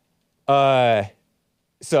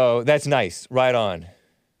 So that's nice. Right on.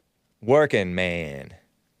 Working, man.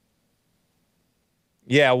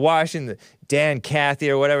 Yeah, washing the Dan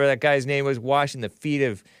Cathy or whatever that guy's name was, washing the feet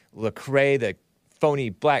of Lecrae, the phony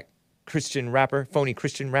black Christian rapper, phony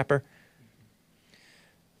Christian rapper.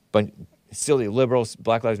 But silly liberals,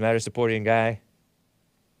 Black Lives Matter supporting guy.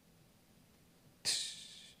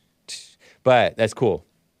 But that's cool.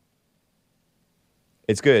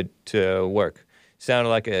 It's good to work. Sounded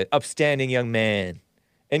like an upstanding young man.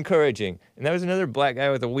 Encouraging. And that was another black guy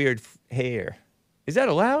with a weird hair. Is that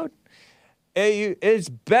allowed? It's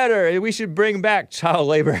better. We should bring back child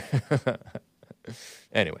labor.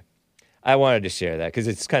 Anyway, I wanted to share that because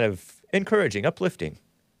it's kind of encouraging, uplifting.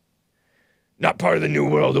 Not part of the New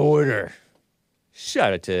World Order.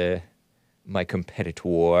 Shout out to my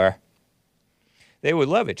competitor. They would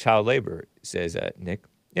love it, child labor, says Nick.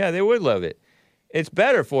 Yeah, they would love it. It's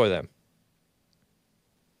better for them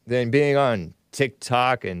than being on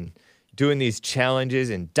TikTok and doing these challenges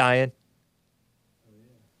and dying.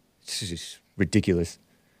 It's just ridiculous.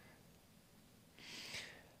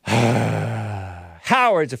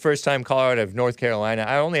 Howard's a first-time caller out of North Carolina.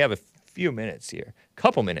 I only have a few minutes here.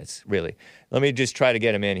 Couple minutes, really. Let me just try to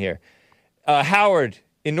get him in here. Howard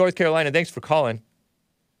in North Carolina, thanks for calling.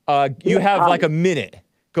 You have like a minute.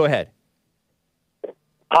 Go ahead.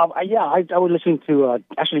 I was listening to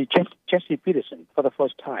actually Jesse Peterson for the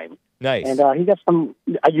first time. Nice. And he got some.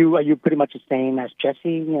 Are you pretty much the same as Jesse?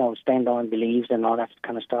 You know, stand on beliefs and all that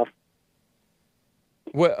kind of stuff.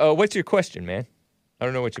 What's your question, man? I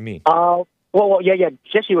don't know what you mean. Yeah.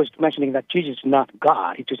 Jesse was mentioning that Jesus is not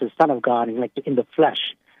God; he's just the Son of God, and like in the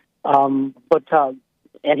flesh. And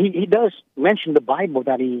he does mention the Bible,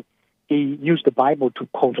 that he used the Bible to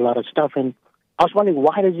quote a lot of stuff. And I was wondering,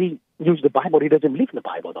 why does he use the Bible? He doesn't believe in the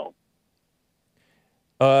Bible,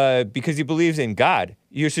 though. Because he believes in God.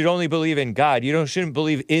 You should only believe in God. You shouldn't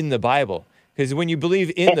believe in the Bible. Because when you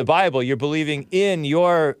believe in the Bible, you're believing in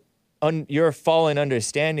your fallen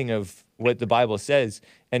understanding of what the Bible says,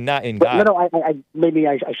 and not in God. No, maybe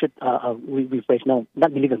I should rephrase. No,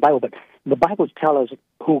 not believe in the Bible, but the Bible tells us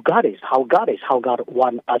who God is, how God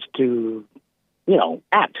wants us to,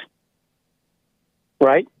 act.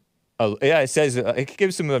 Right? Oh, yeah, it says it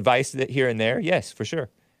gives some advice here and there. Yes, for sure.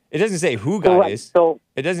 It doesn't say who God is. So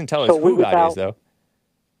it doesn't tell us who God is, though.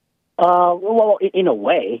 Well, in a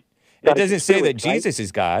way. It doesn't say that Jesus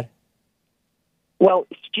is God. Well,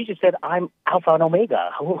 Jesus said, I'm Alpha and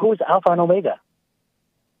Omega. Who is Alpha and Omega?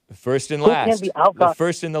 The first and Who last. can be Alpha? The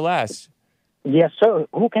first and the last. Yes, sir.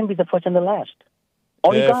 Who can be the first and the last?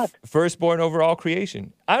 Only The God. Firstborn over all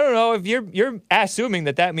creation. I don't know if you're assuming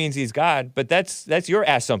that means he's God, but that's your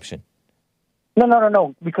assumption.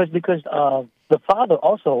 No. Because the Father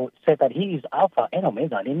also said that he is Alpha and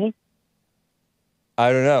Omega, didn't he?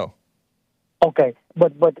 I don't know. Okay,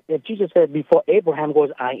 but Jesus said before Abraham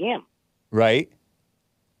was, I am. Right?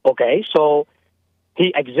 Okay, so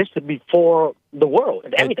he existed before the world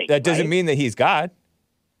and everything. That doesn't right? mean that he's God.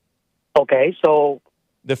 Okay, so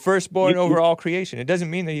The firstborn over all creation. It doesn't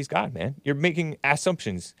mean that he's God, man. You're making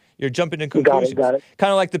assumptions. You're jumping to conclusions. Got it.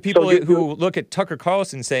 Kind of like the people So who look at Tucker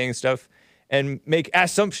Carlson saying stuff and make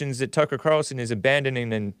assumptions that Tucker Carlson is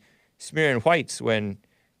abandoning and smearing whites when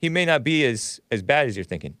he may not be as bad as you're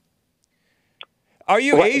thinking. Are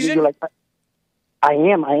you What, Asian? you're like, I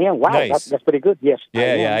am. Wow, Nice. that's pretty good. Yes.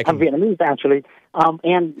 Yeah, I'm Vietnamese actually.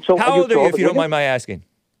 And so How old are you, if you don't Jehovah's mind my asking? Witness?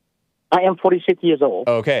 I am 46 years old.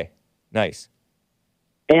 Okay, nice.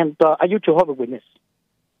 And are you Jehovah's Witness?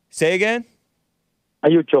 Say again? Are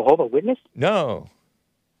you Jehovah's Witness? No.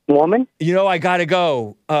 Mormon? You know, I got to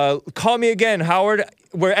go. Call me again, Howard.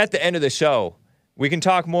 We're at the end of the show. We can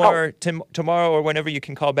talk more tomorrow or whenever you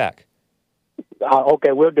can call back.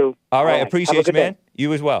 Okay, we'll do. All right, Have a appreciate you, good man. day.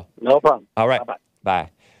 You as well. No problem. All right, Bye-bye. bye.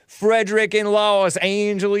 Frederick in Los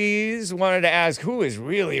Angeles wanted to ask who is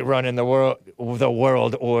really running the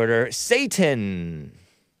world order. Satan,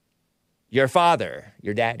 your father,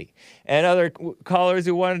 your daddy, and other callers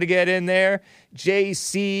who wanted to get in there.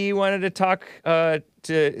 JC wanted to talk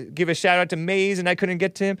to give a shout out to Maze, and I couldn't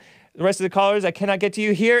get to him. The rest of the callers, I cannot get to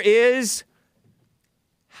you. Here is,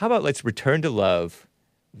 how about let's return to love.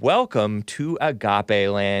 Welcome to Agape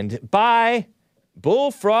Land by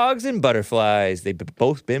Bullfrogs and Butterflies. They've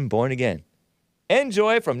both been born again.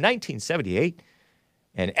 Enjoy from 1978.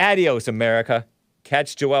 And adios, America.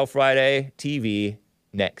 Catch Joel Friday TV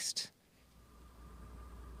next.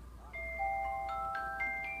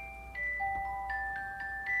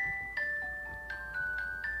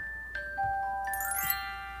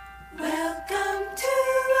 Welcome to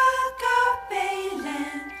Agape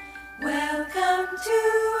Land. Welcome to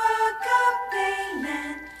Agape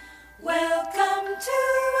Land. Welcome to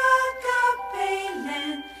Agape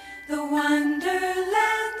Land, the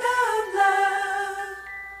wonderland of love.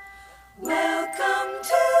 Welcome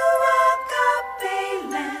to Agape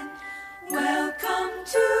Land. Welcome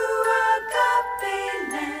to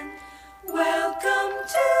Agape Land. Welcome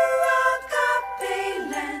to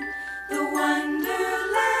Agape Land, the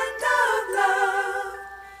wonderland of love.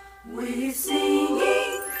 We're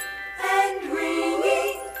singing and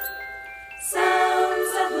ringing,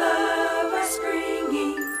 sounds of love are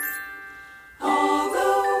springing. All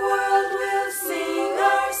the world will sing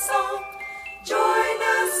our song. Join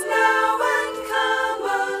us now and come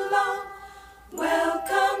along.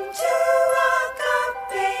 Welcome to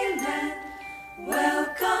Agape Land.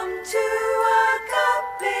 Welcome to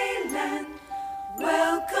Agape Land.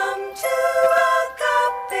 Welcome to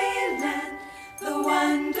Agape Land, the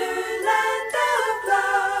wonderland of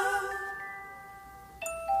love.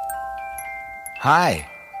 Hi.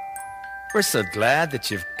 We're so glad that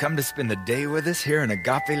you've come to spend the day with us here in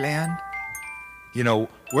Agape Land. You know,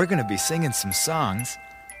 we're going to be singing some songs,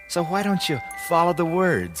 so why don't you follow the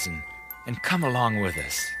words and come along with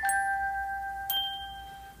us?